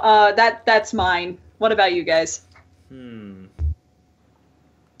 But no, that's mine. What about you guys? And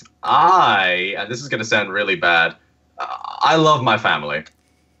this is going to sound really bad, I love my family.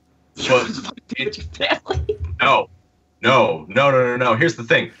 But No. Here's the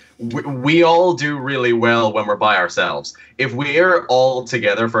thing. We all do really well when we're by ourselves. If we're all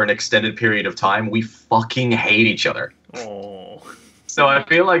together for an extended period of time, we fucking hate each other. Oh. So I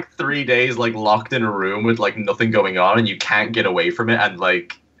feel like 3 days locked in a room with nothing going on and you can't get away from it, and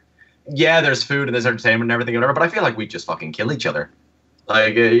there's food and there's entertainment and everything, whatever, but I feel like we just fucking kill each other.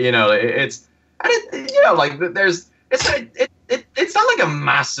 It's not a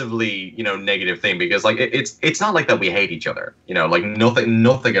massively negative thing, because it's not like that we hate each other,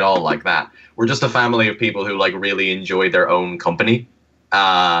 nothing at all like that. We're just a family of people who really enjoy their own company,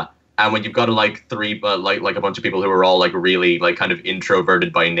 and when you've got a bunch of people who are all really kind of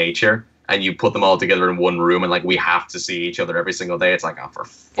introverted by nature, and you put them all together in one room and we have to see each other every single day, it's oh, for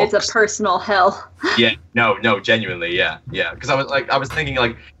fuck's It's a personal hell. Yeah, no, genuinely, yeah. Because I was thinking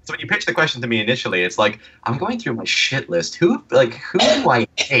so when you pitched the question to me initially, it's I'm going through my shit list. Who do I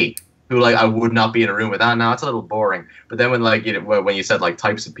hate? Who I would not be in a room with? No, it's a little boring. But then when you said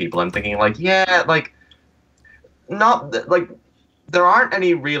types of people, I'm thinking there aren't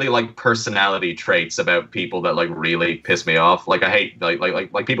any really personality traits about people that really piss me off. I hate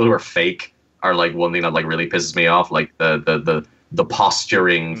people who are fake are one thing that really pisses me off. The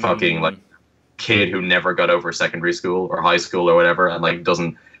posturing fucking kid who never got over secondary school or high school or whatever,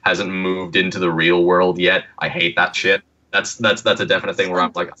 and hasn't moved into the real world yet. I hate that shit. That's a definite thing where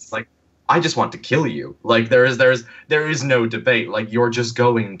I'm I just want to kill you. There is no debate. You're just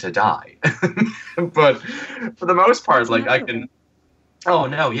going to die. But for the most part, I can. Oh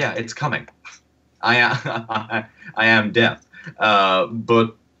no, yeah, it's coming. I am death.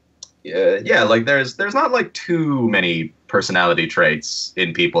 But there's not too many personality traits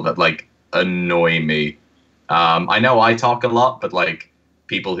in people that annoy me. I know I talk a lot, but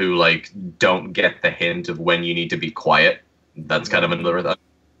people who don't get the hint of when you need to be quiet That's kind of another.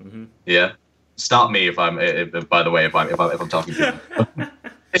 Mm-hmm. Yeah. Stop me if I'm. By the way, if I'm talking to you.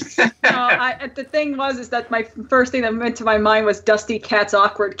 The thing is that my first thing that went to my mind was Dusty Cat's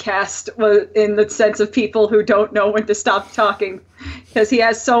awkward cast, in the sense of people who don't know when to stop talking, because he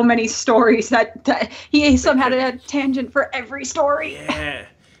has so many stories that he somehow had a tangent for every story. Yeah.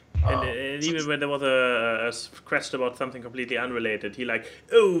 And even when there was a question about something completely unrelated, he like,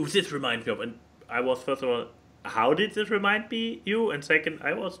 oh, this reminds me of, and I was first of all, how did this remind me you? And second,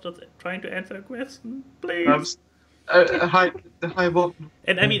 I was just trying to answer a question, please. Hi, welcome.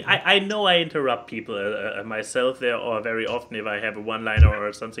 And I mean, I know I interrupt people myself there, or very often if I have a one-liner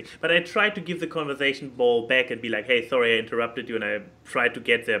or something, but I try to give the conversation ball back and be like, hey, sorry I interrupted you, and I try to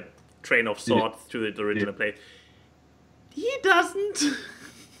get their train of thoughts to the original place. He doesn't.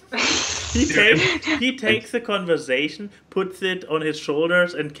 He takes the conversation, puts it on his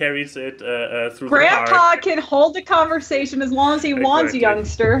shoulders, and carries it through Grandpa the park. can hold the conversation as long as he wants,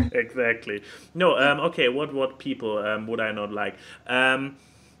 youngster. Exactly. No, okay, what people would I not like?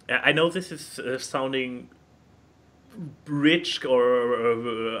 I know this is sounding rich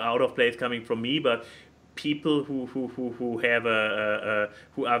or out of place coming from me, but people who have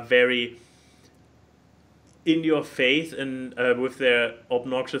who are very in your face and with their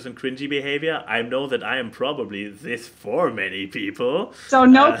obnoxious and cringy behavior, I know that I am probably this for many people. So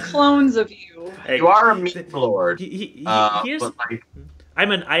no clones of you. You are a meme lord. Here's, I'm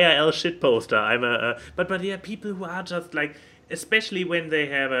an IRL shitposter. But yeah, people who are just like, especially when they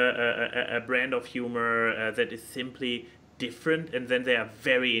have a brand of humor that is simply different, and then they are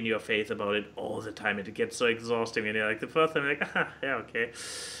very in your face about it all the time, and it gets so exhausting. And you're like, the first time you're like, yeah, okay.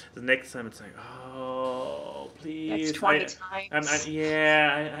 The next time it's like, oh, please. That's 20 times.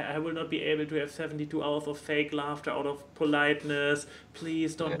 I will not be able to have 72 hours of fake laughter out of politeness.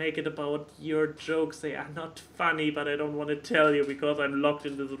 Please don't make it about your jokes. They are not funny, but I don't want to tell you because I'm locked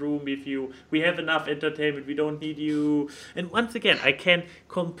in this room with you. We have enough entertainment. We don't need you. And once again, I can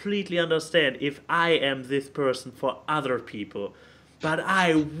completely understand if I am this person for other people. But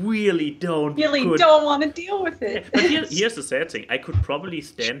I really don't want to deal with it. But here's the sad thing. I could probably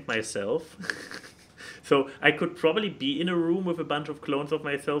stand myself. So I could probably be in a room with a bunch of clones of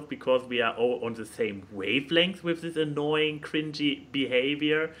myself because we are all on the same wavelength with this annoying, cringy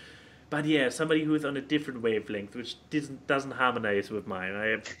behavior. But yeah, somebody who is on a different wavelength, which doesn't harmonize with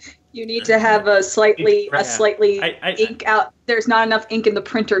mine. You need to have a slightly ink out. There's not enough ink in the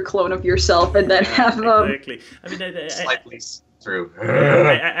printer clone of yourself, and then have exactly. I mean, slightly through.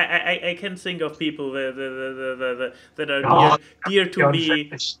 I can think of people that are dear to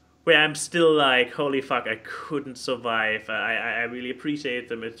me, where I'm still like, holy fuck, I couldn't survive. I really appreciate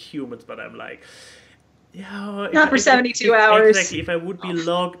them as humans, but I'm like, yeah, not for 72 hours. Exactly. If I would be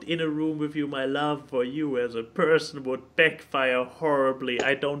locked in a room with you, my love for you as a person would backfire horribly.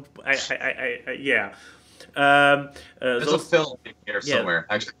 Yeah. There's a film in here somewhere.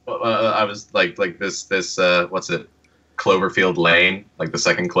 Actually, I was like this. What's it? Cloverfield Lane, like the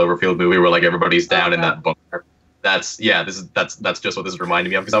second Cloverfield movie, where like everybody's down in that bunker. That's just what this is reminding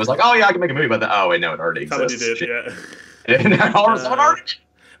me of, because I was like, oh yeah, I can make a movie about that. Oh wait, no, it already exists. Somebody did, yeah. Someone already did.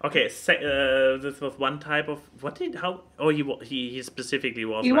 Okay, this was one type of he specifically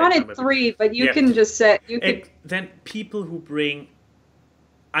was. You wanted 3, but you can just say Then people who bring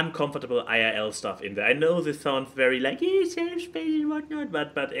uncomfortable IRL stuff in there. I know this sounds very like safe space and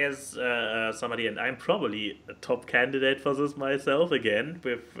whatnot, but as somebody, and I'm probably a top candidate for this myself again,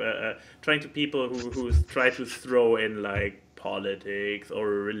 with trying to people who try to throw in like politics or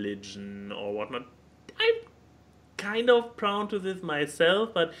religion or whatnot. I'm kind of prone to this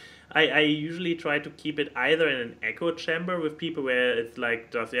myself, but I usually try to keep it either in an echo chamber with people where it's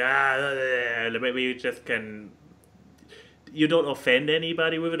like just maybe you just can. You don't offend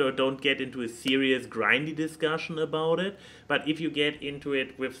anybody with it, or don't get into a serious grindy discussion about it. But if you get into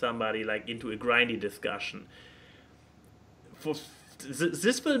it with somebody, like into a grindy discussion,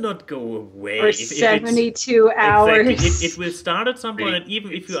 this will not go away for 72 hours. Exactly. It will start at some point, and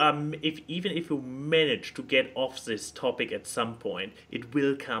even if you manage to get off this topic at some point, it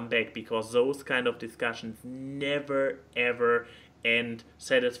will come back, because those kind of discussions never ever end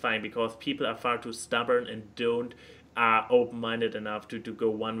satisfying, because people are far too stubborn and are open-minded enough to go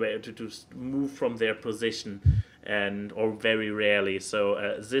one way, to move from their position, or very rarely.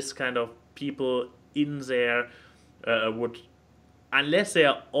 So this kind of people in there would, unless they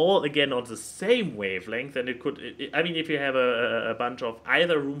are all again on the same wavelength, then it could. I mean, if you have a bunch of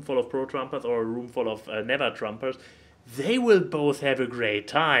either a room full of pro-Trumpers or a room full of never-Trumpers, they will both have a great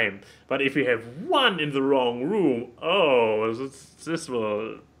time. But if you have one in the wrong room, this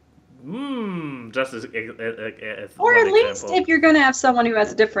will Just as or at least if you're going to have someone who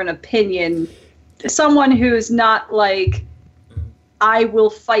has a different opinion, someone who's not like, I will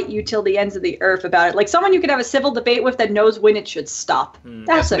fight you till the ends of the earth about it. Like someone you could have a civil debate with that knows when it should stop.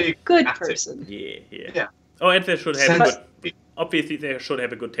 That's a good person. Yeah. Oh, and they should have obviously they should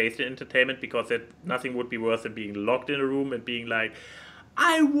have a good taste in entertainment, because nothing would be worse than being locked in a room and being like,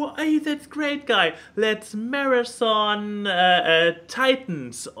 hey, that's great, guy. Let's marathon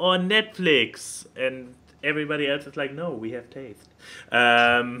Titans on Netflix. And everybody else is like, no, we have taste.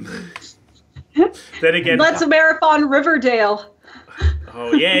 Then again, let's marathon Riverdale.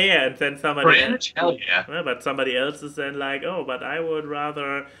 Oh yeah, and then somebody else, hell yeah. But somebody else is then like, oh, but I would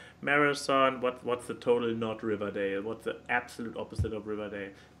rather marathon. What's the total not Riverdale? What's the absolute opposite of Riverdale?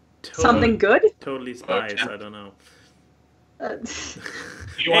 Something good? Totally Spice. I don't know.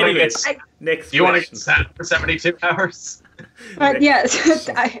 You want to get next? You want to get sad for 72 hours? Yes.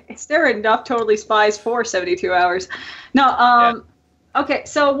 Is there enough Totally Spies for 72 hours? No. Okay.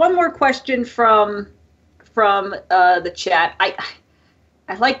 So one more question from the chat.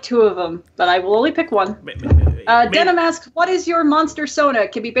 I like two of them, but I will only pick one. Denim asks, what is your monster persona?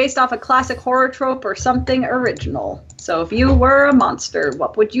 It can be based off a classic horror trope or something original. So if you were a monster,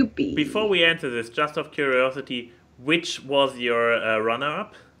 what would you be? Before we answer this, just of curiosity, which was your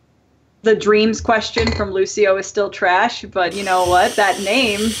runner-up? The dreams question from Lucio is still trash, but you know what? That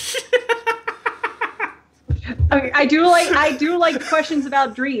name... I do like questions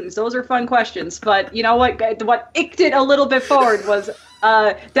about dreams. Those are fun questions. But you know what icked it a little bit forward was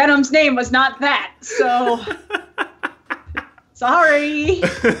Denim's name was not that. So sorry.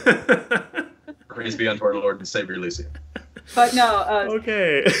 Praise be unto our Lord and Savior Lucy. But no.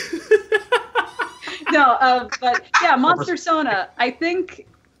 Okay. No. But yeah, monster persona. I think.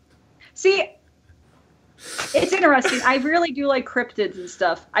 See. It's interesting. I really do like cryptids and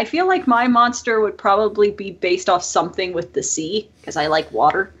stuff. I feel like my monster would probably be based off something with the sea, because I like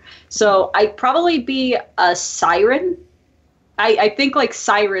water. So I'd probably be a siren. I think like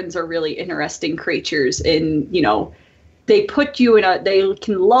sirens are really interesting creatures in, they put you they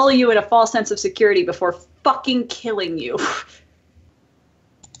can lull you in a false sense of security before fucking killing you.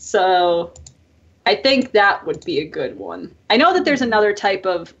 So I think that would be a good one. I know that there's another type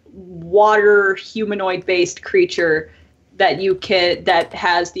of water humanoid-based creature that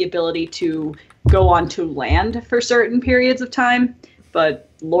has the ability to go onto land for certain periods of time, but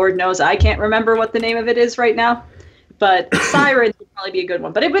Lord knows I can't remember what the name of it is right now. But siren would probably be a good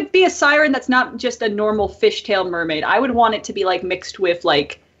one. But it would be a siren that's not just a normal fishtail mermaid. I would want it to be like mixed with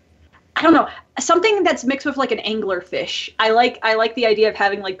like, I don't know, something that's mixed with like an anglerfish. I like the idea of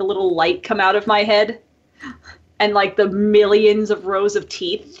having like the little light come out of my head and like the millions of rows of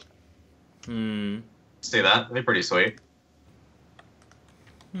teeth. See that? That'd be pretty sweet.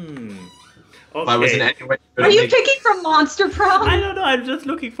 Okay. If I was in any way, are you picking from Monster Prom? I don't know. I'm just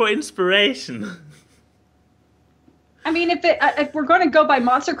looking for inspiration. I mean, if we're going to go by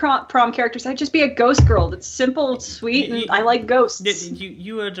Monster Prom characters, I'd just be a ghost girl. That's simple, sweet, and I like ghosts.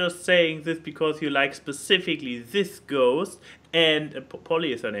 You are just saying this because you like specifically this ghost, and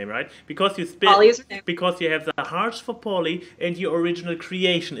Polly is her name, right? Because you Polly is her name. Because you have the hearts for Polly, and your original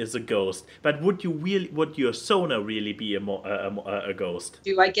creation is a ghost. But would your Sona really be a ghost?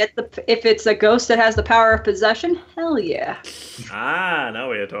 Do I get if it's a ghost that has the power of possession? Hell yeah.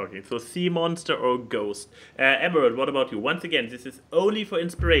 Now we are talking. So sea monster or ghost. Emerald, what about you? Once again, this is only for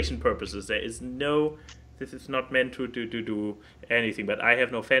inspiration purposes. This is not meant to do anything. But I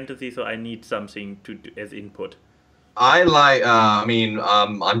have no fantasy, so I need something as input. I like.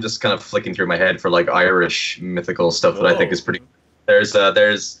 I'm just kind of flicking through my head for like Irish mythical stuff that I think is pretty. There's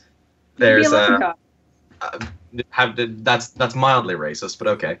that's mildly racist, but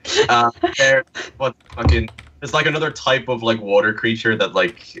okay. There's like another type of like water creature that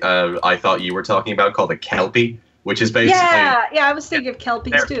like I thought you were talking about called a kelpie, which is basically I was thinking of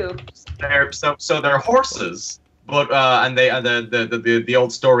kelpies too. They're horses. But and the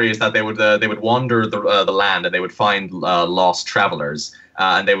old story is that they would wander the land and they would find lost travelers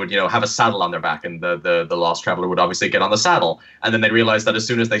and they would have a saddle on their back, and the lost traveler would obviously get on the saddle, and then they realized that as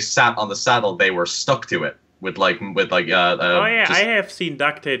soon as they sat on the saddle they were stuck to it with I have seen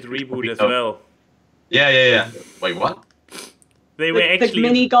DuckTales reboot as well. Yeah. Wait, what? They were actually the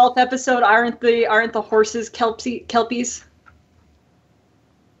mini golf episode. Aren't the horses kelpies?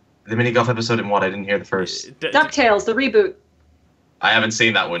 The mini golf episode in what? I didn't hear the first. DuckTales, the reboot. I haven't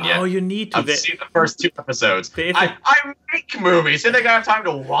seen that one yet. Oh, you need to. I've seen the first 2 episodes. I make movies. Do they got time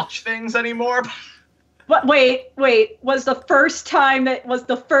to watch things anymore? What? Wait. Was the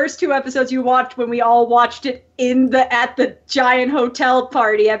first two episodes you watched when we all watched it at the giant hotel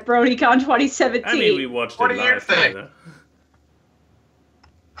party at BronyCon 2017? I mean, we watched What it do you live. think?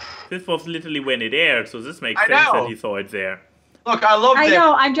 This was literally when it aired, so this makes I sense know. that he saw it there. Look, I loved it. I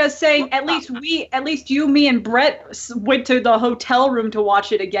know. I'm just saying. At least you, me, and Brett went to the hotel room to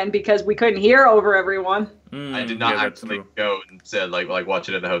watch it again because we couldn't hear over everyone. I did not actually go and said like watch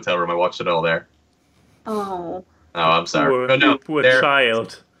it in the hotel room. I watched it all there. Oh. Oh, I'm sorry. Poor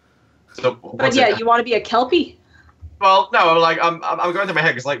child. So, But yeah, you want to be a Kelpie? Well, no, like I'm going through my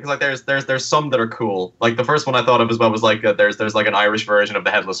head because there's some that are cool. Like the first one I thought of as well was like there's like an Irish version of the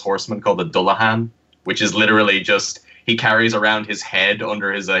Headless Horseman called the Dullahan, which is literally just he carries around his head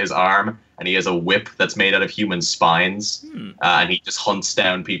under his arm, and he has a whip that's made out of human spines, and he just hunts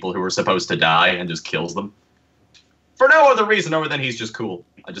down people who are supposed to die and just kills them for no other reason other than he's just cool.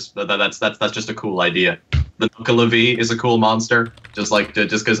 That's just a cool idea. The Nuka-La-V is a cool monster, just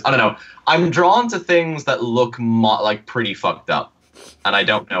because I don't know. I'm drawn to things that look like pretty fucked up, and I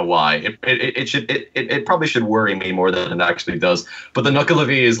don't know why. It probably should worry me more than it actually does. But the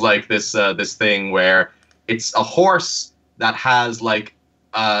Nuka-La-V is like this thing where it's a horse that has like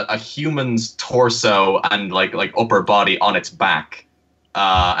a human's torso and like upper body on its back,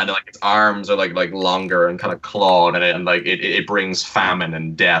 and like its arms are like longer and kind of clawed, and it brings famine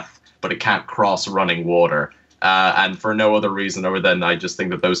and death. But it can't cross running water. And for no other reason other than I just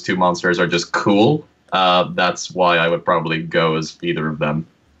think that those two monsters are just cool. That's why I would probably go as either of them.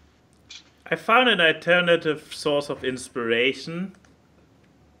 I found an alternative source of inspiration.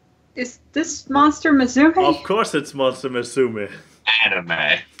 Is this Monster Musume? Of course it's Monster Musume.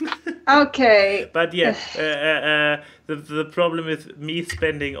 Anime. Okay. But yeah, the problem with me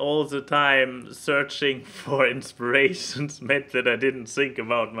spending all the time searching for inspirations meant that I didn't think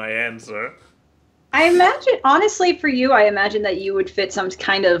about my answer. I imagine, honestly, for you, I imagine that you would fit some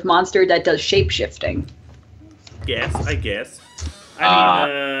kind of monster that does shape-shifting. I guess. I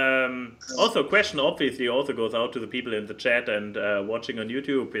mean, also, question obviously also goes out to the people in the chat and watching on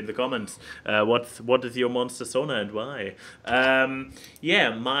YouTube in the comments. What is your monster persona and why?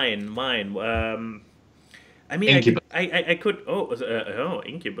 Yeah, mine. I mean, Incubus. I could.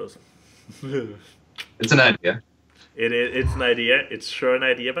 Incubus. It's an idea. It's an idea. It's sure an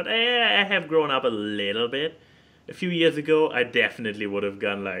idea, but I have grown up a little bit. A few years ago, I definitely would have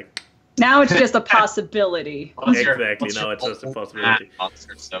gone like. Now it's just a possibility. Exactly. Now it's just a possibility.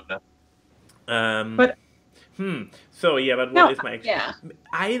 Monster soda. So yeah, but what is my? Yeah.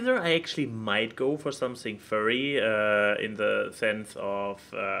 Either I actually might go for something furry, in the sense of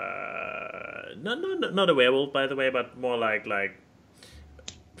not a werewolf, by the way, but more like.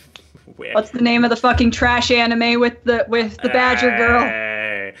 What's the name of the fucking trash anime with the badger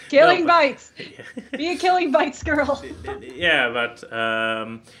girl? Killing Bites. Be a Killing Bites girl. Yeah, but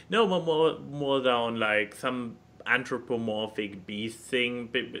no, more down like some anthropomorphic beast thing.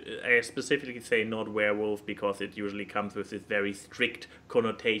 I specifically say not werewolf because it usually comes with this very strict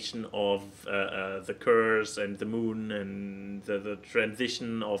connotation of the curse and the moon and the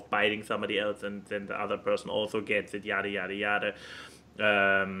transition of biting somebody else and then the other person also gets it, yada yada yada.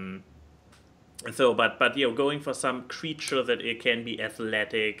 So, but going for some creature that it can be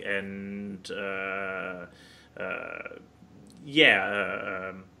athletic and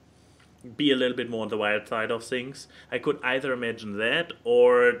be a little bit more on the wild side of things. I could either imagine that,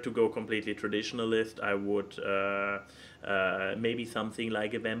 or to go completely traditionalist, I would maybe something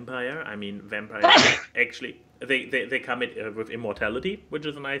like a vampire. I mean, vampires actually they come with immortality, which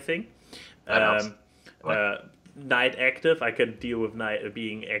is a nice thing. Night active, I can deal with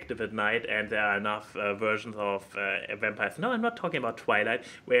being active at night, and there are enough versions of vampires. No, I'm not talking about Twilight,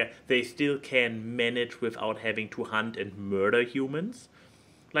 where they still can manage without having to hunt and murder humans.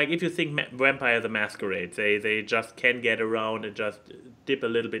 Like, if you think Vampire the Masquerade, they just can get around and just dip a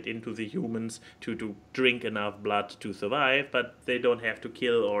little bit into the humans to drink enough blood to survive, but they don't have to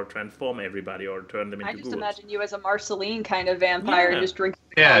kill or transform everybody or turn them into ghouls. I just imagine you as a Marceline kind of vampire and just drinking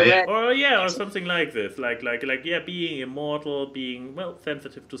red. Or something like this. Like being immortal, being, well,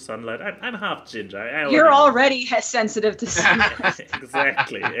 sensitive to sunlight. I'm half ginger. You're already sensitive to sunlight.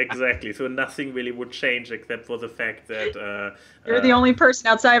 Exactly. So nothing really would change except for the fact that... You're the only person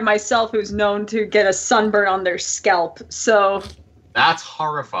outside of myself who's known to get a sunburn on their scalp, so... That's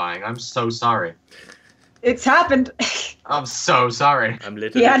horrifying. I'm so sorry. It's happened. I'm so sorry. I'm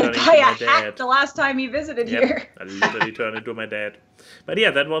literally turning into my dad. Hat the last time he visited here. I literally turned into my dad. But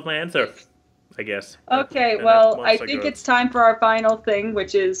yeah, that was my answer, I guess. Okay, well, I think it's time for our final thing,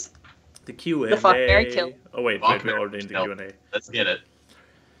 which is... The Q&A. The fuck, marry, kill. Oh, wait, we're already in the Q&A. Let's get it.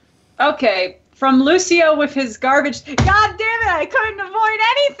 Okay, From Lucio with his garbage. God damn it! I couldn't avoid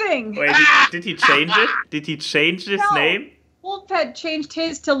anything. Wait, did he change it? Did he change his name? Wolf had changed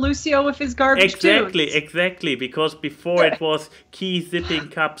his to Lucio with his garbage Exactly. Because before it was Key Zipping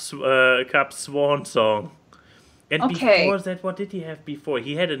Cup Swan Song. And before that, what did he have before?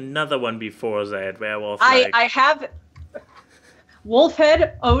 He had another one before that where I was I have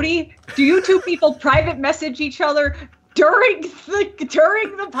Wolfhead, Odie. Do you two people private message each other during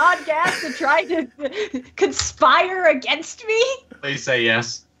the podcast to try to conspire against me? Please say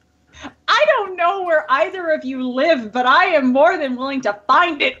yes. I don't know where either of you live, but I am more than willing to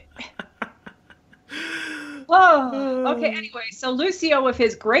find it. Okay, anyway, so Lucio with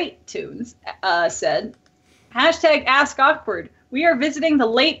his great tunes said, #AskAwkward. We are visiting the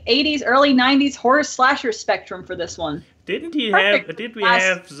late 80s, early 90s horror slasher spectrum for this one. Did we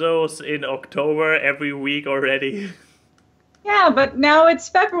have those in October every week already? Yeah, but now it's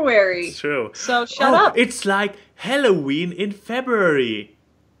February. It's true. So shut up. It's like Halloween in February.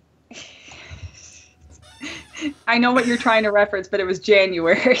 I know what you're trying to reference, but it was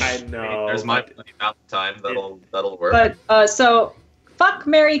January. I know. There's my amount of time that'll work. But so fuck,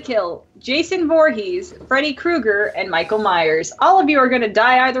 marry, kill Jason Voorhees, Freddy Krueger, and Michael Myers. All of you are going to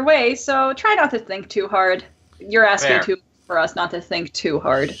die either way, so try not to think too hard. You're asking too much for us not to think too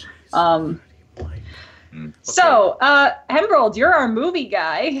hard. So, Emerald, you're our movie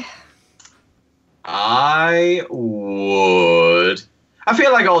guy. I would. I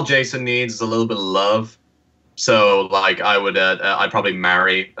feel like all Jason needs is a little bit of love. So, like, I'd probably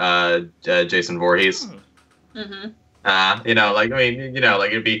marry Jason Voorhees. It'd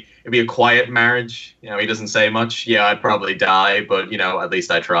be a quiet marriage. You know, he doesn't say much. Yeah, I'd probably die, but you know, at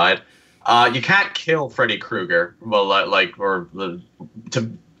least I tried. You can't kill Freddy Krueger.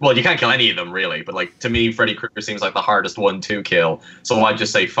 You can't kill any of them really. But like to me, Freddy Krueger seems like the hardest one to kill. So I'd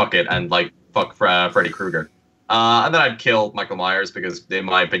just say fuck it and like fuck Freddy Krueger. And then I'd kill Michael Myers because, in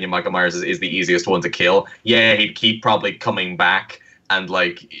my opinion, Michael Myers is the easiest one to kill. Yeah, he'd keep probably coming back and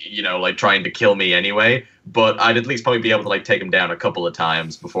trying to kill me anyway. But I'd at least probably be able to like take him down a couple of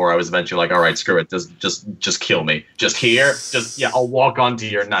times before I was eventually like, all right, screw it, just kill me, I'll walk onto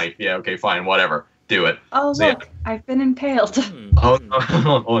your knife. Yeah, okay, fine, whatever, do it. Oh so, look, yeah. I've been impaled. Oh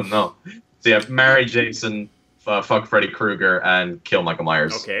no. So yeah, marry Jason, fuck Freddy Krueger, and kill Michael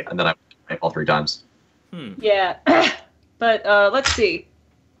Myers. Okay. And then I all 3 times. Yeah, but let's see.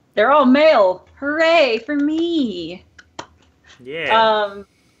 They're all male. Hooray for me. Yeah.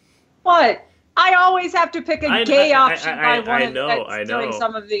 What? I always have to pick a gay option during know.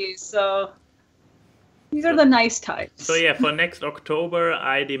 some of these, so these are the nice types. So yeah, for next October,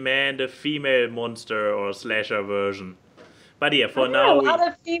 I demand a female monster or slasher version. But yeah, for now, a lot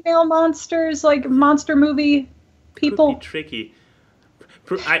of female monsters, like monster movie people. Could be tricky.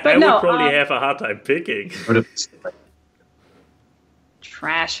 I would probably have a hard time picking.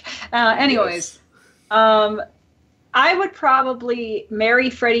 Trash. Anyways, I would probably marry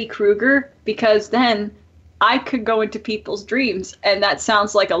Freddy Krueger because then I could go into people's dreams, and that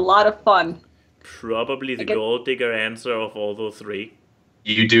sounds like a lot of fun. Probably the gold digger answer of all those 3.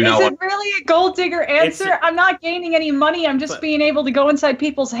 You do know. Is it really a gold digger answer? I'm not gaining any money. I'm just being able to go inside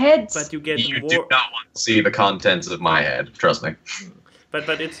people's heads. But you get do not want to see the contents of my head. Trust me. But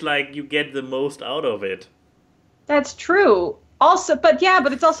it's like you get the most out of it. That's true. Also, but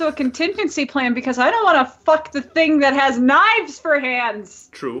it's also a contingency plan because I don't want to fuck the thing that has knives for hands.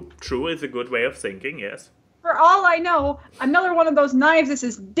 True is a good way of thinking, yes. For all I know, another one of those knives is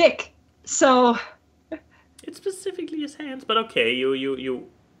his dick. So it's specifically his hands, but okay, you don't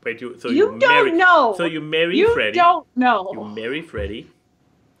know. So you marry Freddy. You don't know. You marry Freddy.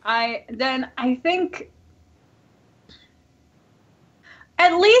 I think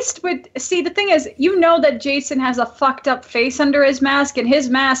at least the thing is, you know that Jason has a fucked up face under his mask, and his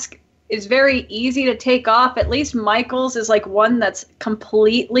mask is very easy to take off. At least Michael's is like one that's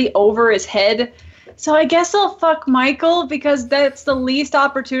completely over his head. So I guess I'll fuck Michael because that's the least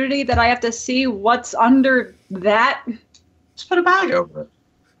opportunity that I have to see what's under that. Just put a bag over it.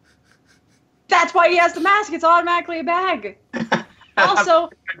 That's why he has the mask. It's automatically a bag. Also,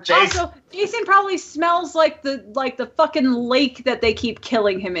 Jason probably smells like the fucking lake that they keep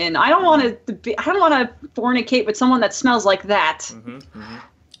killing him in. I don't want to fornicate with someone that smells like that.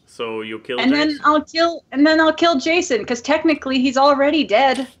 So you kill Jason. Then I'll kill Jason because technically he's already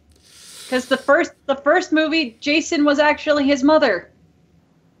dead. Because the first movie, Jason was actually his mother.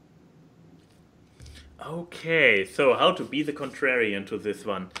 Okay, so how to be the contrarian to this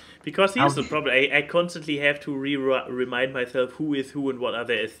one? Because here's the problem. I constantly have to remind myself who is who and what are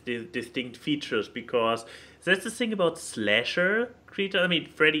their distinct features, because that's the thing about slasher creatures. I mean,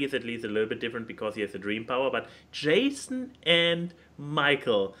 Freddy is at least a little bit different because he has a dream power, but Jason and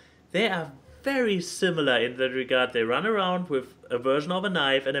Michael, they are very similar in that regard. They run around with a version of a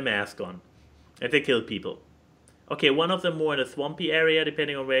knife and a mask on, and they kill people. Okay, one of them more in a swampy area,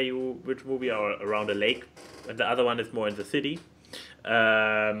 depending on which movie, or around a lake, and the other one is more in the city.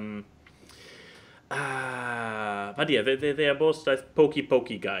 But yeah, they are both like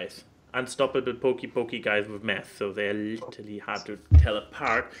pokey guys, unstoppable pokey guys with math. So they are literally hard to tell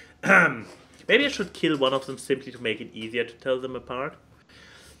apart. Maybe I should kill one of them simply to make it easier to tell them apart.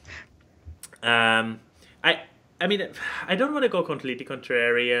 I mean, I don't want to go completely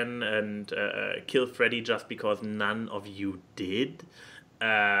contrarian and kill Freddy just because none of you did.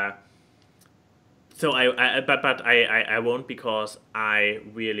 So I won't, because I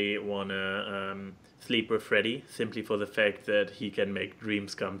really want to sleep with Freddy simply for the fact that he can make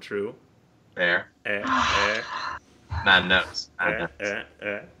dreams come true. Fair. Man knows.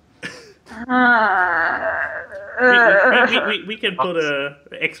 We can put a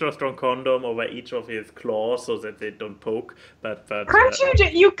extra strong condom over each of his claws so that they don't poke. But Couldn't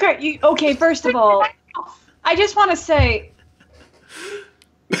you okay? First of all, I just want to say,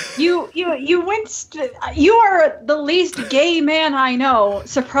 you are the least gay man I know,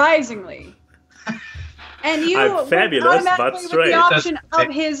 surprisingly. And you I'm fabulous, but straight. With the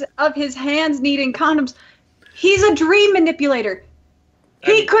option of his hands needing condoms. He's a dream manipulator.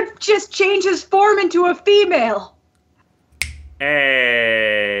 He could just change his form into a female.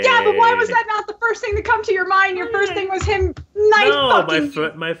 Hey. Yeah, but why was that not the first thing to come to your mind? Your first thing was him fucking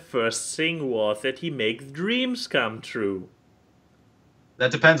you. My first thing was that he makes dreams come true.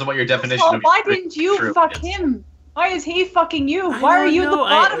 That depends on what your definition of why didn't you fuck him? Why is he fucking you? Why are you the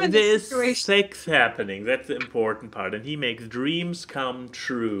bottom of this situation? There is sex happening. That's the important part. And he makes dreams come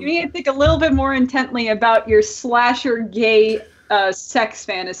true. You need to think a little bit more intently about your slasher gay sex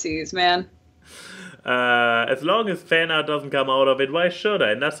fantasies, man. As long as fan art doesn't come out of it, why should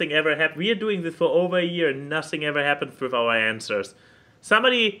I? Nothing ever happened. We are doing this for over a year and nothing ever happens with our answers.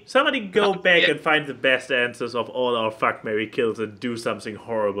 Somebody go back and find the best answers of all our fuck, marry, kills and do something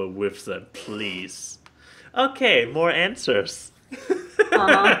horrible with them, please. Okay, more answers.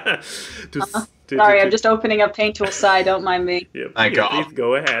 Sorry, I'm just opening up Paint Tool Sci, don't mind me. Yeah, please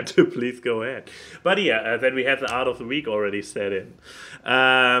go ahead. Please go ahead. But yeah, then we have the art of the week already set in.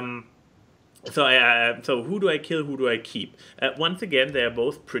 So who do I kill, who do I keep? Once again, they are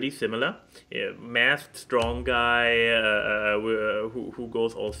both pretty similar. Masked, strong guy who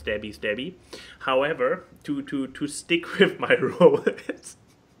goes all stabby. However, to stick with my role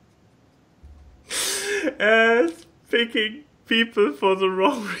as picking people for the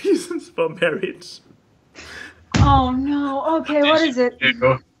wrong reasons for marriage. Oh no, okay, what is it?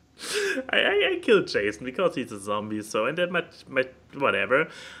 I killed Jason because he's a zombie, so, and that much whatever.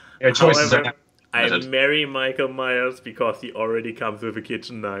 Your choices However, I marry Michael Myers because he already comes with a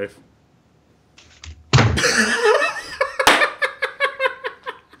kitchen knife.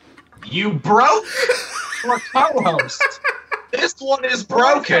 You broke your co-host. This one is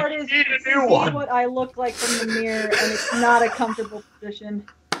broken. You need a new one. What I look like from the mirror, and it's not a comfortable position.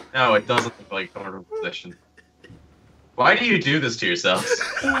 No, it doesn't look like a comfortable position. Why do you do this to yourself?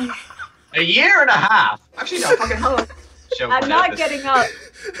 A year and a half. Actually, no. Fucking hell. I'm not getting up,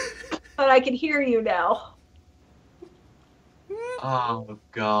 but I can hear you now. Oh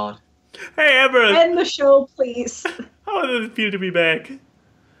God. Hey, Everett. End the show, please. How does it feel to be back?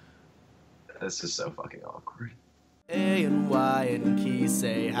 This is so fucking awkward. A and Y and Key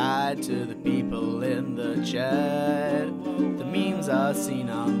say hi to the people in the chat. The memes are seen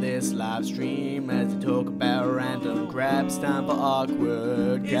on this live stream as they talk about random craps. Time for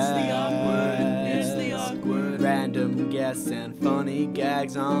awkward guests. It's the awkward. Random guests and funny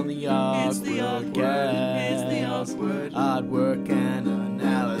gags on the awkward guests. It's the awkward. Artwork and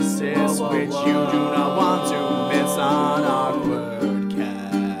analysis which you do not want to miss on awkward.